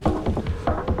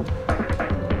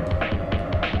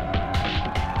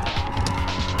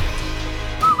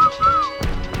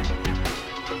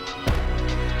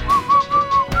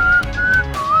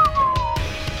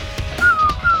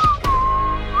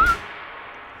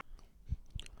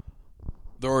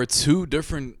there are two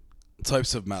different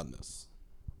types of madness.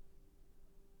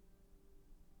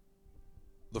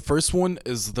 The first one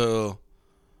is the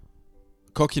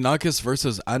Kokinakis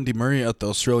versus Andy Murray at the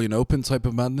Australian Open type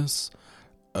of madness.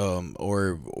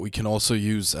 Or we can also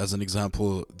use as an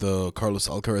example the Carlos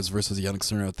Alcaraz versus Yannick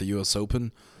Sinner at the U.S.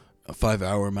 Open, a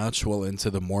 5-hour match well into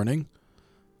the morning.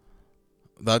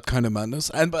 That kind of madness,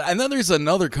 and then there's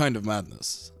another kind of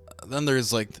madness. Then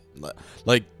there's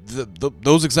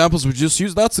those examples we just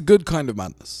used. That's a good kind of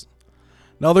madness.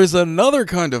 Now there's another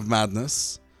kind of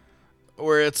madness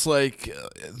where it's like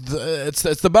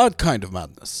it's the bad kind of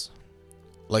madness.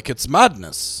 Like it's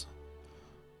madness.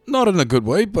 Not in a good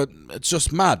way, but it's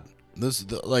just mad.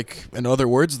 In other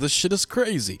words, this shit is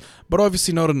crazy, but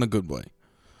obviously not in a good way.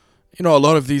 You know, a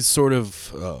lot of these sort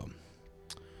of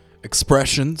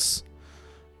expressions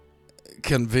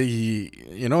can be,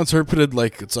 interpreted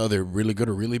like it's either really good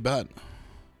or really bad.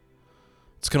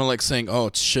 It's kind of like saying, "Oh,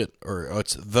 it's shit," or "Oh,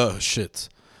 it's the shit."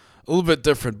 A little bit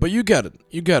different, but you get it.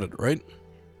 You get it, right?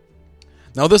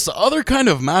 Now, this other kind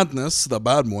of madness, the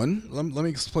bad one, let me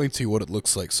explain to you what it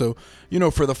looks like. So,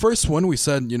 for the first one, we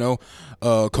said,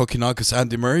 Kokinakis,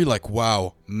 Andy Murray, like,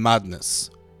 wow, madness.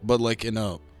 But, like, in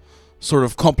a sort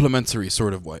of complimentary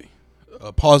sort of way.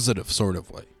 A positive sort of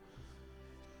way.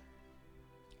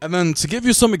 And then to give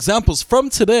you some examples from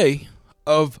today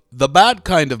of the bad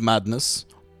kind of madness,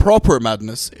 proper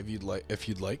madness, if you'd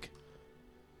like.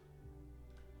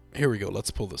 Here we go,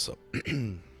 let's pull this up.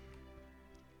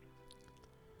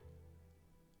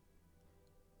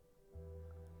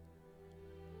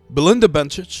 Belinda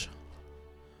Bencic.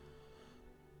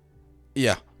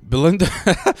 Yeah, Belinda.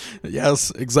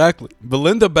 Yes, exactly.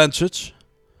 Belinda Bencic,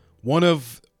 one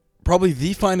of probably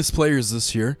the finest players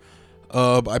this year.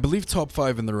 I believe top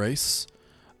 5 in the race.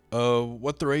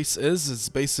 What the race is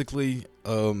basically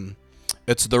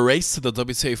it's the race to the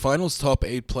WTA finals. Top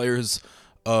 8 players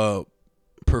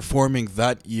performing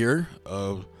that year,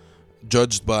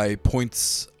 judged by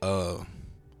points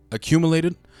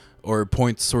accumulated. Or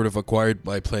points sort of acquired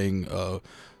by playing,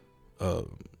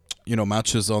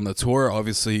 matches on the tour.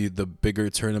 Obviously, the bigger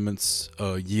tournaments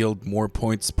yield more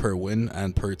points per win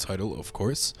and per title, of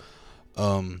course.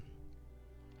 Belinda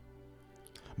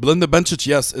Bencic,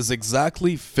 yes, is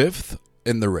exactly 5th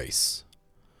in the race.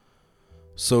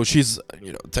 So she's,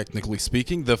 technically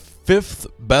speaking, the 5th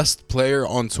best player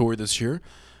on tour this year,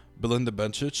 Belinda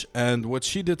Bencic. And what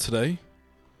she did today,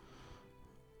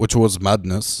 which was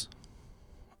madness,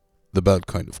 the bad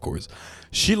kind, of course.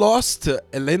 She lost to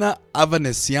Elena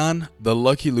Avanesian, the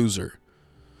lucky loser.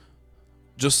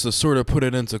 Just to sort of put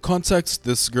it into context,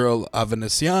 this girl,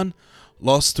 Avanesian,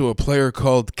 lost to a player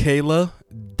called Kayla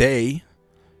Day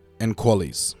in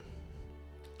qualies.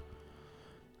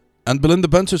 And Belinda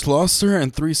Bencic lost her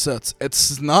in 3 sets.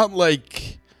 It's not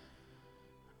like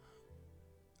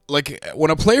when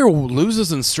a player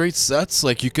loses in straight sets,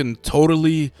 like you can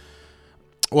totally,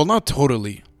 well, not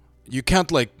totally. You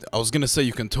can't I was going to say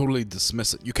you can totally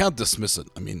dismiss it. You can't dismiss it.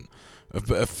 I mean,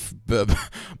 if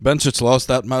Bencic lost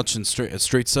that match in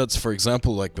straight sets, for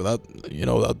example,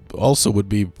 that also would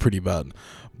be pretty bad.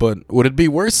 But would it be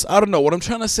worse? I don't know. What I'm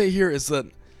trying to say here is that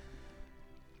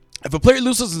if a player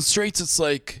loses in straights, it's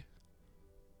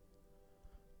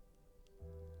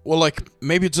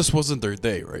maybe it just wasn't their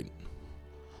day, right?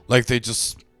 It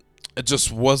just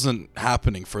wasn't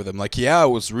happening for them. It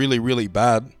was really, really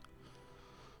bad.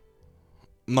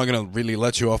 I'm not gonna really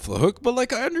let you off the hook,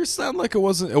 but I understand it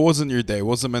wasn't your day. It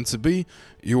wasn't meant to be.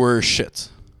 You were shit.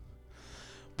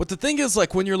 But the thing is,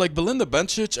 when you're Belinda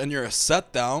Bencic and you're a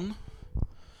set down,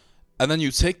 and then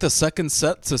you take the second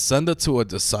set to send it to a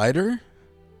decider,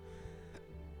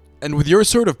 and with your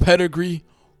sort of pedigree,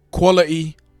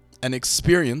 quality, and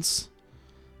experience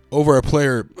over a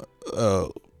player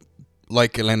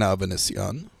like Elena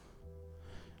Avanesian,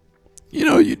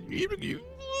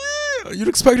 you'd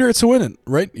expect her to win it,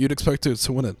 right? You'd expect her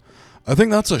to win it. I think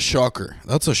that's a shocker.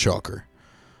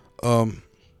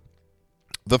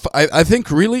 I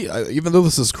think really, even though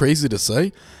this is crazy to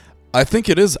say, I think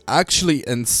it is actually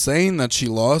insane that she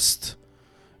lost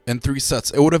in 3 sets.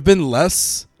 It would have been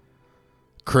less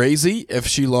crazy if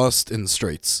she lost in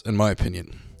straights, in my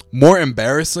opinion. More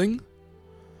embarrassing,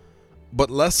 but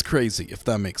less crazy, if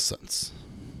that makes sense.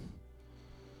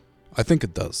 I think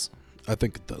it does.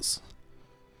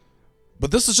 But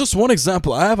this is just one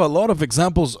example. I have a lot of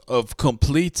examples of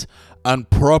complete and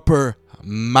proper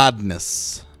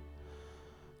madness.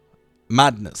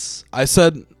 I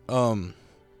said Bencic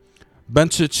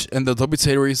in the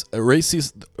WTA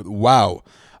races. Wow.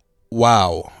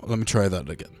 Let me try that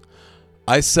again.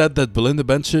 I said that Belinda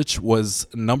Bencic was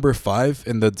number 5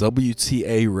 in the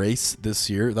WTA race this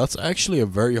year. That's actually a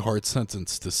very hard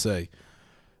sentence to say.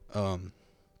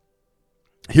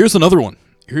 Here's another one.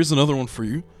 Here's another one for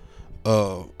you.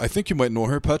 I think you might know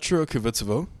her, Petra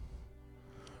Kvitova,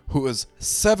 who is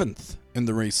 7th in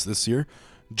the race this year.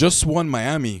 Just won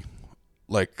Miami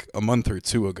like a month or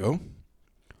two ago.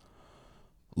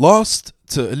 Lost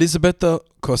to Elisabetta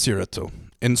Cosieretto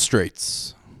in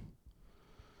straights.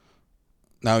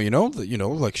 Now,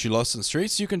 like she lost in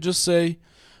straights, you can just say,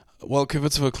 well,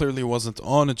 Kvitova clearly wasn't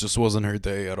on. It just wasn't her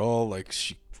day at all. Like,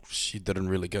 she didn't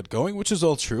really get going, which is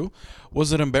all true.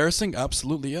 Was it embarrassing?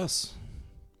 Absolutely, yes.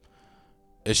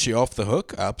 Is she off the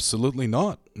hook? Absolutely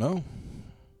not. No.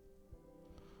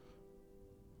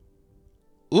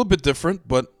 A little bit different,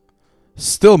 but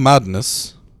still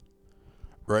madness.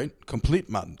 Right? Complete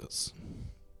madness.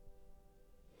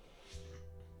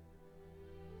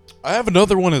 I have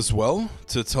another one as well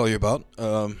to tell you about.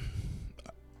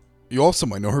 You also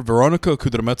might know her, Veronika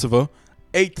Kudermetova,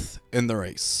 8th in the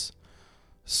race.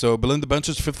 So Belinda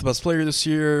Bencic, 5th best player this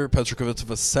year. Petra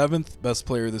Kvitova, 7th best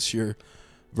player this year.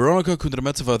 Veronika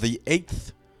Kudermetova, the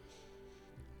 8th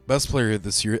best player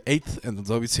this year, 8th in the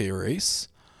WTA race.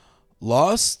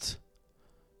 Lost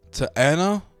to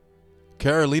Anna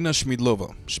Karolina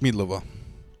Schmiedlova.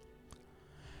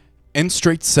 In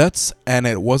straight sets, and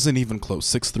it wasn't even close.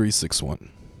 6-3, 6-1.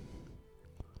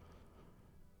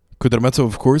 Kudermetova,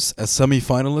 of course, a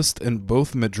semi-finalist in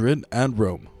both Madrid and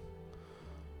Rome.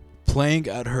 Playing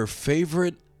at her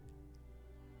favorite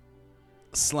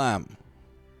slam.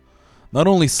 Not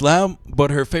only slam, but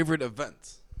her favorite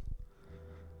event.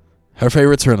 Her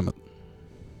favorite tournament.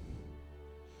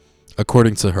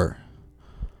 According to her.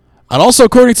 And also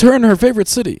according to her in her favorite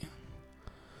city.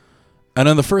 And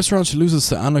in the first round, she loses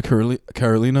to Anna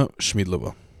Karolina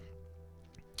Schmiedlova.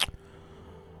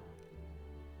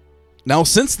 Now,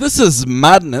 since this is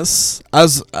madness,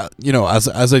 as I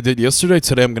did yesterday,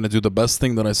 today I'm going to do the best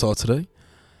thing that I saw today,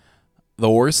 the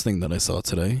worst thing that I saw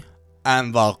today,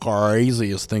 and the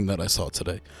craziest thing that I saw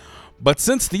today. But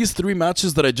since these 3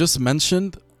 matches that I just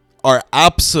mentioned are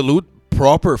absolute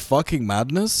proper fucking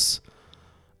madness,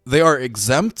 they are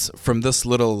exempt from this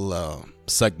little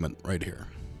segment right here.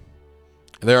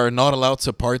 They are not allowed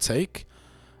to partake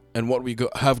in what we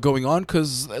have going on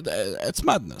because it's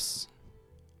madness.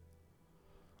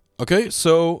 Okay,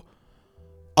 so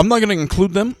I'm not going to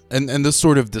include them in this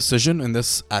sort of decision, in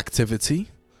this activity.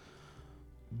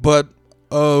 But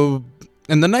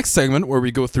in the next segment where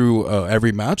we go through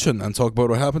every match and talk about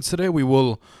what happens today, we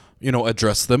will,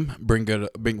 address them, bring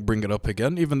it up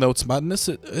again. Even though it's madness,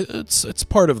 it's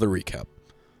part of the recap.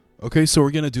 Okay, so we're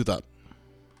going to do that.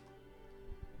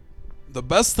 The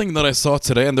best thing that I saw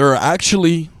today, and there are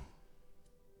actually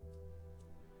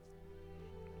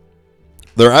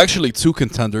 2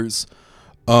 contenders,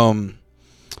 but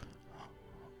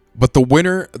the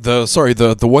winner,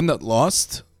 the one that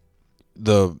lost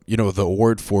the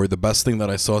award for the best thing that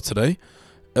I saw today,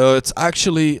 it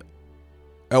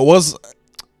was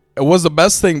the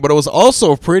best thing, but it was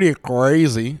also pretty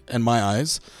crazy in my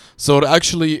eyes. So it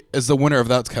actually is the winner of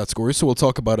that category. So we'll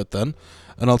talk about it then,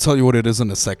 and I'll tell you what it is in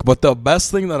a sec. But the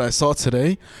best thing that I saw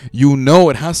today,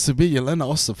 it has to be Yelena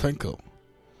Ostapenko.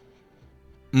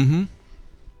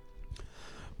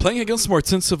 Playing against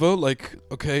Martincova,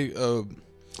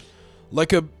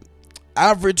 like a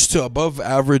average to above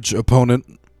average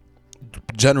opponent,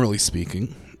 generally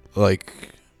speaking,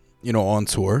 on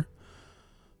tour,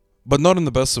 but not in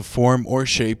the best of form or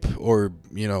shape or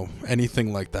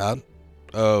anything like that.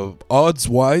 Odds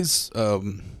wise,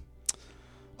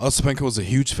 Ostapenko was a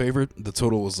huge favorite. The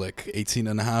total was like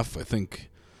 18.5. I think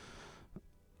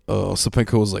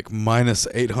Ostapenko was like minus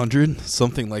 800,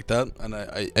 something like that.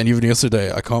 And even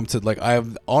yesterday I commented, like, I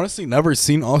have honestly never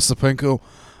seen Ostapenko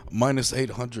minus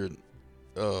 800,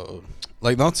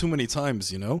 not too many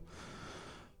times,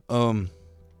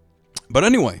 But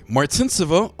anyway,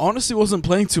 Martincova honestly wasn't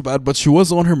playing too bad, but she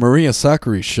was on her Maria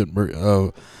Sakkari shit.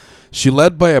 She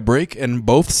led by a break in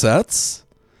both sets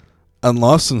and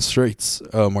lost in straights,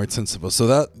 Martincova. So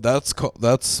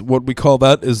that's what we call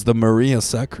that is the Maria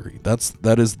Sakkari.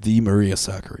 That is the Maria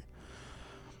Sakkari.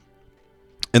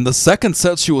 In the second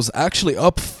set, she was actually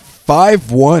up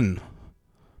 5-1,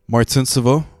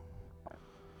 Martincova,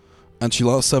 and she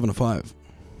lost 7-5.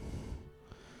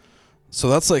 So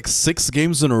that's like 6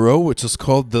 games in a row, which is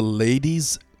called the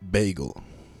Ladies' Bagel.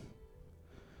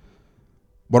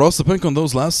 But Ostapenko in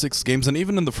those last 6 games, and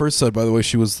even in the first set, by the way,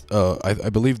 she was, I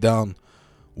believe, down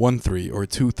 1-3 or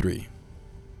 2-3.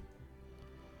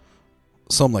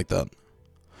 Something like that.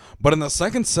 But in the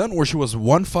second set, where she was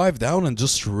 1-5 down and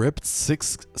just ripped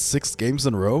six games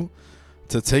in a row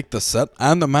to take the set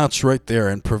and the match right there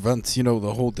and prevent,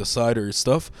 the whole decider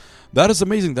stuff, that is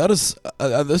amazing. That is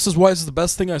this is why it's the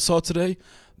best thing I saw today.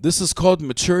 This is called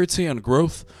maturity and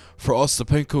growth for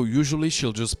Ostapenko. Usually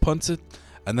she'll just punt it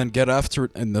and then get after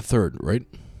it in the third, right?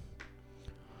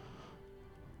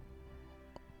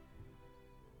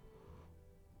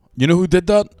 You know who did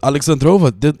that?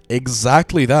 Alexandrova did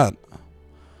exactly that.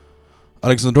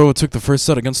 Alexandrova took the first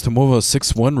set against Tomova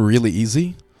 6-1 really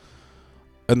easy.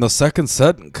 In the second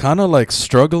set, kind of like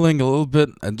struggling a little bit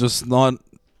and just not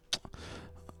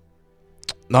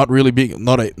really being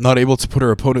not able to put her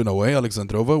opponent away,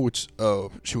 Alexandrova, which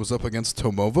she was up against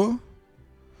Tomova.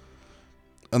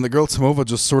 And the girl Tomova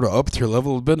just sort of upped her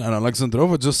level a bit, and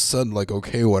Alexandrova just said like,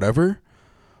 okay, whatever.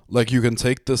 Like, you can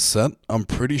take this set. I'm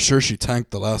pretty sure she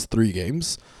tanked the last 3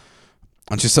 games.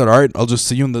 And she said, all right, I'll just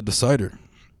see you in the decider.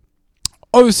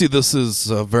 Obviously, this is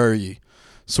a very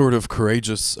sort of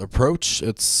courageous approach.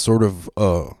 It's sort of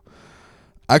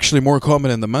actually more common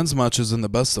in the men's matches in the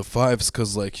best of fives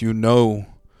because, like,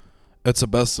 it's a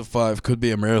best of 5, could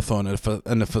be a marathon.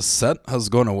 And if a set has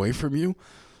gone away from you,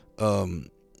 a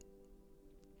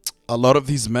lot of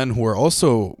these men who are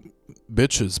also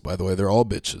bitches, by the way, they're all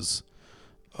bitches.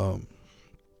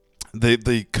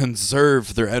 They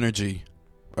conserve their energy,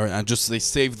 and just they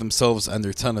save themselves and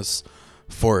their tennis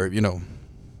for,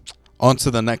 on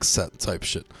to the next set type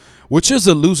shit, which is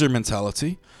a loser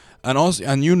mentality. And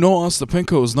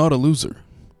Ostapenko is not a loser.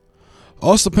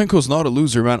 Ostapenko is not a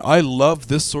loser, man. I love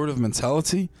this sort of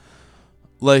mentality.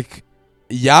 Like,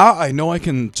 yeah, I know I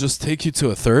can just take you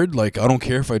to a third. Like, I don't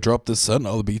care if I drop this set,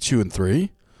 I'll beat you in 3.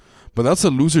 But that's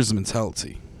a loser's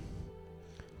mentality.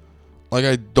 Like,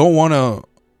 I don't want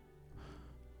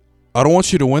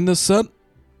you to win this set.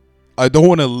 I don't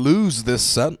want to lose this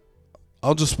set.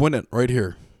 I'll just win it right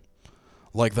here.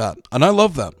 Like that. And I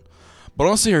love that. But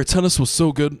honestly, her tennis was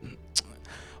so good.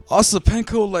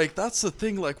 Ostapenko, like, that's the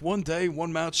thing. Like, one day,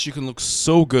 one match, she can look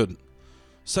so good.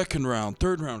 Second round,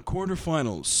 third round,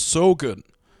 quarterfinals, so good.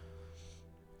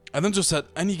 And then just at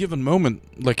any given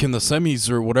moment, like in the semis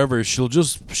or whatever,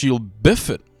 she'll biff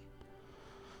it.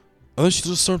 And then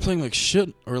she'll just start playing like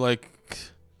shit. Or like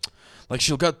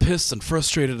she'll get pissed and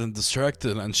frustrated and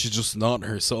distracted, and she's just not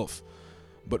herself.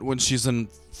 But when she's in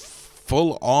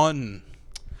full on,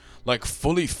 like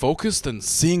fully focused and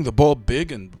seeing the ball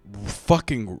big and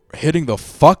fucking hitting the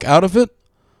fuck out of it,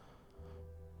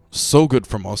 so good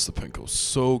from Ostapenko.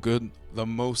 So good. The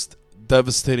most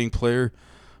devastating player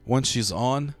when she's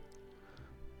on.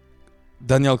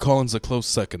 Danielle Collins a close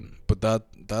second, but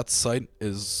that sight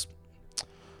is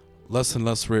less and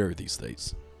less rare these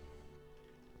days.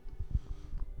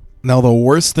 Now, the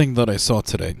worst thing that I saw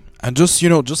today, and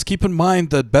just keep in mind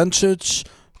that Bencic,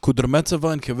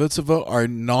 Kudrmetova, and Kvitova are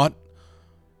not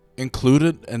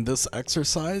included in this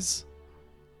exercise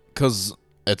because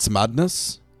it's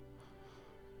madness.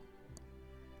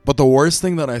 But the worst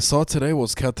thing that I saw today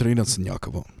was Katerina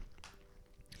Siniakova.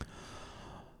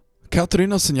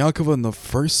 Katerina Siniakova in the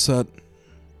first set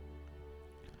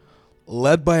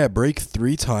led by a break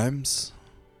 3 times.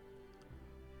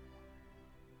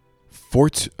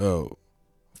 4-2,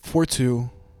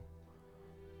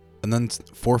 and then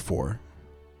 4-4,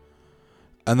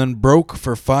 and then broke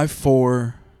for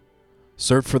 5-4,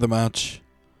 served for the match,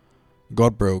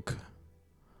 got broke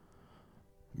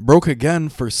again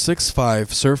for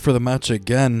 6-5, served for the match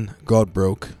again, got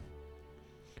broke,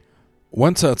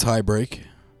 went to a tiebreak,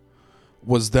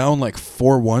 was down like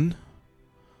 4-1,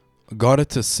 got it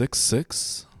to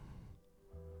 6-6,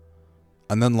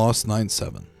 and then lost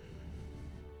 9-7.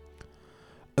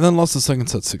 And then lost the second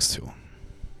set 6-2.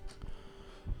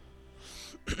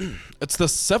 It's the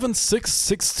 7-6,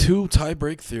 6-2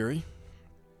 tiebreak theory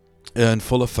in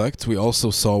full effect. We also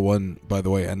saw one, by the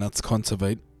way, and that's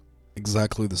Kontaveit.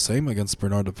 Exactly the same against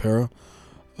Bernardo Pera.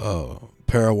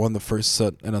 Pera won the first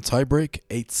set in a tiebreak,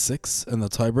 8-6 in the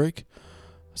tiebreak.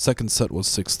 Second set was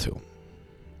 6-2.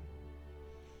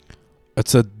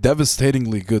 It's a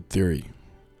devastatingly good theory.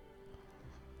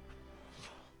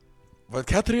 But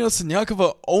Katerina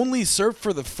Siniakova only served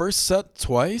for the first set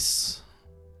twice.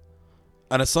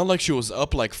 And it's not like she was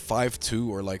up like 5-2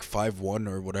 or like 5-1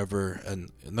 or whatever.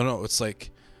 And no, it's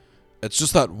like, it's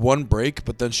just that one break,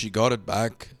 but then she got it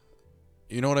back.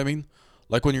 You know what I mean?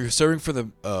 Like when you're serving for the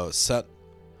set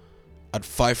at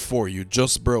 5-4, you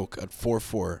just broke at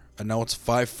 4-4. And now it's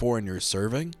 5-4 and you're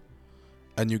serving.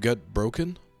 And you get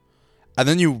broken. And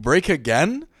then you break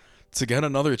again to get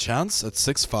another chance at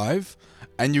 6-5.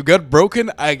 And you get broken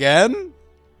again.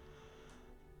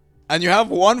 And you have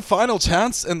one final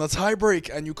chance in the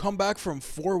tiebreak, and you come back from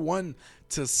 4-1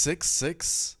 to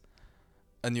 6-6,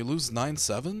 and you lose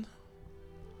 9-7.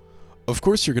 Of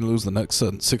course, you're gonna lose the next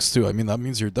set 6-2. I mean, that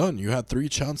means you're done. You had 3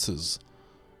 chances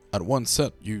at one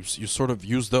set. You sort of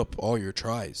used up all your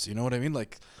tries. You know what I mean?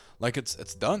 Like it's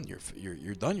done.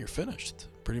 You're done. You're finished.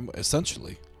 Pretty much,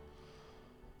 essentially.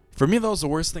 For me, that was the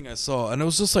worst thing I saw, and it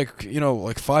was just like, you know,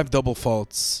 like 5 double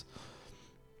faults,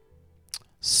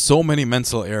 so many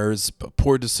mental errors,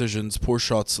 poor decisions, poor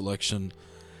shot selection,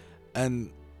 and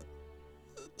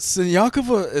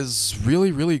Sinyakova is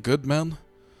really, really good, man.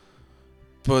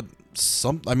 But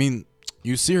I mean,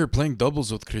 you see her playing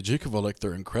doubles with Krejcikova, like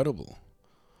they're incredible.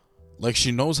 Like,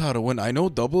 she knows how to win. I know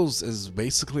doubles is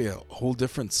basically a whole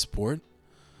different sport,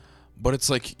 but it's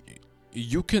like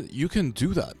you can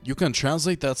do that. You can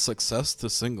translate that success to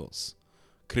singles.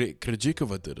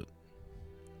 Krejcikova did it.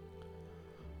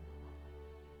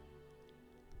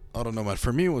 I don't know, man.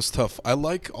 For me, it was tough. I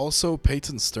like also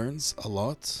Peyton Stearns a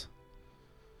lot.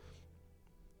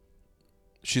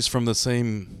 She's from the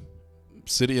same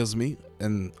city as me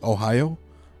in Ohio,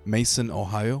 Mason,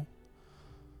 Ohio,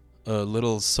 a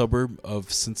little suburb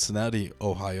of Cincinnati,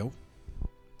 Ohio.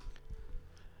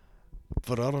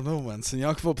 But I don't know, man.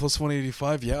 Sinyakova plus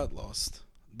 185, yeah, it lost.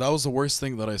 That was the worst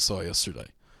thing that I saw yesterday.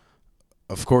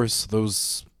 Of course,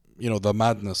 those, the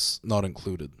madness not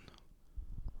included.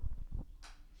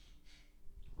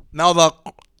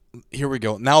 Here we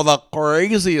go. Now, the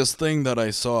craziest thing that I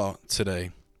saw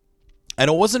today, and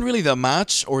it wasn't really the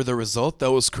match or the result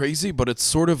that was crazy, but it's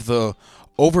sort of the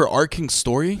overarching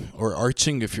story, or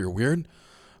arching if you're weird,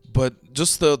 but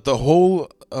just the whole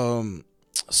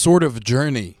sort of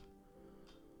journey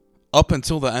up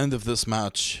until the end of this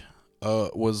match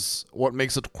was what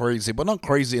makes it crazy, but not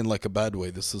crazy in like a bad way.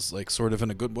 This is like sort of in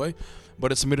a good way,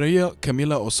 but it's Maria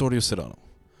Camila Osorio Serrano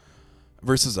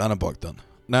versus Anna Bogdan.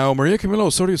 Now, Maria Camila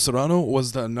Osorio Serrano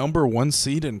was the number 1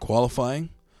 seed in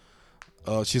qualifying.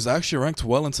 She's actually ranked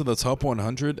well into the top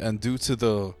 100, and due to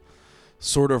the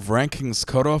sort of rankings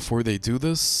cutoff where they do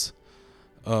this,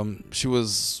 she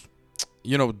was,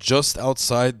 just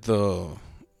outside the,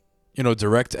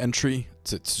 direct entry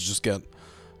to just get,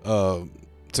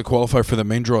 to qualify for the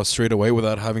main draw straight away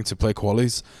without having to play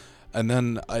qualies. And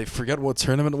then I forget what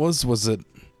tournament it was. Was it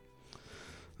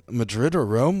Madrid or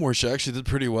Rome, where she actually did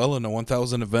pretty well in a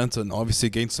 1,000 event and obviously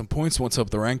gained some points, went up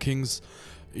the rankings,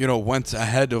 went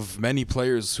ahead of many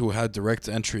players who had direct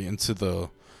entry into the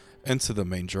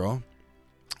main draw.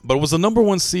 But it was the number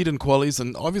 1 seed in qualies,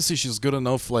 and obviously she's good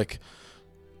enough,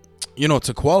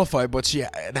 to qualify, but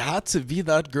it had to be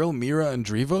that girl Mira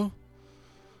Andreeva,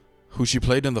 who she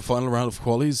played in the final round of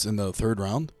qualies in the 3rd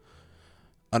round.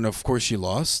 And of course she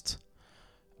lost.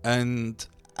 And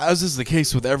as is the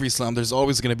case with every slam, there's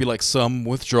always going to be like some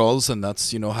withdrawals, and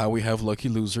that's, how we have lucky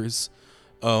losers.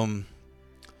 And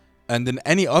in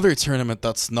any other tournament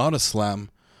that's not a slam,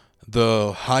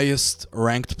 the highest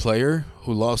ranked player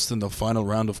who lost in the final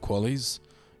round of qualies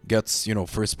gets,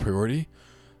 first priority.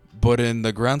 But in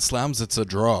the Grand Slams, it's a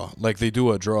draw. Like, they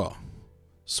do a draw,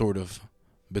 sort of,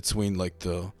 between like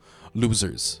the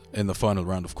losers in the final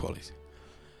round of qualies.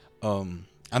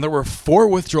 And there were 4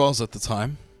 withdrawals at the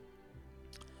time,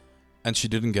 and she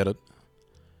didn't get it.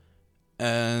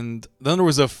 And then there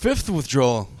was a 5th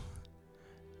withdrawal.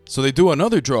 So they do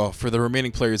another draw for the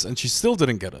remaining players, and she still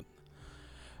didn't get it.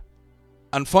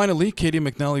 And finally, Katie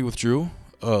McNally withdrew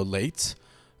late.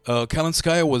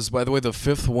 Kalinskaya was, by the way, the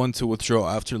 5th one to withdraw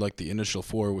after like the initial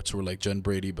 4, which were like Jen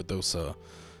Brady, Badosa,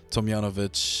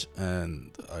 Tomjanovic,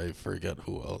 and I forget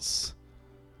who else.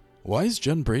 Why is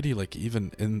Jen Brady like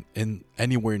even in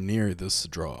anywhere near this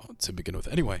draw to begin with?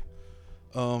 Anyway,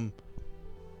 so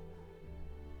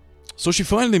she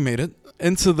finally made it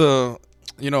into the,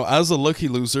 as a lucky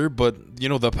loser, but,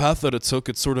 the path that it took,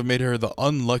 it sort of made her the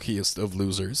unluckiest of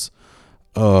losers,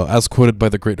 as quoted by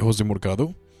the great Jose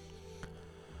Morgado.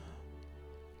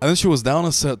 And then she was down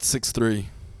a set 6-3, and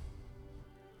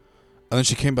then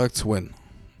she came back to win.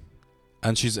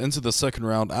 And she's into the 2nd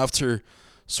round after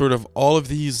sort of all of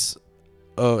these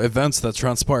events that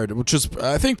transpired, which is,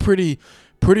 I think, pretty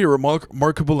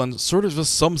remarkable, and sort of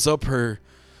just sums up her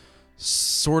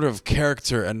sort of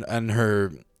character and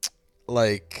her,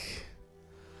 like,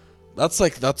 that's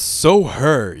so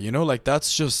her, like,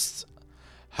 that's just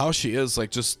how she is, like,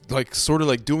 just like sort of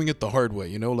like doing it the hard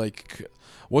way, like,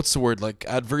 what's the word, like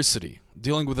adversity,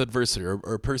 dealing with adversity,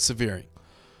 or persevering.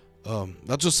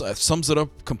 That just sums it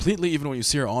up completely. Even when you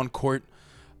see her on court,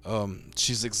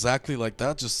 she's exactly like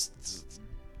that, just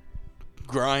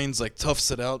grinds, like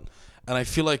toughs it out. And I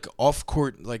feel like off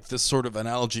court, like this sort of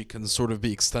analogy can sort of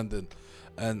be extended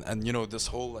and you know, this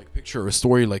whole like picture or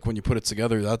story, like when you put it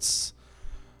together, it's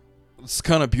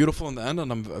kind of beautiful in the end,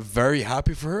 and I'm very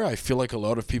happy for her. I feel like a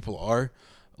lot of people are.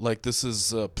 Like, this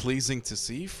is pleasing to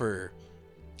see for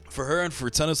her and for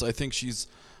tennis. I think she's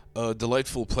a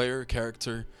delightful player,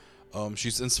 character.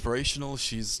 She's inspirational.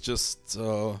 She's just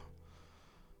an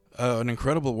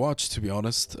incredible watch, to be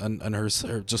honest. And her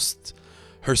just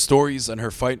her stories and her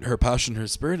fight, her passion, her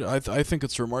spirit. I think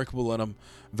it's remarkable, and I'm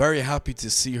very happy to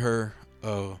see her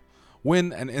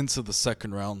win and into the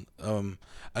second round.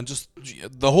 And just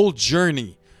the whole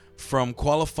journey from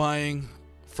qualifying,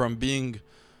 from being,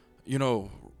 you know,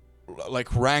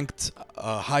 like ranked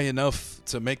high enough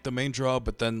to make the main draw,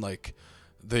 but then like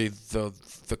the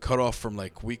cutoff from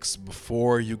like weeks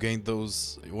before you gained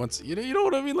those once, you know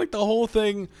what I mean, like the whole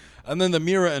thing, and then the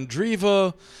Mira and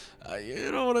Driva,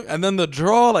 you know what I mean? And then the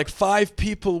draw, like 5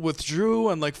 people withdrew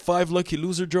and like 5 lucky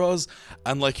loser draws,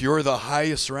 and like you're the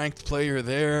highest ranked player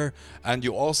there, and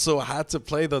you also had to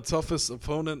play the toughest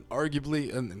opponent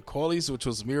arguably in qualies, which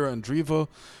was Mira and Driva,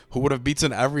 who would have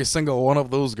beaten every single one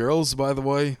of those girls, by the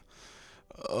way.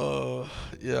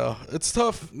 Yeah, it's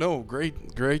tough. No,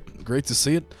 great to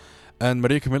see it. And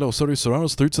Maria Camila Osorio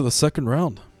Serrano's through to the second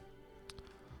round.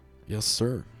 Yes,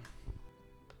 sir.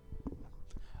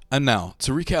 And now,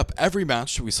 to recap every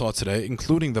match we saw today,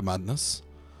 including the madness,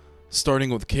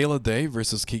 starting with Kayla Day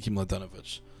versus Kiki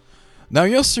Mladenovic. Now,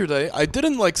 yesterday, I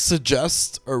didn't like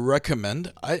suggest or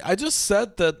recommend. I just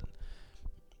said that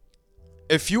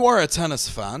if you are a tennis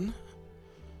fan,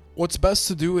 what's best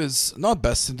to do is not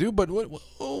best to do, but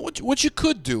what you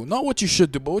could do, not what you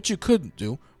should do, but what you could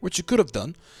do, what you could have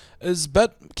done, is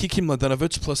bet Kiki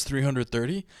Mladenovic plus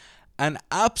 330, and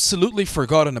absolutely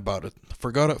forgotten about it.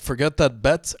 Forget that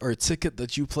bet or ticket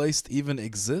that you placed even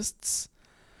exists.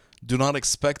 Do not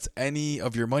expect any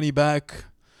of your money back.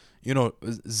 You know,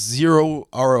 0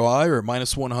 ROI or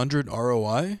minus 100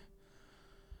 ROI,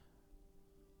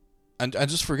 and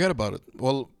just forget about it.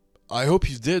 Well, I hope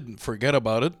you did forget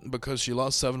about it, because she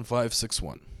lost 7-5,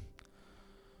 6-1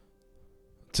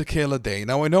 to Kayla Day.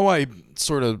 Now, I know I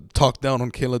sort of talked down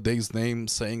on Kayla Day's name,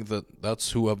 saying that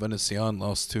that's who Avenesian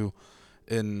lost to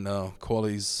in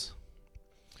qualies.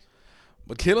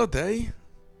 But Kayla Day,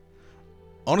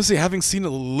 honestly, having seen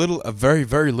a very,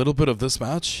 very little bit of this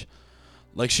match,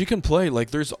 like, she can play.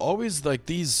 Like, there's always like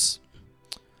these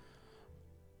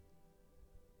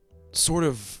sort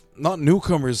of, not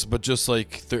newcomers, but just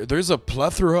like there's a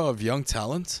plethora of young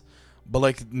talent, but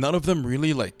like none of them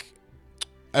really like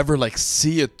ever like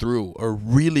see it through or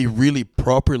really, really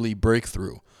properly break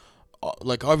through.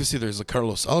 Like, obviously there's a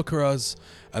Carlos Alcaraz,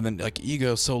 and then like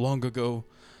Iga so long ago,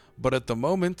 but at the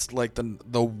moment, like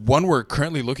the one we're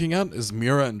currently looking at is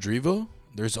Mira and Driva.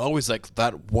 There's always like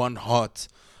that one hot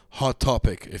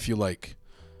topic, if you like,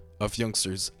 of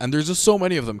youngsters, and there's just so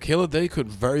many of them. Kayla Day could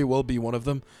very well be one of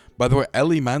them. By the way,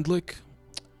 Ellie Mandlik,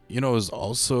 you know, is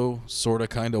also sort of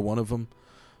kind of one of them.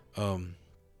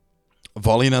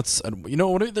 Volley nets, and you know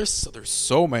what? There's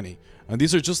so many, and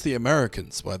these are just the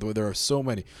Americans. By the way, there are so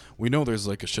many. We know there's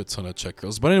like a shit ton of Czech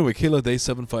girls, but anyway, Kayla Day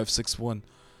 7-5, 6-1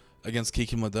 against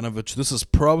Kiki Mladenovic. This is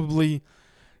probably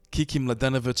Kiki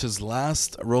Mladenovic's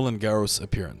last Roland Garros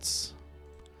appearance.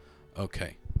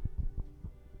 Okay.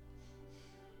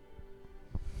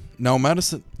 Now,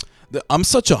 Madison, I'm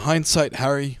such a hindsight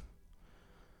Harry.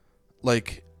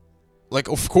 Like,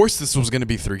 of course this was going to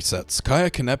be 3 sets. Kaya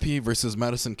Kanepi versus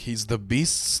Madison Keys, the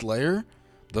Beast Slayer,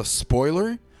 the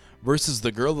spoiler, versus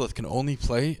the girl that can only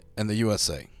play in the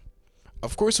USA.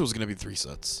 Of course it was going to be 3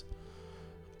 sets.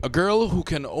 A girl who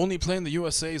can only play in the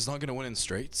USA is not going to win in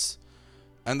straights.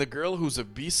 And the girl who's a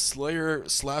Beast Slayer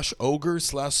 / ogre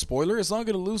 / spoiler is not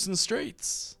going to lose in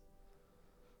straights.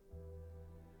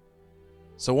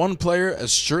 So one player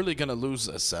is surely going to lose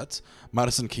a set,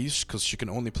 Madison Keys, because she can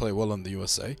only play well in the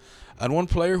USA. And one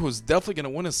player who's definitely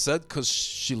going to win a set because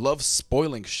she loves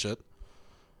spoiling shit.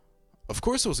 Of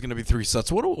course it was going to be 3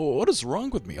 sets. What is wrong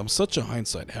with me? I'm such a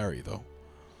hindsight Harry, though.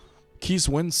 Keys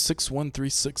wins 6-1,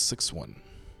 3-6, 6-1.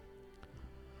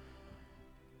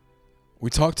 We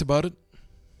talked about it.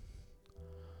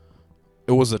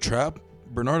 It was a trap.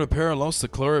 Bernarda Pera lost to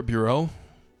Clara Burel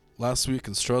last week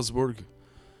in Strasbourg.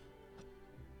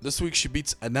 This week she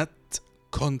beats Annette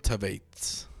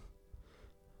Kontaveit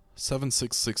 7-6,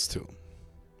 6-2.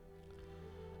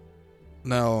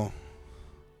 Now,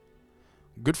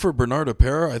 good for Bernarda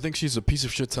Pera. I think she's a piece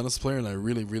of shit tennis player, and I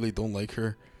really, really don't like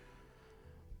her.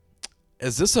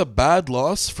 Is this a bad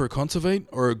loss for Kontaveit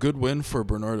or a good win for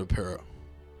Bernarda Pera?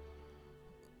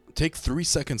 Take 3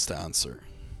 seconds to answer.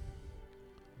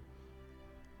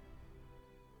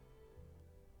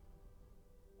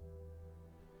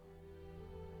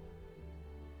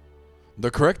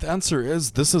 The correct answer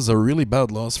is this is a really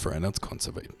bad loss for Anett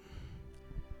Kontaveit.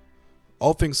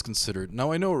 All things considered.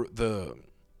 Now I know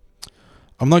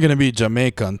I'm not going to be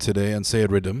Jamaican today and say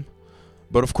rhythm,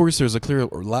 but of course there's a clear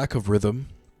lack of rhythm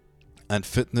and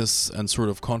fitness and sort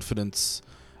of confidence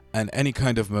and any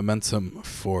kind of momentum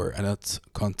for Anett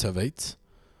Kontaveit.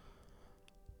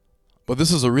 But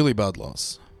this is a really bad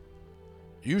loss.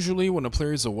 Usually when a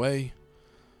player is away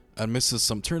and misses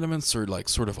some tournaments or like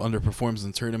sort of underperforms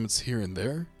in tournaments here and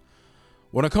there,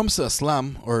 when it comes to a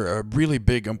slam or a really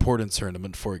big important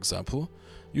tournament, for example,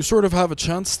 you sort of have a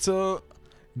chance to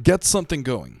get something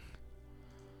going.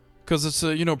 Because it's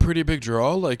a, pretty big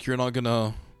draw. Like, you're not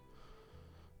gonna,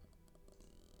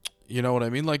 you know what I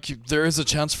mean? Like, there is a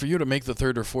chance for you to make the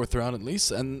third or fourth round at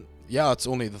least. And yeah, it's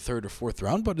only the third or fourth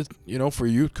round, but for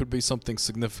you, it could be something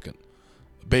significant.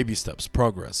 Baby steps,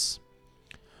 progress.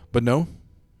 But no,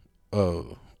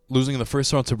 losing in the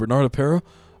first round to Bernardo Pera,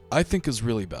 I think is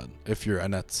really bad if you're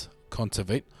Anett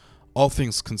Kontaveit. All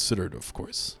things considered, of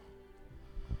course.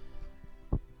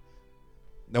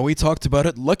 Now, we talked about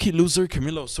it. Lucky loser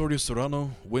Camila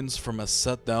Osorio-Serrano wins from a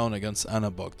set down against Anna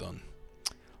Bogdan.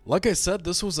 Like I said,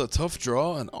 this was a tough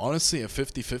draw and honestly a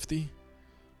 50-50.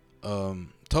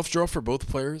 Tough draw for both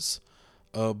players.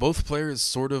 Both players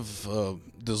sort of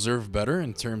deserve better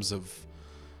in terms of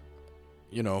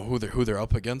who they're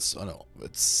up against. I know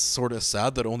it's sort of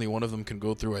sad that only one of them can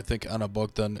go through. I think Anna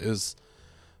Bogdan is,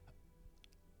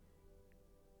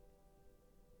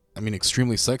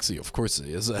 extremely sexy. Of course,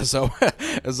 is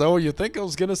that what you think I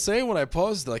was gonna say when I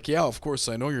paused? Like, yeah, of course,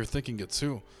 I know you're thinking it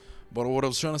too. But what I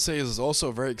was trying to say is also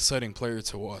a very exciting player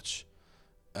to watch,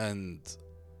 and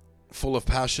full of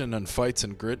passion and fight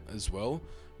and grit as well,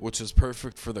 which is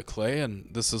perfect for the clay. And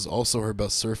this is also her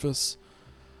best surface.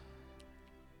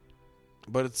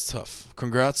 But it's tough.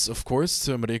 Congrats, of course,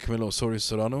 to Maria Camila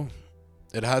Osorio-Serrano.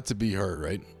 It had to be her,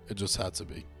 right? It just had to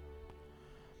be.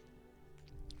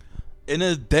 In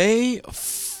a day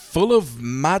full of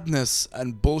madness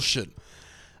and bullshit,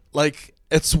 like,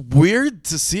 it's weird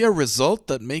to see a result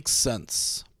that makes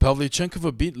sense.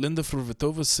 Pavlyuchenkova beat Linda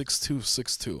Fruhvirtova 6-2,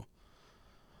 6-2.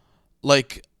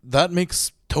 Like, that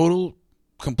makes total,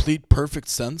 complete, perfect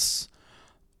sense.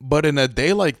 But in a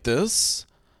day like this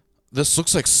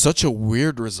looks like such a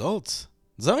weird result.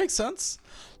 Does that make sense?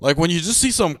 Like, when you just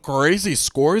see some crazy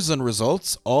scores and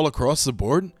results all across the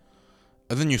board,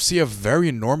 and then you see a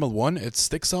very normal one, it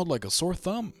sticks out like a sore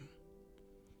thumb.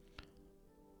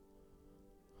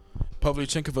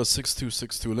 Pavlyuchenkova 6-2,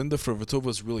 6-2. Linda Fruhvirtova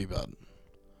is really bad.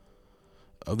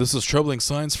 This is troubling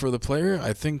signs for the player.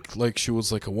 I think like she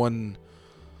was like a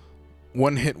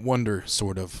one-hit wonder,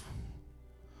 sort of.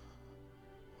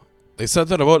 They said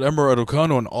that about Emma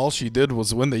Raducanu, and all she did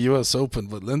was win the U.S. Open.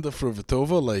 But Linda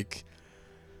Fruhvirtova, like,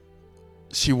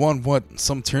 she won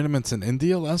some tournaments in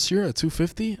India last year at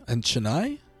 250 and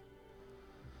Chennai?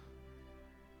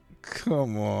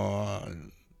 Come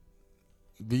on.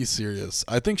 Be serious.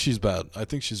 I think she's bad. I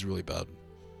think she's really bad.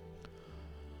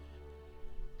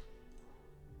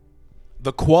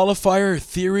 The qualifier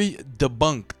theory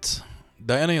debunked.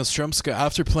 Diana Yastremska,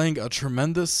 after playing a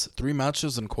tremendous 3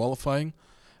 matches in qualifying,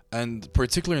 and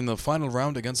particularly in the final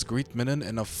round against Greet Minin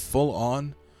in a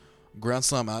full-on Grand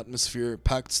Slam atmosphere,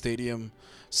 packed stadium,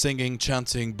 singing,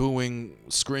 chanting, booing,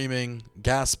 screaming,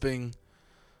 gasping.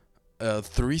 A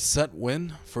 3-set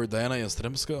win for Diana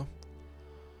Yastremska.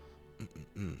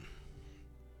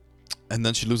 And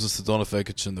then she loses to Donna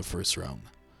Vekic in the first round.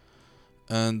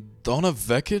 And Donna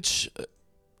Vekic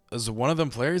is one of them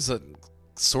players that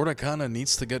sort of kind of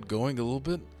needs to get going a little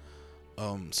bit.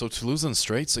 So to lose in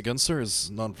straights against her is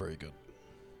not very good.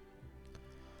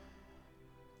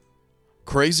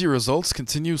 Crazy results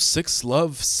continue.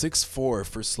 6-love, 6-4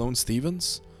 for Sloane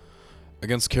Stephens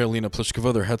against Karolina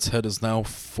Pliskova. Their head-to-head is now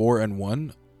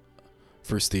 4-1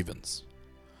 for Stephens.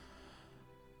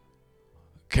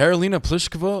 Karolina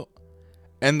Pliskova,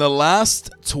 in the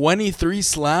last 23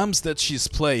 slams that she's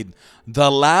played,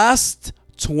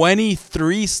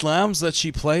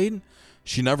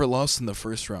 she never lost in the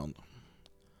first round.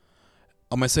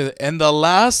 I'm going to say that in the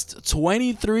last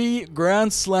 23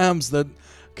 Grand Slams that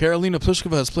Karolina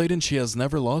Pliskova has played in, she has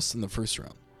never lost in the first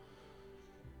round.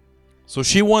 So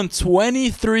she won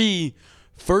 23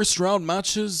 first round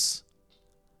matches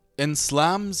in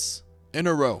slams in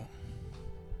a row.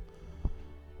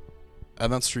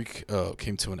 And that streak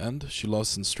came to an end. She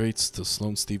lost in straights to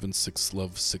Sloane Stephens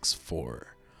 6-love, 6-4.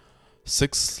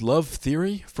 6-love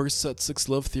theory? First set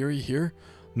 6-love theory here?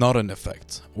 Not in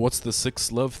effect. What's the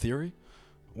 6-love theory?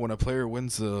 When a player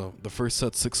wins the first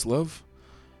set 6-love,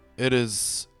 it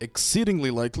is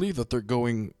exceedingly likely that they're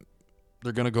going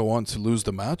to go on to lose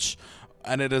the match.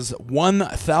 And it is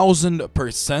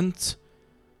 1000%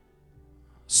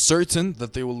 certain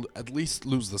that they will at least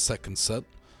lose the second set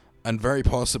and very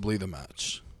possibly the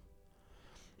match.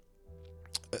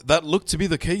 That looked to be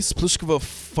the case. Pliskova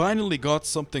finally got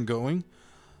something going,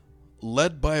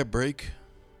 led by a break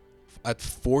at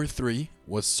 4-3,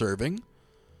 was serving,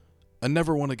 and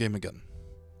never won a game again.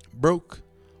 Broke,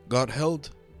 got held,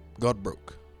 got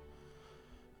broke.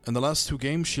 In the last two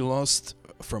games, she lost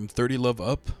from 30-love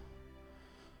up,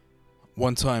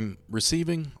 one time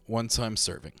receiving, one time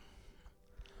serving.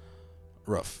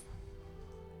 Rough.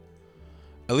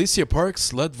 Alicia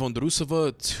Parks led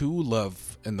Vondrousova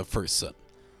 2-love in the first set.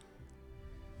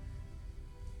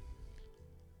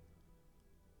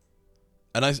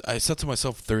 And I said to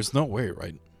myself, there's no way,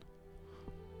 right?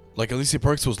 Like, Alicia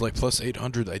Parks was like plus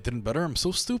 800. I didn't bet her. I'm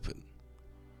so stupid.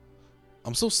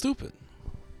 I'm so stupid.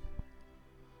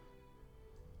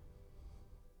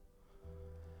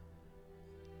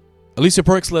 Alicia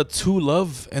Parks led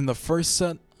 2-love in the first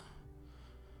set.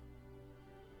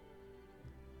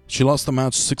 She lost the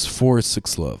match 6-4,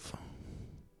 6-love.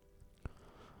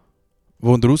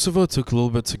 Vondrousova took a little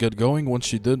bit to get going. Once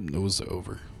she did, it was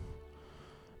over.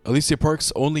 Alicia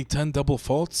Parks only 10 double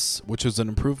faults, which is an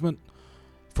improvement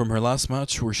from her last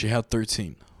match where she had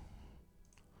 13.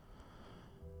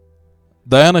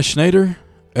 Diana Schneider,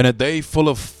 in a day full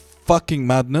of fucking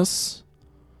madness,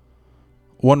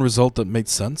 one result that made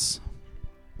sense.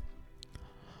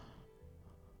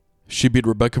 She beat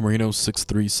Rebecca Marino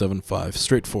 6-3, 7-5.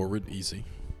 Straightforward, easy.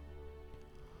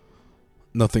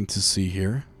 Nothing to see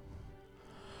here.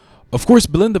 Of course,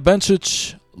 Belinda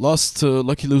Bencic lost to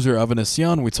lucky loser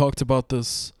Avanesyan. We talked about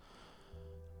this.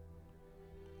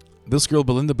 This girl,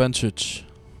 Belinda Bencic,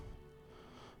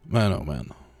 man, oh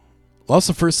man. Lost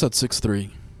the first set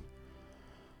 6-3.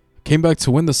 Came back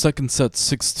to win the second set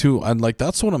 6-2. And, like,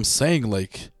 that's what I'm saying.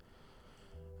 Like,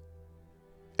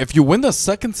 if you win the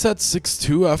second set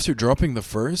 6-2 after dropping the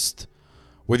first,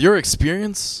 with your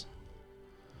experience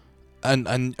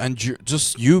and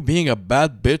just you being a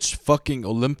bad bitch fucking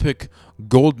Olympic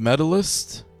gold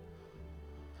medalist.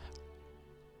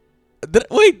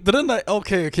 Didn't I?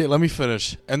 Okay, let me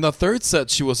finish. In the third set,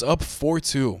 she was up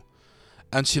 4-2,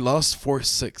 and she lost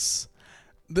 4-6.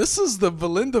 This is the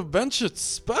Belinda Bencic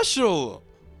special.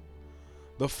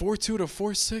 The 4-2 to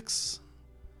 4-6.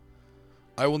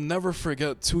 I will never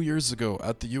forget 2 years ago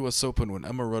at the US Open when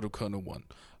Emma Raducanu won.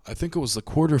 I think it was the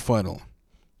quarterfinal,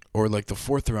 or like the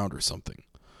fourth round or something.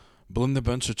 Belinda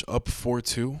Bencic up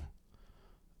 4-2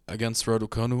 against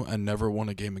Raducanu and never won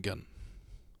a game again.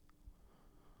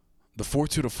 The 4-2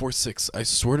 to 4-6. I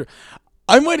swear to,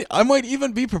 I might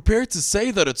even be prepared to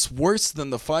say that it's worse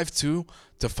than the 5-2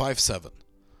 to 5-7.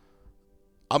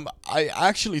 I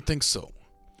actually think so.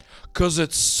 'Cause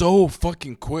it's so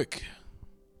fucking quick.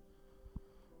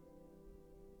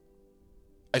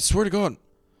 I swear to God.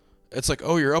 It's like,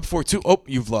 oh, you're up 4-2. Oh,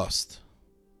 you've lost.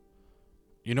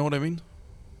 You know what I mean?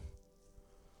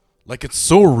 Like, it's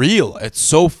so real. It's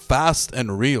so fast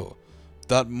and real.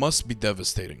 That must be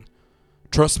devastating.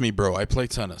 Trust me, bro. I play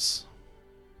tennis.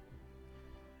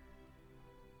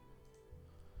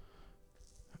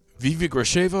 Vivi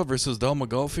Grasheva versus Dalma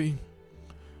Golfi.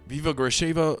 Vivi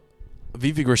Grasheva,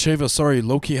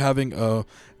 low-key having a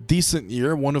decent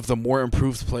year, one of the more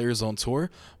improved players on tour.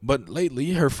 But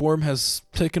lately, her form has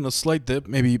taken a slight dip,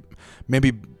 maybe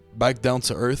back down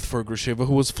to earth for Grasheva,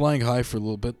 who was flying high for a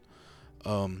little bit.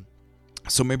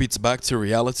 So maybe it's back to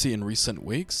reality in recent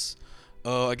weeks.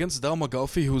 Against Dalma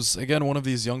Golfi, who's, again, one of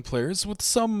these young players with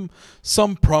some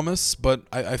promise, but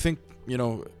I think, you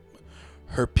know,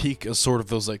 her peak is sort of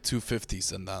those, like,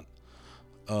 250s and that.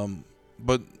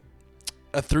 But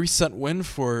a 3-set win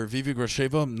for Vivi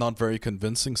Grasheva, not very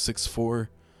convincing. 6-4,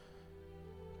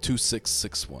 2-6,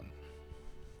 6-1.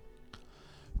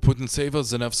 Putintseva,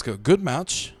 Zanevska, good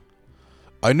match.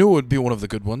 I knew it would be one of the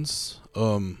good ones.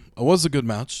 It was a good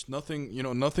match.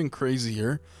 Nothing crazy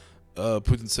here.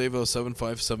 Putintseva 7-5,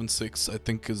 7-6, I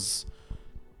think is,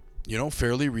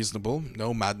 fairly reasonable.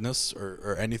 No madness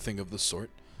or anything of the sort.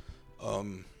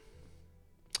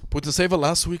 Putintseva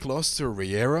last week lost to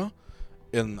Riera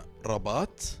in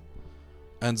Rabat,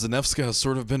 and Zanevska has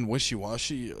sort of been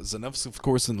wishy-washy. Zanevska, of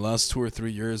course, in the last 2 or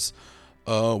 3 years,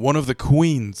 one of the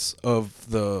queens of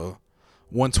the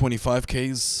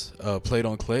 125Ks played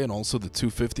on clay, and also the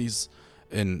 250s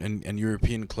in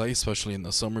European clay, especially in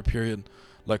the summer period.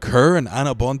 Like her and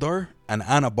Anna Bogdan,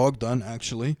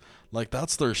 actually, like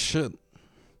that's their shit.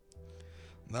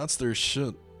 But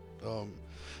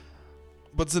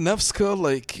Zanevska,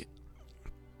 like,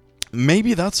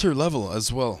 maybe that's her level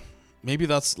as well. maybe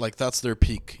that's their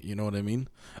peak. You know what I mean?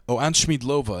 Oh, and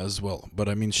Schmiedlova as well. But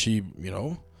I mean, she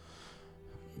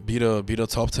beat a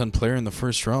top 10 player in the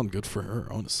first round. Good for her,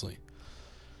 honestly.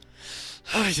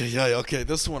 Yeah. Okay,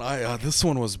 this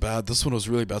one was bad. This one was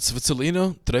really bad.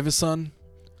 Svitolina Trevisan,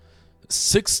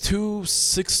 6-2,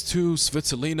 6-2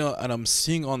 Svitolina, and I'm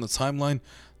seeing on the timeline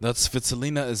that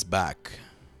Svitolina is back.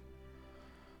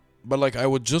 But like, I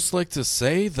would just like to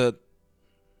say that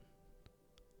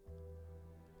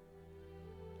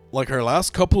like her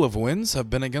last couple of wins have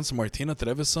been against Martina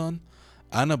Trevisan,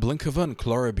 Anna Blinkova, and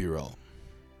Clara Burel.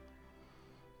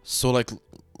 So like,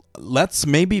 let's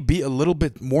maybe be a little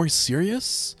bit more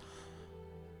serious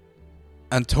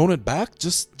and tone it back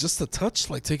just a touch.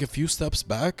 Like, take a few steps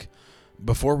back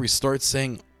before we start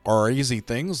saying crazy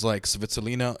things like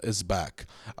Svitolina is back.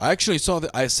 I actually saw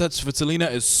that I said Svitolina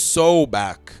is so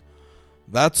back.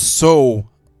 That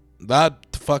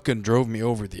fucking drove me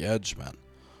over the edge, man.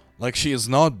 Like, she is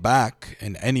not back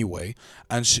in any way,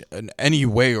 and in any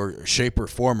way or shape or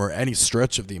form or any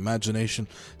stretch of the imagination.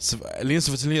 Elina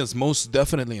Svitolina is most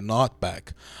definitely not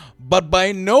back. But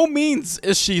by no means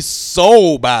is she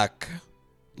so back.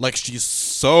 Like, she's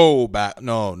so back.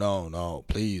 No,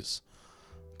 please.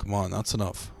 Come on, that's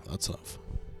enough.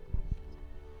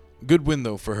 Good win,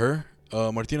 though, for her.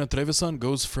 Martina Trevisan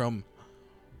goes from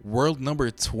world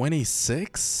number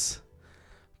 26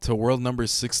 to world number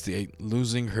 68,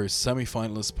 losing her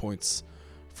semifinalist points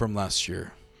from last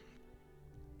year.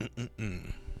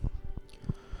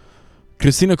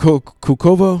 Kristina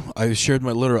Kukova, I shared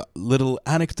my little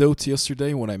anecdote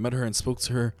yesterday when I met her and spoke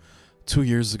to her 2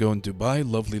 years ago in Dubai.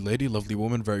 Lovely lady, lovely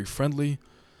woman, very friendly.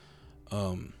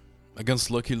 Against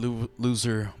lucky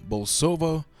loser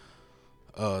Bolsova,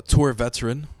 tour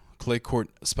veteran, clay court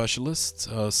specialist,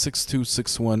 6-2,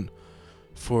 6-1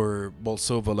 for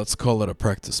Bolsova. Let's call it a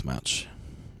practice match.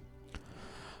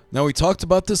 Now, we talked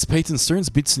about this. Peyton Stearns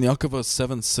beats Siniakova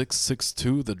 7-6,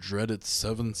 6-2, the dreaded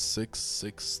 7-6,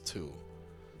 6-2.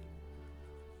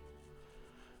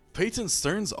 Peyton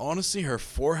Stearns, honestly, her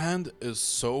forehand is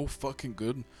so fucking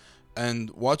good.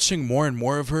 And watching more and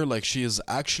more of her, like, she is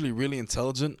actually really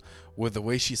intelligent with the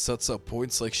way she sets up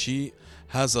points. Like, she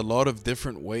has a lot of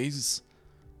different ways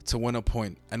to win a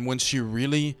point. And when she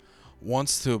really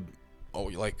wants to,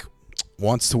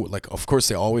 of course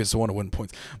they always want to win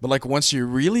points, but like, when she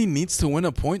really needs to win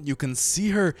a point, you can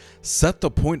see her set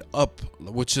the point up,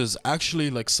 which is actually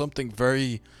like something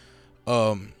very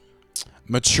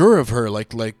mature of her.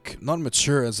 Like not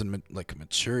mature as in like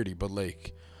maturity, but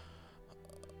like,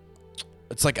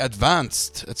 it's like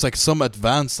advanced. It's like some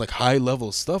advanced, like high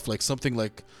level stuff, like something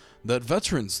like that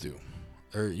veterans do,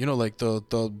 or like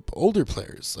the older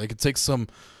players. Like, it takes some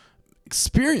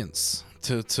experience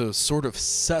to sort of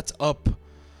set up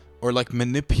or like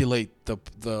manipulate the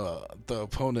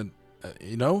opponent,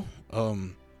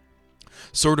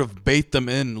 sort of bait them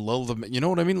in, lull them. You know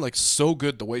what I mean? Like, so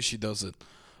good the way she does it.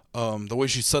 The way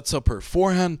she sets up her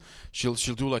forehand, she'll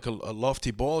do like a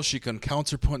lofty ball. She can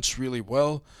counterpunch really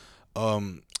well.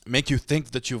 Make you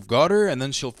think that you've got her, and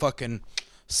then she'll fucking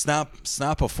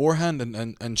snap a forehand,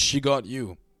 and she got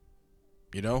you.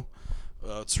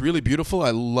 It's really beautiful.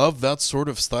 I love that sort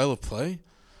of style of play.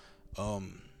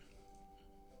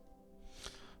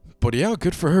 But yeah,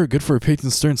 good for her. Good for Peyton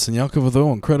Stearns. Siniakova,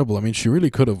 though, incredible. I mean, she really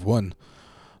could have won.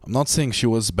 I'm not saying she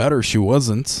was better. She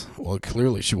wasn't. Well,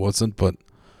 clearly she wasn't, but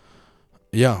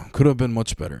yeah, could have been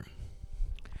much better.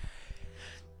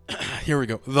 Here we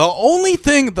go. The only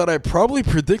thing that I probably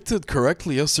predicted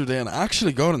correctly yesterday and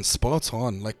actually got in spot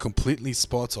on, like completely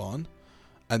spot on,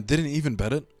 and didn't even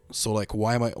bet it. So like,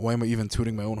 why am I even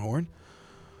tooting my own horn?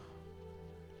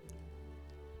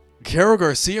 Caro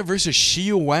Garcia versus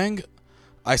Xiyu Wang.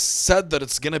 I said that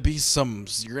it's gonna be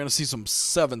you're gonna see some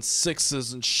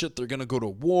 7-6s and shit. They're gonna go to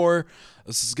war.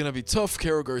 This is gonna be tough.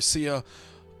 Caro Garcia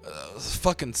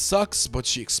fucking sucks, but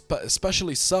she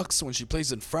especially sucks when she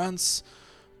plays in France,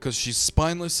 because she's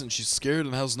spineless and she's scared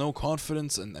and has no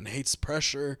confidence and hates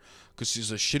pressure because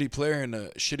she's a shitty player and a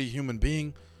shitty human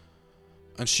being.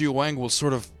 And Xiyu Wang will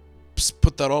sort of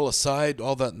put that all aside,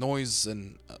 all that noise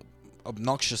and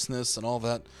obnoxiousness and all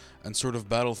that, and sort of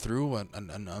battle through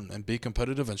and be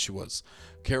competitive. And she was.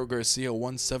 Caro Garcia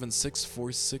won 7-6,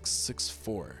 4-6,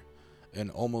 6-4 in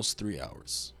almost 3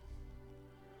 hours.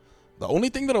 The only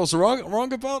thing that I was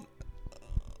wrong about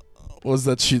was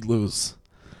that she'd lose.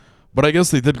 But I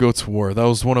guess they did go to war. That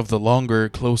was one of the longer,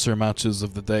 closer matches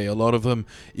of the day. A lot of them,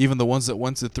 even the ones that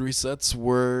went to 3 sets,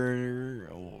 weren't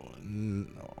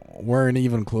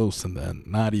even close in the end.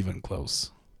 Not even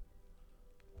close.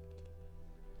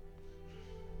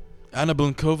 Anna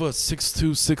Blinkova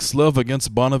 6-2, 6-love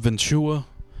against Bonaventura.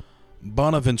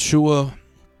 Bonaventura.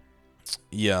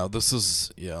 Yeah, this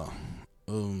is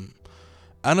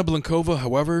Anna Blinkova,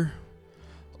 however,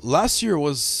 last year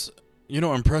was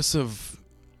impressive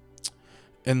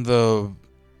in the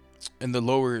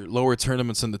lower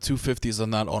tournaments in the 250s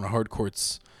and that on hard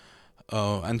courts.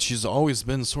 And she's always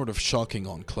been sort of shocking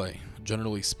on clay,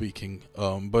 generally speaking.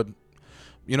 But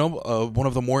one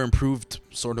of the more improved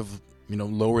sort of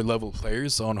lower level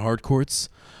players on hard courts.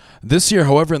 This year,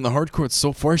 however, in the hard courts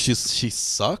so far, she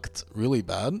sucked really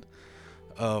bad,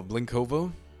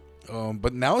 Blinkova.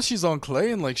 But now she's on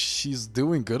clay and like she's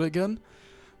doing good again.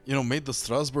 Made the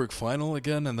Strasbourg final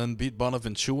again and then beat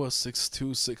Bonaventura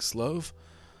 6-2, 6-love.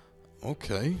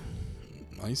 Okay,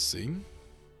 I see.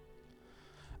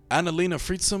 Annalena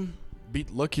Friedsam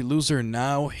beat lucky loser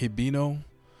now Hibino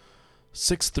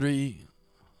 6-3,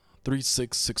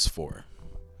 3-6,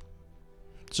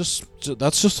 6-4.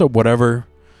 That's just a whatever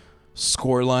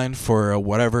scoreline for a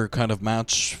whatever kind of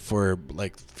match for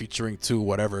like featuring two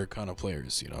whatever kind of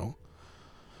players,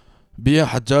 Bia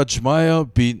Hadjaj Maya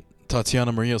beat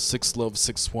Tatiana Maria 6-love,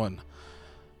 6-1.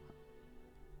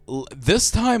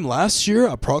 This time last year,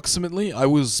 approximately,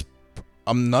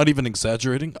 I'm not even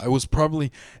exaggerating, I was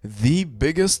probably the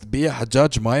biggest Bia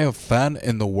Hadjaj Maya fan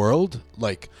in the world.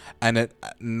 Like, and it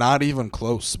not even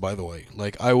close, by the way.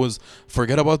 Like,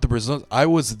 forget about the Brazilians, I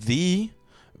was the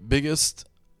biggest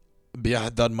Bia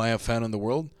Hadjaj Maya fan in the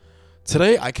world.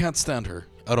 Today, I can't stand her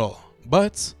at all.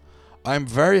 But I'm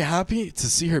very happy to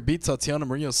see her beat Tatiana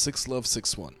Maria 6-love,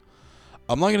 6-1.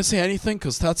 I'm not going to say anything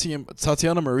because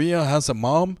Tatiana Maria has a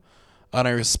mom, and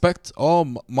I respect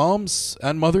all moms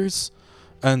and mothers,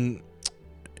 and,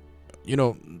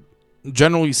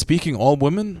 generally speaking, all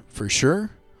women, for sure.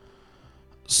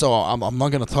 So I'm not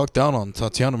going to talk down on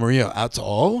Tatiana Maria at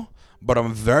all, but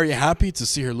I'm very happy to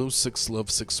see her lose 6-love,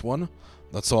 6-1.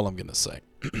 That's all I'm going to say.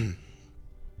 And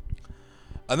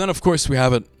then, of course, we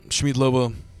have it.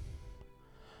 Schmiedlova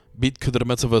beat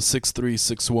Kudermetova 6-3,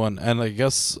 6-1, and I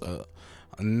guess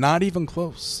not even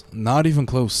close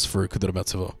for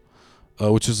Kudermetova,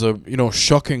 which is a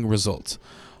shocking result.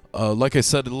 Like I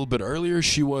said a little bit earlier,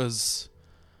 she was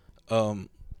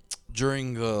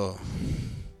during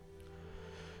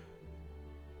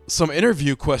some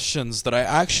interview questions that I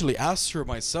actually asked her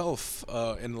myself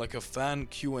in like a fan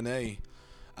Q&A.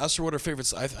 Asked her what her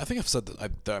favorites. I think I've said that.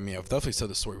 I've definitely said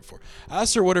this story before.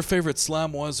 Asked her what her favorite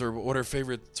slam was, or what her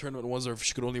favorite tournament was, or if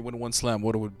she could only win one slam,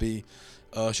 what it would be.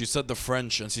 She said the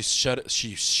French, and she said it.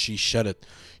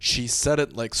 She said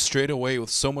it like straight away with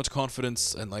so much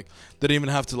confidence, and like didn't even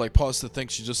have to like pause to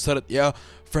think. She just said it. Yeah,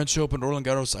 French Open, Roland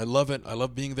Garros. I love it. I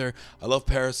love being there. I love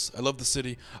Paris. I love the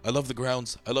city. I love the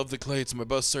grounds. I love the clay. It's my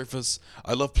best surface.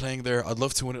 I love playing there. I'd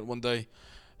love to win it one day.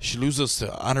 She loses to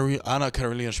Anna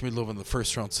Karolina Schmiedlova in the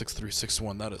first round 6-3,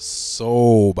 6-1. That is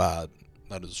so bad.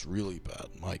 That is really bad.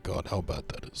 My God, how bad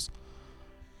that is.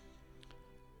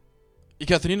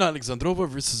 Ekaterina Alexandrova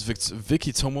versus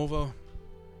Vicky Tomova.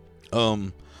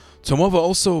 Tomova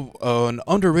also an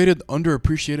underrated,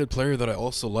 underappreciated player that I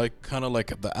also like. Kind of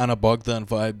like the Anna Bogdan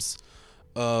vibes.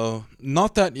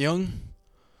 Not that young.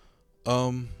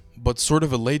 But sort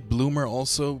of a late bloomer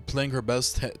also. Playing her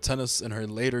best tennis in her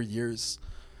later years.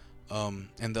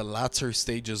 In the latter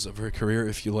stages of her career,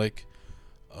 if you like.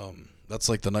 That's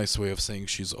like the nice way of saying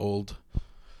she's old.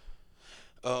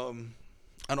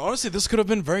 And honestly, this could have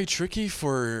been very tricky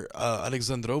for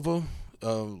Alexandrova.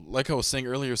 Like I was saying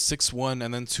earlier, 6-1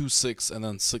 and then 2-6 and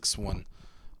then 6-1.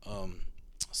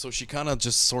 So she kind of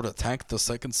just sort of tanked the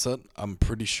second set, I'm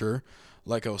pretty sure,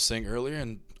 like I was saying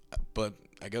earlier. But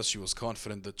I guess she was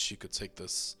confident that she could take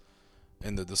this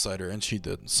in the decider, and she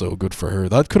did. So good for her.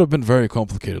 That could have been very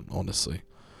complicated, honestly.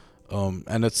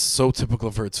 And it's so typical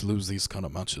of her to lose these kind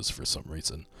of matches for some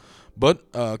reason.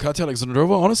 But Katya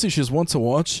Alexandrova, honestly, she's one to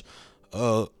watch.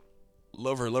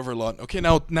 Love her a lot. Okay,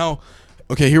 now,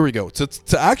 okay, here we go.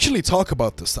 To actually talk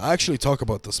about this match,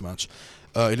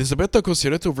 Elisabetta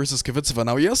Kosciuszko versus Kvitsova.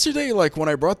 Now, yesterday, like when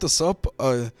I brought this up,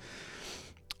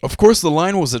 of course the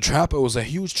line was a trap. It was a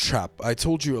huge trap. I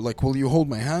told you, like, will you hold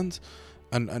my hand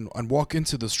and walk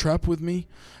into this trap with me,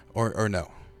 or no?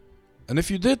 And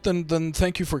if you did, then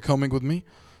thank you for coming with me.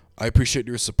 I appreciate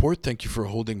your support. Thank you for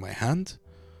holding my hand.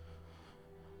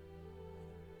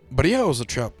 But yeah, it was a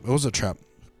trap.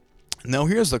 Now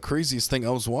here's the craziest thing. I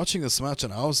was watching this match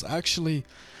and I was actually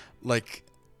like,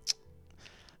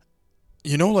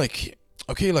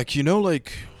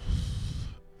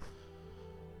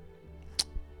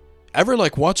 ever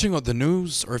like watching on the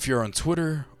news, or if you're on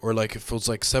Twitter, or like if it was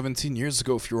like 17 years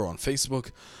ago, if you were on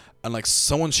Facebook and like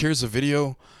someone shares a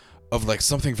video of like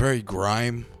something very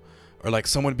grime or like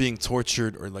someone being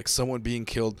tortured, or like someone being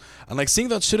killed, and like seeing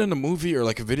that shit in a movie or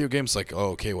like a video game, it's like, oh,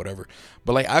 okay, whatever.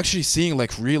 But like actually seeing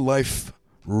like real life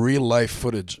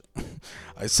footage.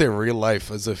 I say real life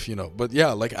as if, but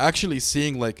yeah, like actually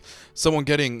seeing like someone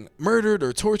getting murdered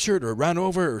or tortured or ran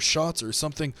over or shot or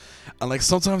something, and like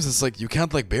sometimes it's like you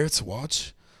can't like bear to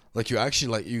watch, like you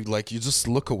actually you just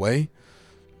look away,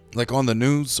 like on the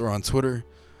news or on Twitter.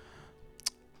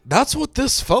 That's what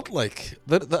this felt like.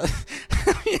 That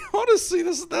I mean, honestly,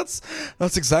 that's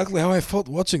exactly how I felt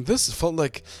watching this. It felt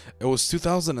like it was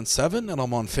 2007, and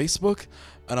I'm on Facebook,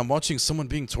 and I'm watching someone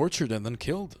being tortured and then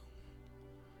killed.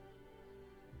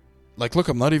 Like, look,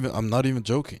 I'm not even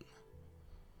joking.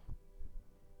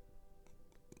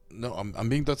 No, I'm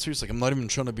being that serious. Like, I'm not even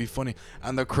trying to be funny.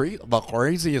 And the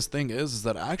craziest thing is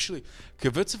that actually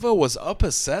Kvitova was up a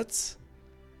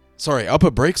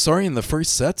break, in the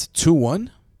first set, 2-1.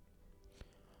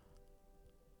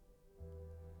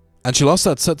 And she lost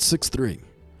that set 6-3.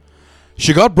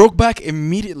 She got broke back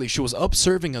immediately. She was up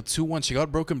serving at 2-1. She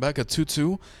got broken back at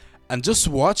 2-2. And just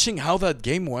watching how that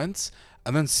game went,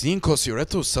 and then seeing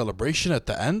Cosireto's celebration at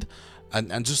the end,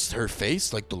 and just her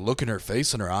face, like the look in her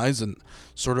face and her eyes and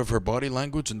sort of her body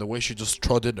language and the way she just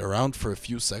trotted around for a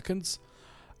few seconds.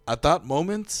 At that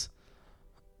moment,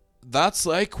 that's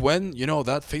like when,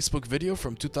 that Facebook video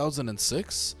from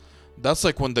 2006, that's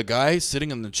like when the guy sitting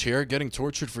in the chair getting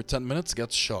tortured for 10 minutes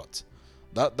gets shot.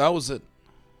 That was it.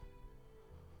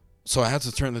 So I had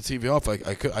to turn the TV off.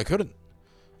 I couldn't.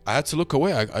 I had to look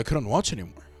away. I couldn't watch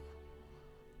anymore.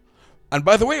 And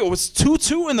by the way, it was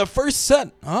 2-2 in the first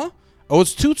set, huh? It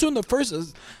was 2-2 in the first.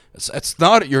 It's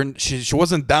not she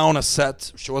wasn't down a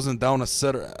set. She wasn't down a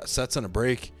sets and a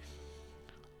break.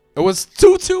 It was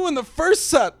 2-2 in the first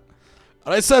set.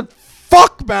 And I said,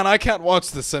 fuck, man, I can't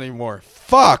watch this anymore.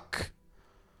 Fuck.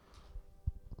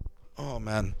 Oh,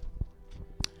 man.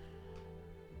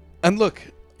 And look,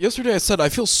 yesterday I said I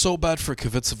feel so bad for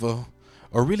Kvitova,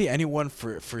 or really anyone,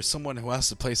 for someone who has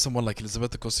to play someone like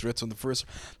Elizabeth Kostiretto in the first.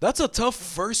 That's a tough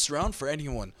first round for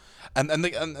anyone. And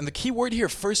the key word here,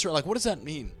 first round, like, what does that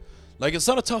mean? Like, it's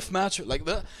not a tough match. Like,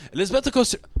 the Elizabeth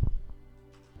Kostiretto,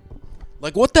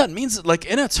 like, what that means, like,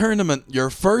 in a tournament, your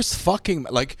first fucking,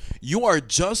 like, you are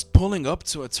just pulling up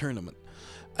to a tournament.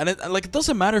 And it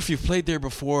doesn't matter if you've played there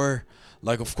before.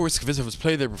 Like, of course, Kvitova's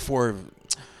played there before.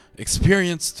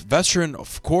 Experienced, veteran,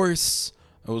 of course.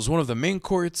 It was one of the main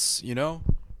courts,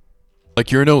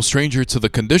 Like, you're no stranger to the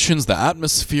conditions, the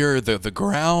atmosphere, the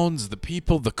grounds, the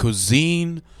people, the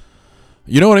cuisine.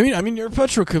 You know what I mean? I mean, you're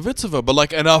Petra Kvitova, but,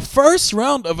 like, in a first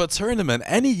round of a tournament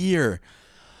any year,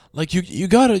 like, you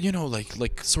gotta,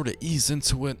 like sort of ease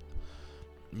into it.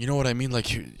 You know what I mean?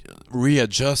 Like, you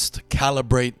readjust,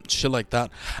 calibrate, shit like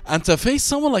that. And to face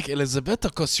someone like Elizabeta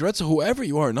Kostiretto, whoever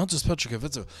you are, not just Petra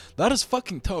Kvitova, that is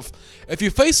fucking tough. If you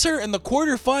face her in the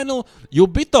quarterfinal, you'll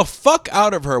beat the fuck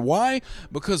out of her. Why?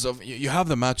 Because of you have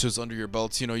the matches under your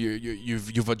belts.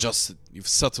 You've adjusted, you've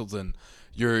settled in.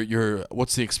 You're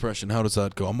what's the expression? How does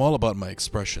that go? I'm all about my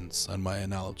expressions and my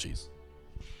analogies.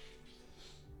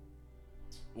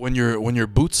 When your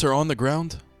boots are on the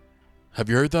ground. Have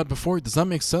you heard that before? Does that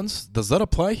make sense? Does that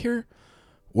apply here?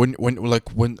 When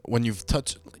you've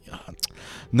touched.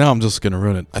 Now I'm just gonna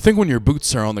ruin it. I think when your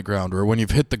boots are on the ground, or when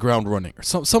you've hit the ground running, or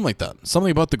something like that.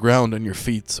 Something about the ground and your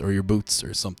feet or your boots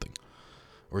or something,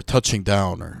 or touching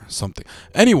down or something.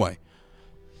 Anyway,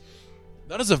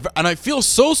 and I feel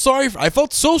so sorry. I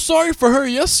felt so sorry for her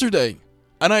yesterday,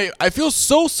 and I feel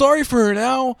so sorry for her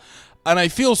now, and I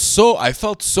felt so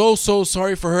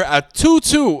sorry for her at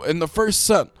 2-2 in the first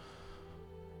set.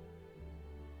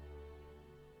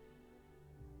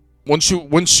 When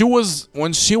she was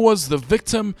the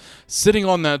victim, sitting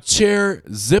on that chair,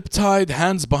 zip tied,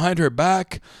 hands behind her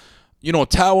back,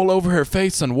 towel over her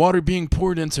face and water being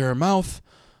poured into her mouth,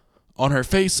 on her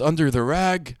face under the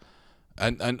rag,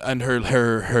 and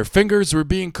her fingers were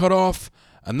being cut off,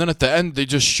 and then at the end they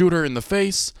just shoot her in the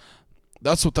face.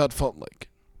 That's what that felt like.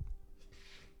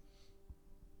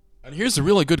 And here's a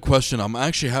really good question. I'm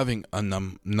actually having, and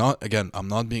I'm not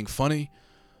being funny.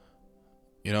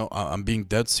 I'm being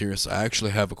dead serious. I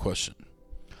actually have a question.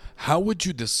 How would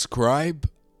you describe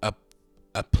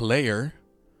a player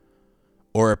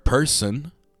or a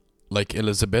person like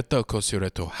Elizabeta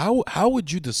Kostiretto? How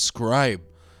would you describe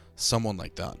someone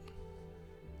like that?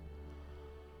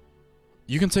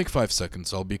 You can take 5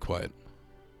 seconds. I'll be quiet.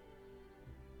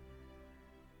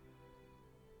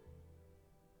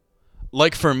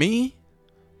 Like, for me,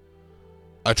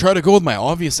 I try to go with my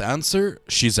obvious answer.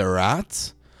 She's a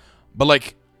rat. But,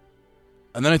 like,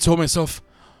 and then I told myself,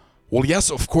 well, yes,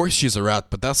 of course she's a rat,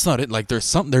 but that's not it. Like, there's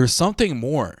something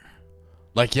more.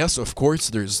 Like, yes, of course,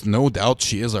 there's no doubt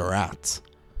she is a rat.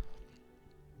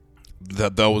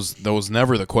 That was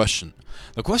never the question.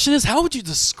 The question is, how would you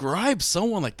describe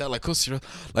someone like that? Like I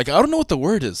don't know what the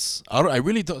word is. I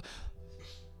really don't.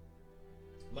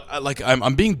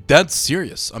 I'm being dead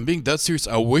serious. I'm being dead serious.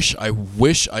 I wish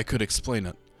I could explain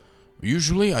it.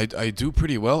 Usually I do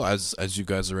pretty well, as you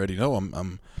guys already know.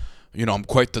 I'm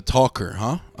quite the talker,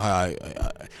 huh?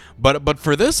 But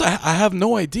for this, I have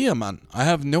no idea, man. I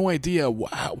have no idea.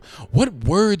 What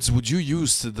words would you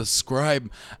use to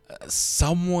describe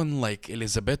someone like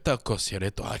Elisabetta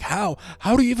Cosiereto? Like, how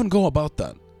do you even go about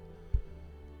that?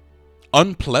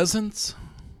 Unpleasant,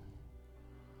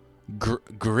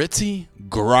 gritty,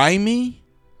 grimy,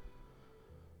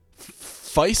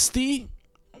 feisty.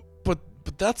 But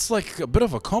that's like a bit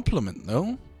of a compliment,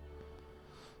 no?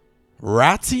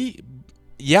 Ratty?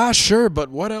 Yeah, sure, but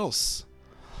what else?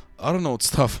 I don't know. It's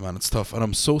tough, man. It's tough. And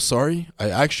I'm so sorry. I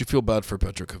actually feel bad for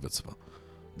Petra Kvitova.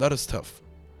 That is tough.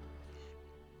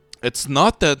 It's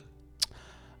not that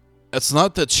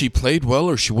she played well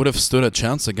or she would have stood a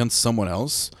chance against someone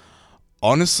else.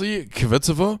 Honestly,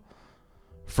 Kvitova,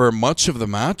 for much of the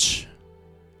match,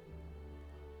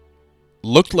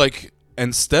 looked like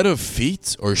instead of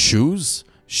feet or shoes,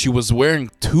 she was wearing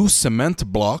 2 cement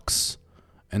blocks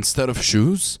instead of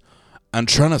shoes and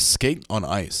trying to skate on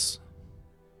ice.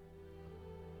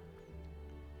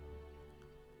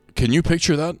 Can you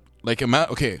picture that? Like,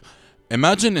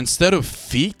 imagine instead of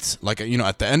feet, like,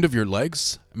 at the end of your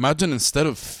legs, imagine instead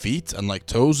of feet and like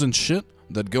toes and shit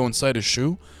that go inside a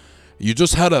shoe, you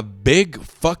just had a big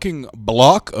fucking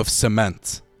block of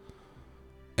cement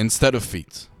instead of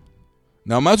feet.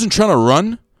 Now imagine trying to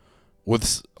run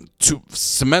with 2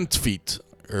 cement feet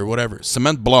or whatever,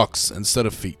 cement blocks instead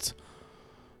of feet.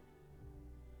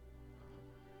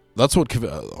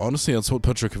 Honestly, that's what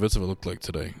Petra Kvitova looked like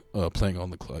today, playing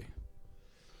on the clay.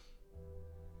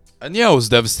 And yeah, it was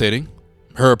devastating.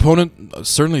 Her opponent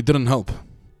certainly didn't help.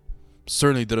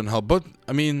 But,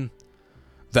 I mean,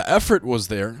 the effort was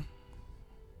there.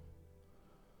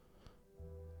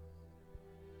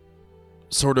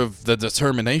 Sort of the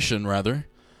determination, rather.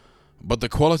 But the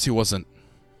quality wasn't.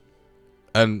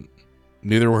 And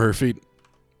neither were her feet.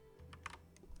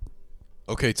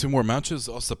 Okay, 2 more matches.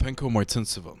 Ostapenko,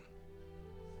 Martinsova.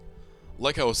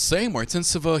 Like I was saying,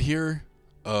 Martinsova here,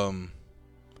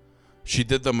 she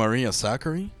did the Maria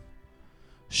Sakkari.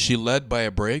 She led by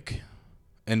a break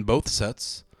in both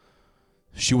sets.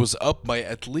 She was up by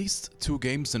at least 2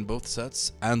 games in both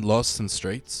sets and lost in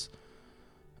straights.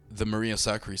 The Maria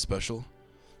Sakkari special.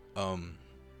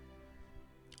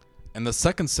 In the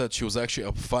second set, she was actually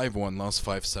up 5-1, lost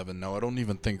 5-7. Now, I don't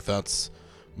even think that's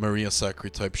Maria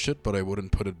Sakkari type shit, but I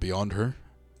wouldn't put it beyond her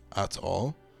at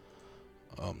all.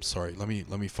 Sorry, let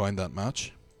me find that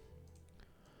match.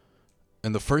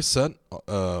 In the first set,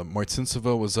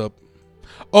 Martinsova was up.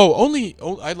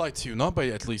 I lied to you, not by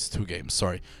at least 2 games.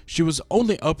 Sorry, she was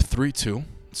only up 3-2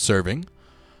 serving,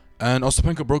 and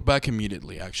Ostapenko broke back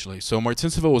immediately. Actually, so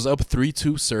Martinsova was up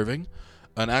 3-2 serving,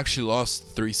 and actually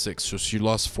lost 3-6. So she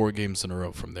lost 4 games in a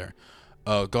row from there.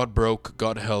 Got broke,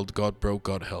 got held, got broke,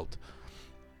 got held.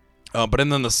 But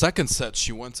then in the second set,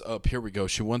 she went up. Here we go.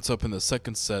 She went up in the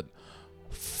second set.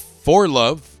 4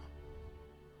 love.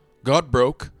 Got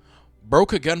broke.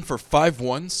 Broke again for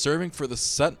 5-1. Serving for the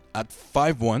set at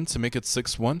 5-1 to make it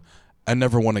 6-1. And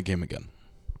never won a game again.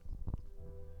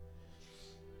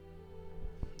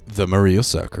 The Maria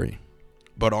Sakkari.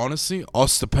 But honestly,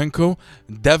 Ostapenko,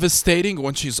 devastating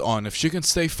when she's on. If she can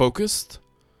stay focused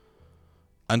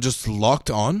and just locked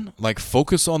on, like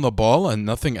focus on the ball and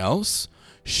nothing else,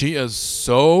 she is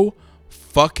so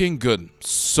fucking good.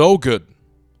 So good.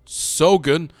 So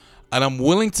good. And I'm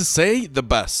willing to say the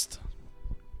best.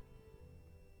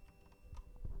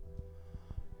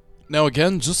 Now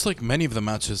again, just like many of the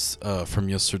matches from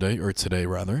yesterday, or today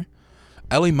rather,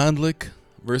 Ellie Mandlik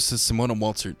versus Simona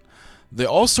Waltert, they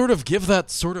all sort of give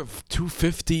that sort of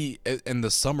 250 in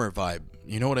the summer vibe.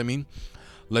 You know what I mean?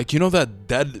 Like, that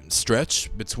dead stretch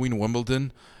between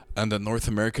Wimbledon and the North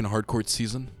American hardcourt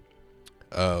season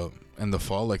in the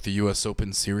fall, like the US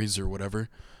Open series or whatever.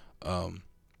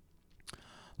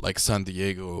 Like San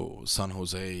Diego, San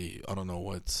Jose, I don't know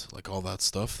what, like all that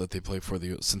stuff that they play for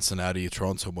the Cincinnati,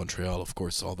 Toronto, Montreal, of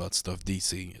course, all that stuff,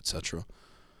 DC, etc.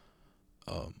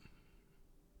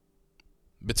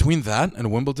 Between that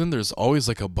and Wimbledon, there's always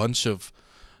like a bunch of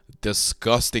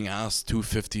disgusting ass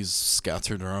 250s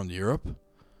scattered around Europe.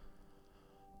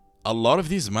 A lot of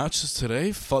these matches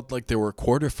today felt like they were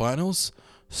quarterfinals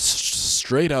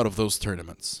straight out of those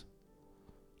tournaments.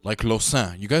 Like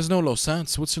Lausanne. You guys know Lausanne,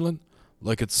 Switzerland?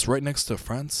 Like it's right next to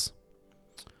France.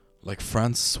 like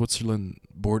France, Switzerland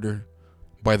border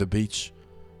by the beach,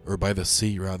 or by the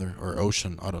sea rather, or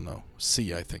ocean. I don't know,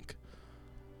 sea I think.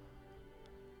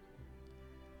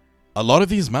 A lot of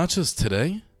these matches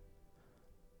today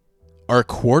are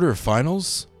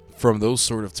quarterfinals from those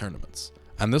sort of tournaments,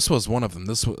 and this was one of them.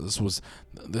 This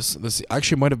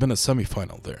actually might have been a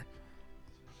semifinal there.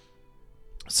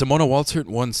 Simona Waltert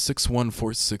won 6-1,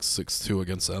 4-6, 6-2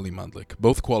 against Ali Mandlik.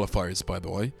 Both qualifiers, by the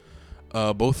way.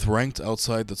 Both ranked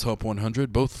outside the top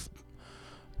 100. Both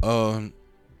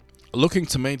looking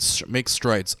to make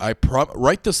strides.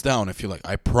 Write this down if you like.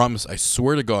 I promise. I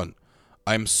swear to God.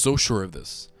 I'm so sure of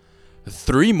this.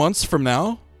 3 months from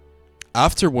now,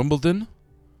 after Wimbledon,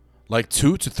 like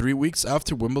 2 to 3 weeks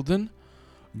after Wimbledon,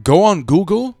 go on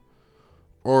Google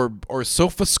or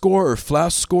SofaScore or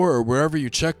FlashScore or wherever you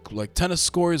check like tennis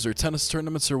scores or tennis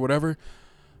tournaments or whatever,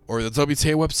 or the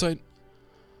WTA website.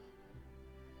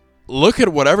 Look at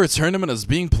whatever tournament is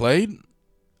being played,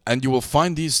 and you will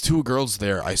find these two girls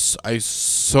there. I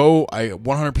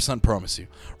 100% promise you.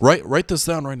 Write this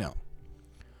down right now.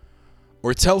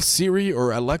 Or tell Siri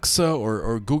or Alexa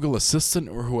or Google Assistant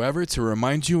or whoever to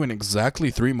remind you in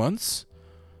exactly 3 months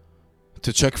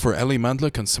to check for Ali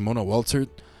Mandlik and Simona Waltert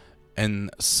and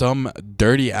some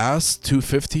dirty ass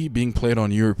 250 being played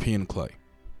on European clay.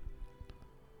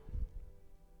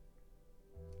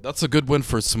 That's a good win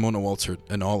for Simona Waltert,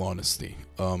 in all honesty.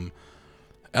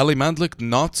 Ali Mandlik,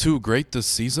 not too great this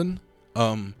season.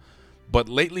 But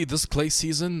lately, this clay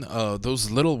season, those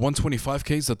little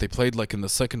 125Ks that they played like in the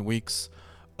second weeks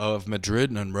of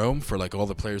Madrid and Rome for like all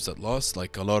the players that lost,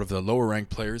 like a lot of the lower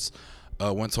ranked players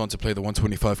went on to play the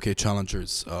 125K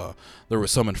challengers. There were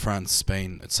some in France,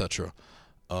 Spain, etc.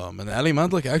 And Ali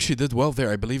Mandlik actually did well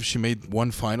there. I believe she made one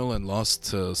final and lost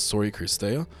to Sori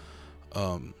Cristea.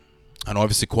 And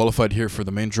obviously qualified here for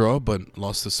the main draw, but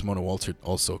lost to Simona Waltert,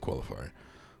 also a qualifier.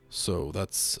 So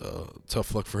that's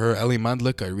tough luck for her. Ali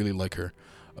Mandlik, I really like her.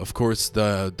 Of course,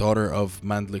 the daughter of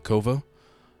Mandlikova.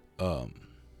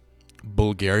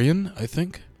 Bulgarian, I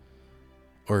think.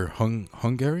 Or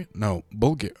Hungarian? No,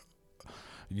 Bulgarian.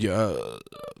 Yeah,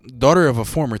 daughter of a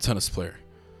former tennis player.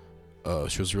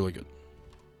 She was really good.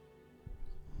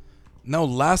 Now,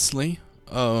 lastly,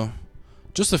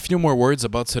 just a few more words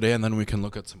about today, and then we can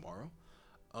look at tomorrow.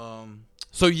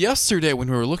 So yesterday, when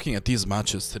we were looking at these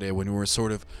matches today, when we were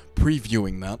sort of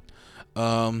previewing that,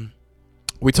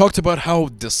 we talked about how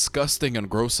disgusting and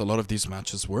gross a lot of these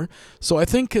matches were. So I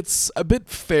think it's a bit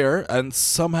fair and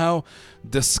somehow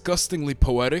disgustingly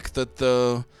poetic that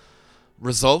the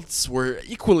results were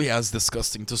equally as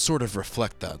disgusting to sort of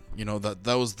reflect that. You know, that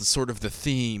was the sort of the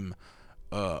theme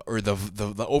or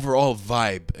the overall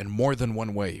vibe in more than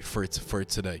one way for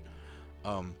today.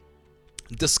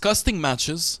 Disgusting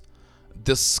matches,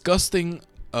 disgusting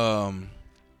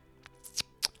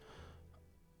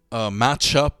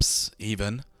matchups,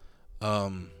 even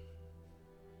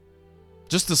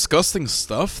just disgusting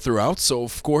stuff throughout. So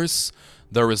of course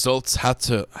the results had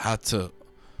to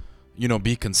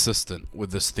be consistent with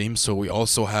this theme. So we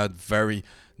also had very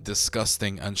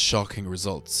disgusting and shocking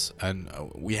results, and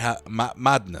we had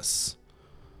madness,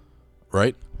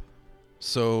 right?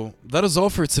 So that is all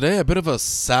for today. A bit of a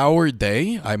sour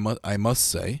day, I must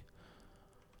say.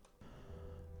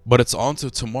 But it's on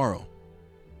to tomorrow.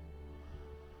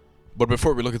 But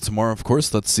before we look at tomorrow, of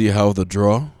course, let's see how the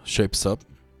draw shapes up.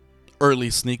 Early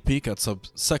sneak peek at some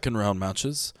second round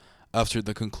matches after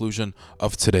the conclusion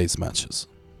of today's matches.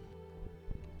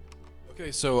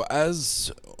 Okay, so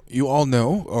as you all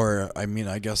know, or I mean,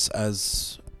 I guess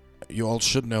as you all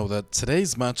should know, that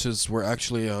today's matches were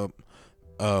actually a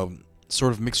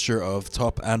sort of mixture of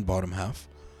top and bottom half.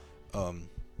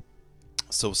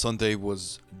 So Sunday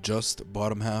was just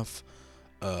bottom half.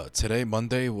 Today,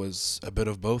 Monday, was a bit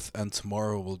of both, and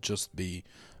tomorrow will just be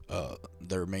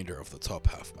the remainder of the top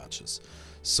half matches.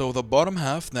 So the bottom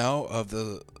half now of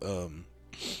the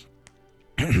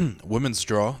women's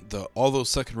draw, all those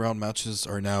second round matches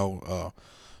are now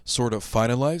sort of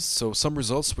finalized. So some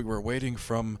results we were waiting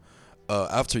from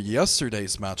after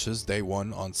yesterday's matches, day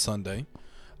one on Sunday.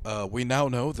 We now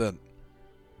know that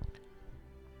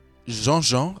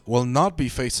Jean will not be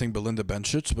facing Belinda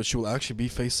Bencic, but she will actually be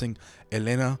facing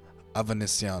Elena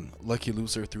Avanesian, lucky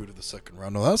loser through to the second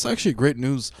round. Now that's actually great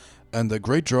news and a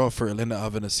great draw for Elena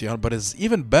Avanesian, but it's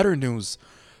even better news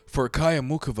for Kaya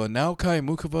Mukova. Now Kaya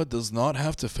Mukova does not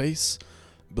have to face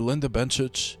Belinda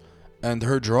Bencic, and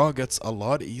her draw gets a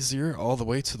lot easier all the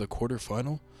way to the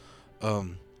quarterfinal.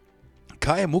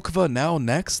 Kaya Mukova now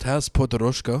next has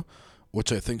Podoroshka,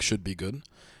 which I think should be good.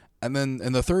 And then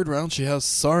in the third round, she has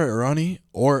Sara Errani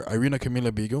or Irina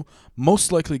Camila Bigo.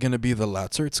 Most likely going to be the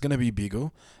latter. It's going to be Bigo.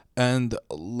 And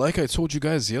like I told you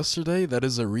guys yesterday, that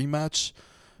is a rematch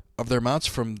of their match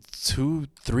from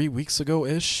 3 weeks ago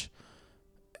ish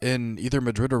in either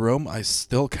Madrid or Rome. I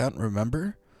still can't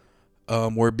remember.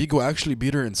 Where Bigo actually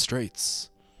beat her in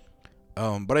straights.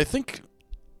 But I think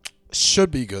should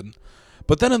be good.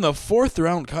 But then in the fourth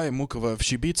round, Kaya Mukova, if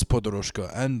she beats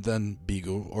Podoroshka and then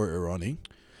Bigo or Irani,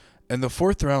 in the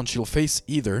fourth round she'll face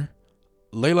either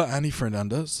Leila Annie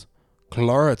Fernandez,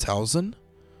 Clara Tausen,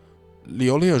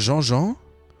 Leolia Jean-Jean,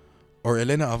 or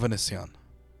Elena Avanesian.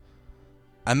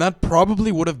 And that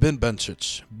probably would have been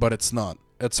Bencic, but it's not.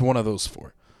 It's one of those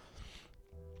four.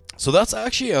 So that's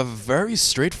actually a very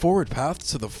straightforward path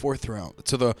to the fourth round.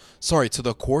 To the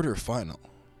quarterfinal.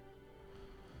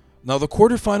 Now the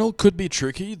quarterfinal could be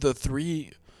tricky. The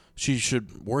three she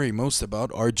should worry most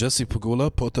about are Jessie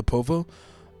Pegula, Potapova,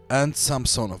 and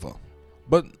Samsonova.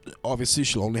 But obviously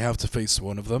she'll only have to face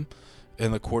one of them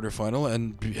in the quarterfinal.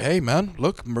 And hey man,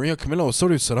 look, Maria Camila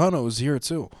Osorio Serrano is here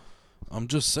too. I'm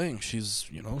just saying, she's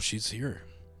here.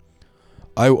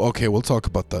 Okay, we'll talk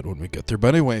about that when we get there.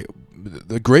 But anyway,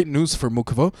 the great news for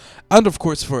Mukova, and of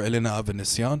course for Elena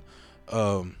Avanesian.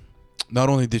 Not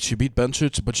only did she beat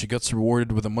Bencic, but she gets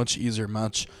rewarded with a much easier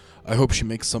match. I hope she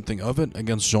makes something of it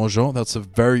against Jean-Jean. That's a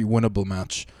very winnable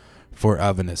match for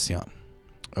Avanesian.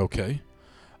 Okay.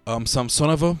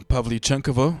 Samsonova,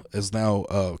 Pavlyuchenkova is now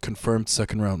a confirmed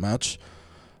second round match.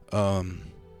 Wow,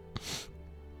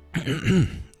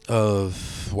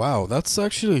 that's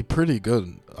actually pretty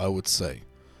good, I would say.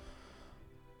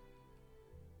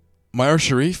 Mayar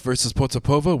Sharif versus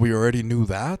Potapova, we already knew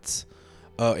that.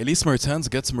 Elise Mertens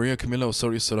gets Maria Camila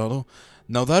Osorio Serrano.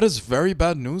 Now that is very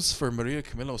bad news for Maria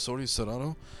Camila Osorio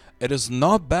Serrano. It is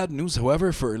not bad news,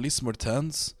 however, for Elise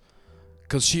Mertens,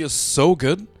 because she is so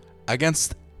good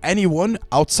against anyone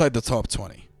outside the top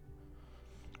 20.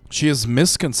 She is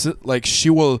she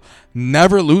will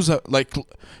never lose.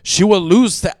 She will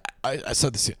lose to. I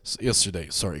said this yesterday.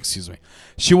 Sorry, excuse me.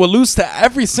 She will lose to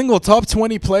every single top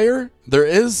 20 player there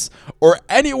is, or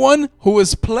anyone who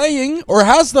is playing or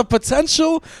has the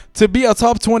potential to be a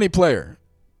top 20 player.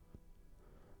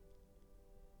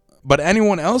 But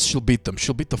anyone else, she'll beat them.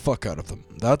 She'll beat the fuck out of them.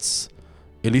 That's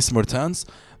Elise Mertens.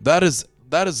 That is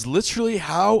literally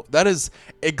how. That is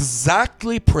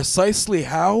exactly, precisely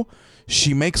how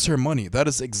she makes her money. That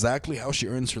is exactly how she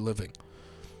earns her living.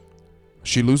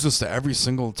 She loses to every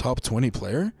single top 20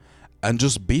 player and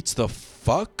just beats the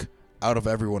fuck out of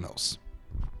everyone else.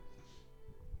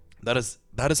 That is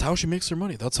how she makes her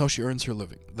money. That's how she earns her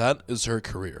living. That is her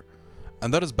career.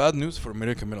 And that is bad news for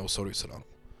Maria Camila Osorio Serrano.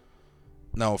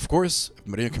 Now, of course, if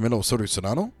Maria Camila Osorio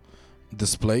Serrano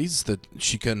displays that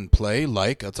she can play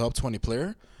like a top 20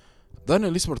 player, then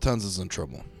Elise Mertens is in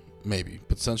trouble. Maybe,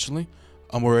 potentially.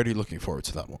 I'm already looking forward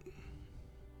to that one.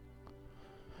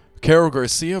 Caro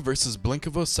Garcia versus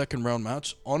Blinkova, second round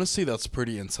match. Honestly, that's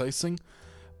pretty enticing.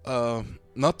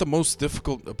 Not the most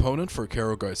difficult opponent for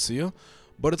Caro Garcia,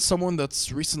 but it's someone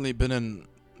that's recently been in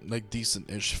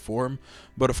decent-ish form.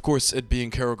 But of course, it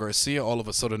being Caro Garcia, all of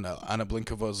a sudden Anna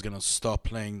Blinkova is gonna stop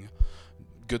playing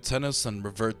good tennis and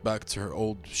revert back to her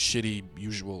old shitty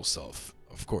usual self.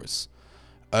 Of course.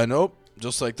 I know,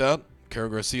 just like that, Caro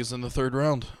Garcia's in the third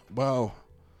round. Wow.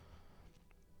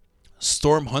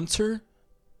 Storm Hunter,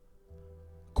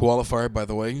 qualifier, by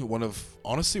the way, one of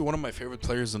my favorite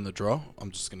players in the draw.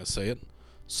 I'm just gonna say it,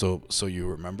 so you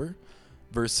remember.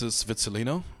 Versus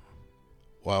Vitellino.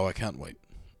 Wow, I can't wait.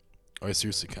 I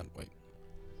seriously can't wait.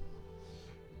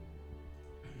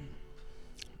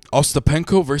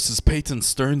 Ostapenko versus Peyton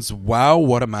Stearns. Wow,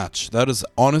 what a match. That is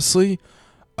honestly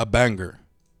a banger.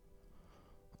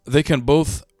 They can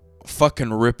both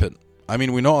fucking rip it. I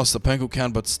mean, we know Ostapenko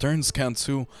can, but Stearns can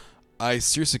too. I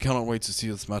seriously cannot wait to see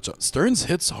this matchup. Stearns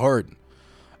hits hard,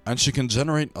 and she can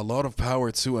generate a lot of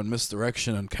power too, and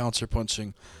misdirection and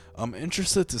counterpunching. I'm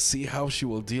interested to see how she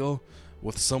will deal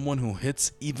with someone who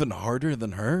hits even harder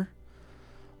than her.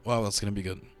 Wow, that's going to be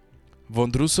good.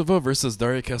 Vondrusova versus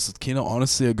Daria Kasatkina.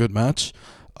 Honestly, a good match.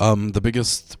 The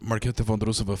biggest Marketa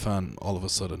Vondrusova fan all of a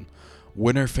sudden.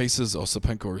 Winner faces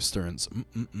Ostapenko or Stearns.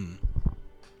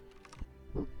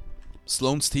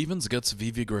 Sloane Stevens gets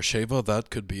Vivi Grasheva. That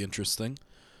could be interesting.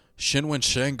 Shinwen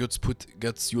Shang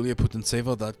gets Yulia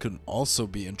Putintseva. That could also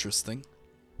be interesting.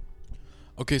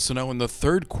 Okay, so now in the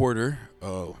third quarter,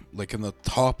 in the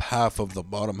top half of the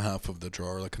bottom half of the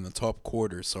draw, or in the top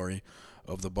quarter,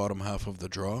 of the bottom half of the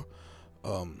draw,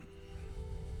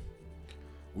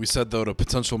 we said that a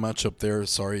potential matchup there,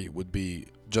 would be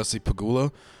Jessie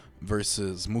Pegula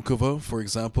versus Mukova, for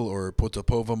example, or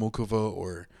Potapova Mukova,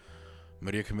 or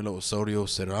Maria Camila Osorio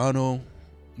Serrano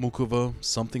Mukova,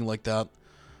 something like that.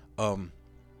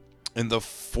 In the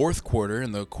fourth quarter,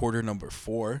 in the quarter number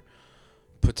 4,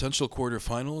 potential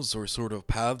quarterfinals or sort of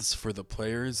paths for the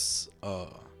players.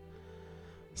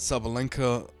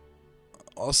 Sabalenka,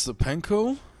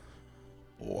 Ostapenko.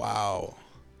 Wow.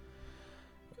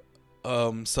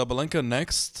 Sabalenka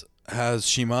next has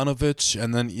Shimanovic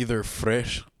and then either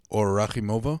Fresh or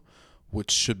Rakhimova,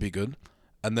 which should be good.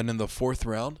 And then in the fourth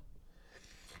round,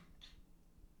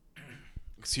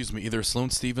 either Sloane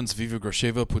Stevens, Viva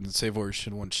Grasheva, Putintseva, or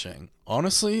Xinwen Shang.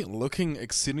 Honestly, looking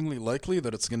exceedingly likely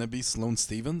that it's going to be Sloane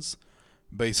Stevens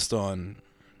based on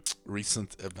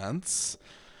recent events.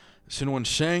 Xinwen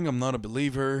Shang, I'm not a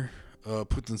believer.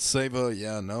 Putintseva,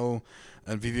 yeah, no.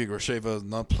 And Viva Grasheva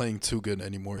not playing too good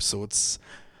anymore. So it's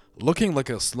looking like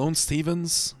a Sloane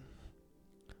Stevens,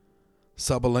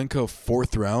 Sabalenka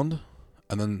fourth round,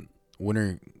 and then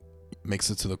winner makes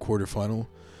it to the quarterfinal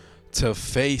to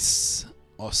face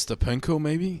Ostapenko,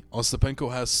 maybe.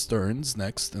 Ostapenko has Stearns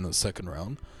next in the second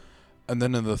round. And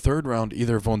then in the third round,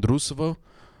 either Vondrusova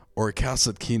or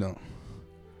Kasatkina.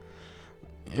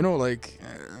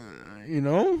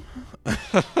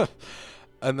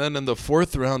 And then in the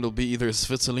fourth round, it'll be either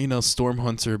Svitolina,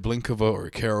 Stormhunter, Blinkova,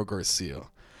 or Carol Garcia.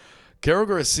 Carol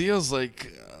Garcia's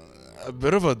like a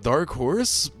bit of a dark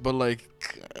horse, but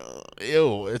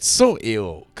ew. It's so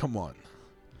ew. Come on.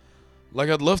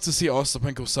 I'd love to see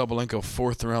Ostapenko Sabalenka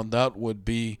fourth round. That would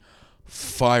be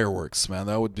fireworks, man.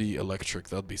 That would be electric.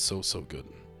 That'd be so good.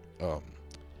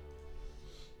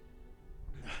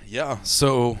 Yeah,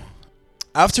 so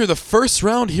after the first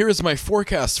round, here is my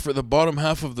forecast for the bottom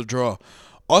half of the draw.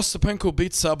 Ostapenko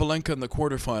beats Sabalenka in the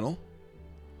quarterfinal.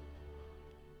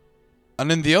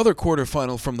 And in the other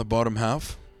quarterfinal from the bottom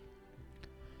half,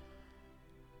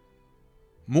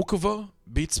 Mukova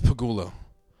beats Pegula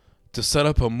to set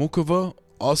up a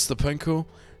Mukova-Ostapenko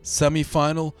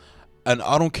semifinal. And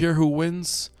I don't care who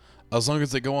wins. As long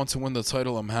as they go on to win the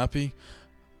title, I'm happy.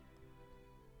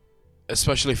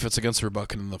 Especially if it's against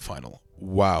Rybakina in the final.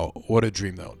 Wow, what a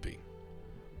dream that would be.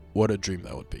 What a dream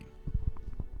that would be.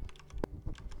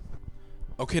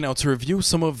 Okay, now to review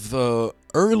some of the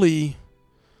early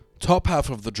top half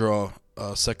of the draw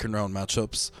second round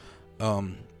matchups.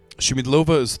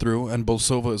 Shimidlova is through and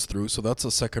Bolsova is through, so that's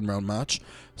a second round match.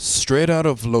 Straight out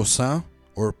of Lausanne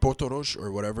or Portorož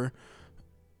or whatever.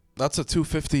 That's a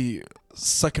 250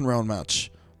 second round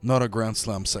match, not a Grand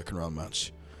Slam second round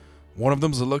match. One of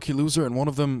them's a lucky loser and one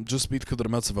of them just beat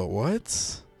Kudryavtseva.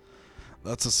 What?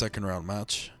 That's a second round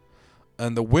match.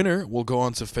 And the winner will go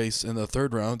on to face in the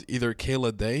third round either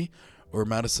Kayla Day or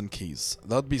Madison Keys.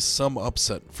 That'd be some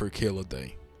upset for Kayla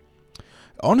Day.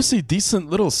 Honestly, decent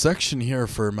little section here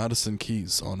for Madison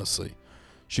Keys, honestly.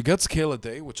 She gets Kayla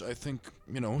Day, which I think,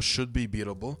 should be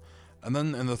beatable. And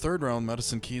then in the third round,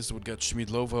 Madison Keys would get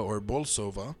Shmidlova or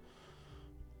Bolsova,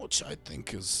 which I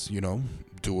think is,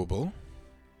 doable.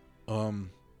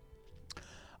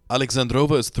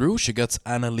 Alexandrova is through. She gets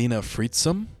Annalena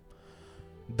Friedsam.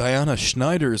 Diana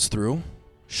Schneider is through.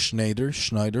 Schneider.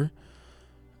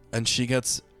 And she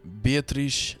gets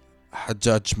Beatrice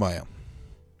Hajjajmaya.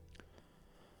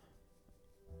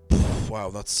 Wow,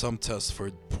 that's some test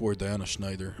for poor Diana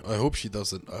Schneider. I hope she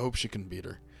doesn't. I hope she can beat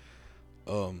her.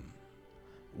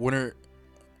 Winner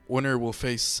will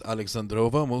face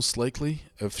Alexandrova, most likely,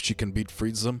 if she can beat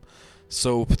Friedsam.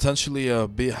 So potentially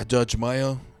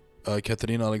Hajjajmaya,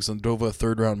 Katerina Alexandrova,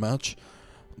 third round match.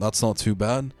 That's not too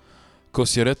bad.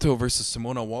 Cosciaretto versus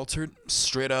Simona Walter,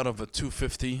 straight out of a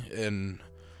 250 in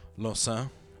Lausanne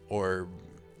or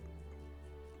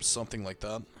something like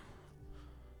that.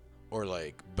 Or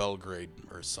Belgrade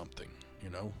or something,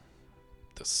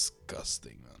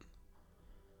 Disgusting, man.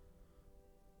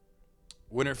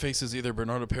 Winner faces either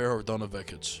Bernardo Pera or Donna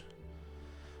Vekic.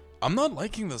 I'm not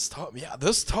liking this top. Yeah,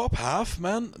 this top half,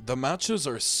 man, the matches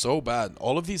are so bad.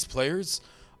 All of these players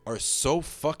are so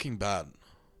fucking bad.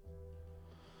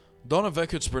 Donna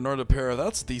Vekic, Bernardo Pera,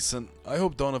 that's decent. I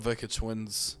hope Donna Vekic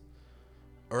wins.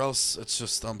 Or else it's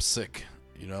just, I'm sick,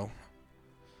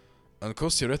 And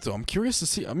Cosciaretto, I'm curious to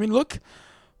see. I mean, look,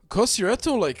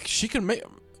 Cosciaretto, she can make...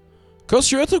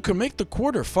 Cosciaretto can make the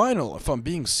quarterfinal, if I'm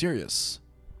being serious.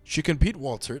 She can beat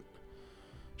Waltert.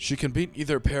 She can beat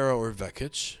either Pera or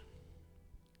Vekic.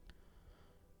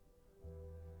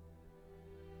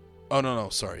 Oh, no,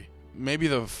 sorry. Maybe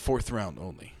the fourth round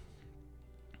only.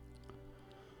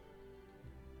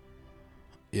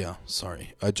 Yeah,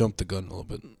 sorry. I jumped the gun a little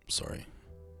bit. Sorry.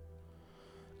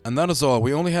 And that is all.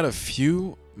 We only had a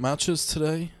few matches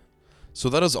today. So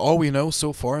that is all we know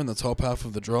so far in the top half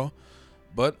of the draw.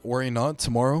 But worry not,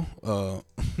 tomorrow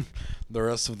the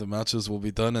rest of the matches will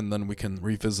be done, and then we can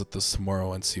revisit this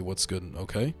tomorrow and see what's good,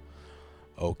 okay?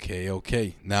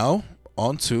 Okay. Now,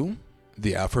 on to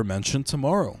the aforementioned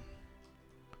tomorrow.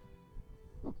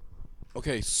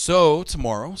 Okay, so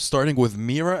tomorrow, starting with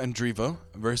Mira Andreeva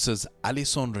versus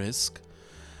Alison Risk.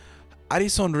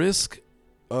 Alison Risk,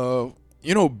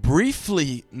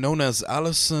 briefly known as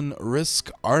Alison Risk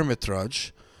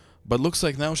Armitage, but looks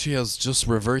like now she has just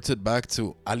reverted back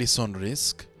to Alison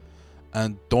Risk.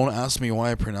 And don't ask me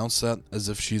why I pronounce that as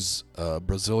if she's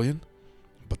Brazilian,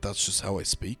 but that's just how I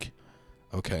speak.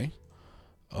 Okay.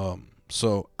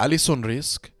 So Alison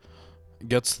Risk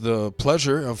gets the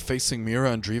pleasure of facing Mira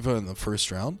Andreeva in the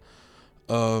first round.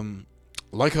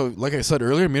 Like I said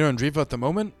earlier, Mira Andreeva at the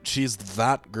moment, she's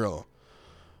that girl.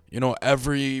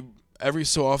 Every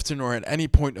so often or at any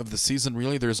point of the season,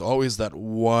 really, there's always that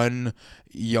one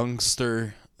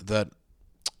youngster that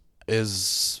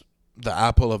is the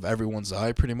apple of everyone's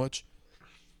eye, pretty much.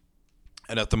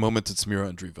 And at the moment, it's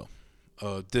Mira Andreeva.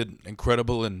 Did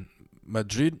incredible in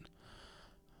Madrid.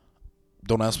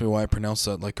 Don't ask me why I pronounce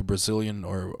that like a Brazilian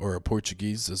or a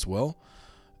Portuguese as well.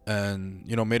 And,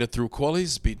 made it through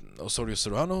qualies, beat Osorio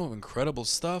Serrano, incredible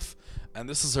stuff. And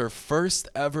this is her first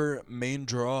ever main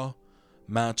draw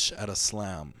match at a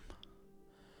slam.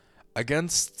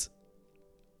 Against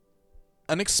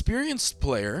an experienced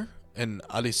player in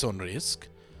Alison Risk,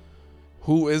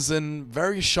 who is in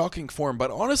very shocking form.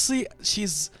 But honestly, she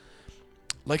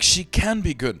can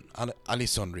be good,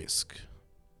 Alison Risk.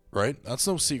 Right? That's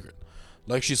no secret.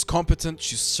 She's competent,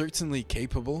 she's certainly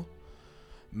capable.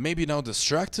 Maybe now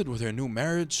distracted with her new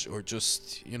marriage, or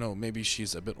just, maybe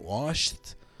she's a bit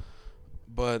washed.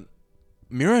 But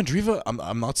Mira Andreeva,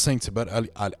 I'm not saying to bet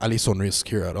Alison Risk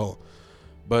here at all.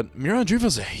 But Mira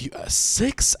Andreeva's a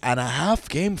 6.5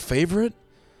 game favorite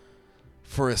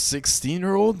for a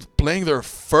 16-year-old playing their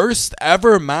first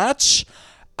ever match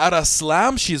at a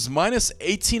slam. She's minus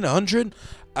 1,800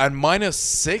 and minus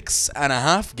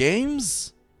 6.5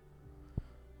 games.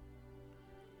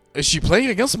 Is she playing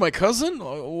against my cousin?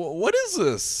 What is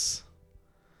this?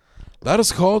 That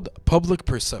is called public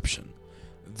perception.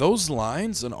 Those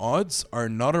lines and odds are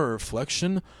not a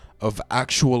reflection of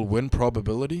actual win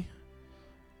probability,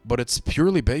 but it's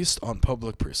purely based on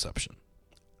public perception.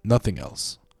 Nothing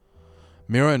else.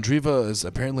 Mira Andreeva is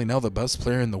apparently now the best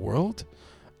player in the world,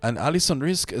 and Alison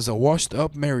Risk is a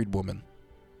washed-up married woman.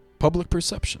 Public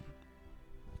perception.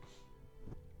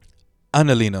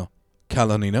 Annalena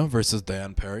Kalinina versus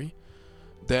Diane Parry.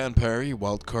 Diane Parry,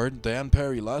 wild card. Diane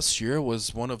Parry last year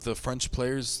was one of the French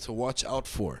players to watch out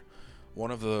for. One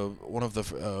of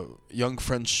the young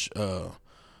French.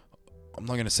 I'm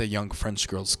not gonna say young French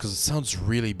girls because it sounds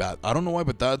really bad. I don't know why,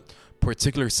 but that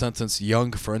particular sentence,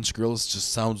 "young French girls,"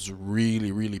 just sounds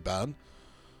really, really bad.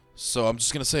 So I'm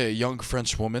just gonna say a young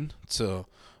French woman to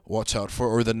watch out for,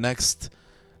 or the next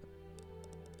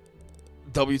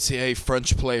WTA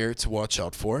French player to watch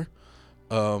out for.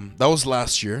 That was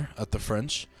last year at the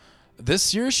French.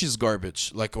 This year, she's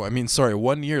garbage.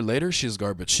 1 year later, she's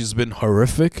garbage. She's been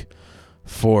horrific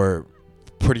for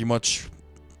pretty much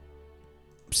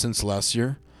since last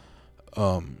year.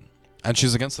 And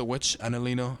she's against the witch,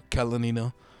 Annalena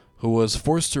Kalinina, who was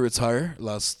forced to retire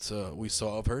last we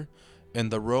saw of her in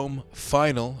the Rome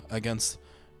final against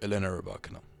Elena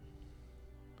Rybakina.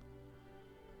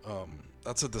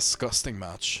 That's a disgusting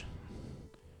match.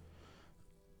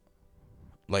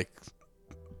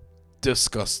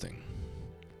 Disgusting.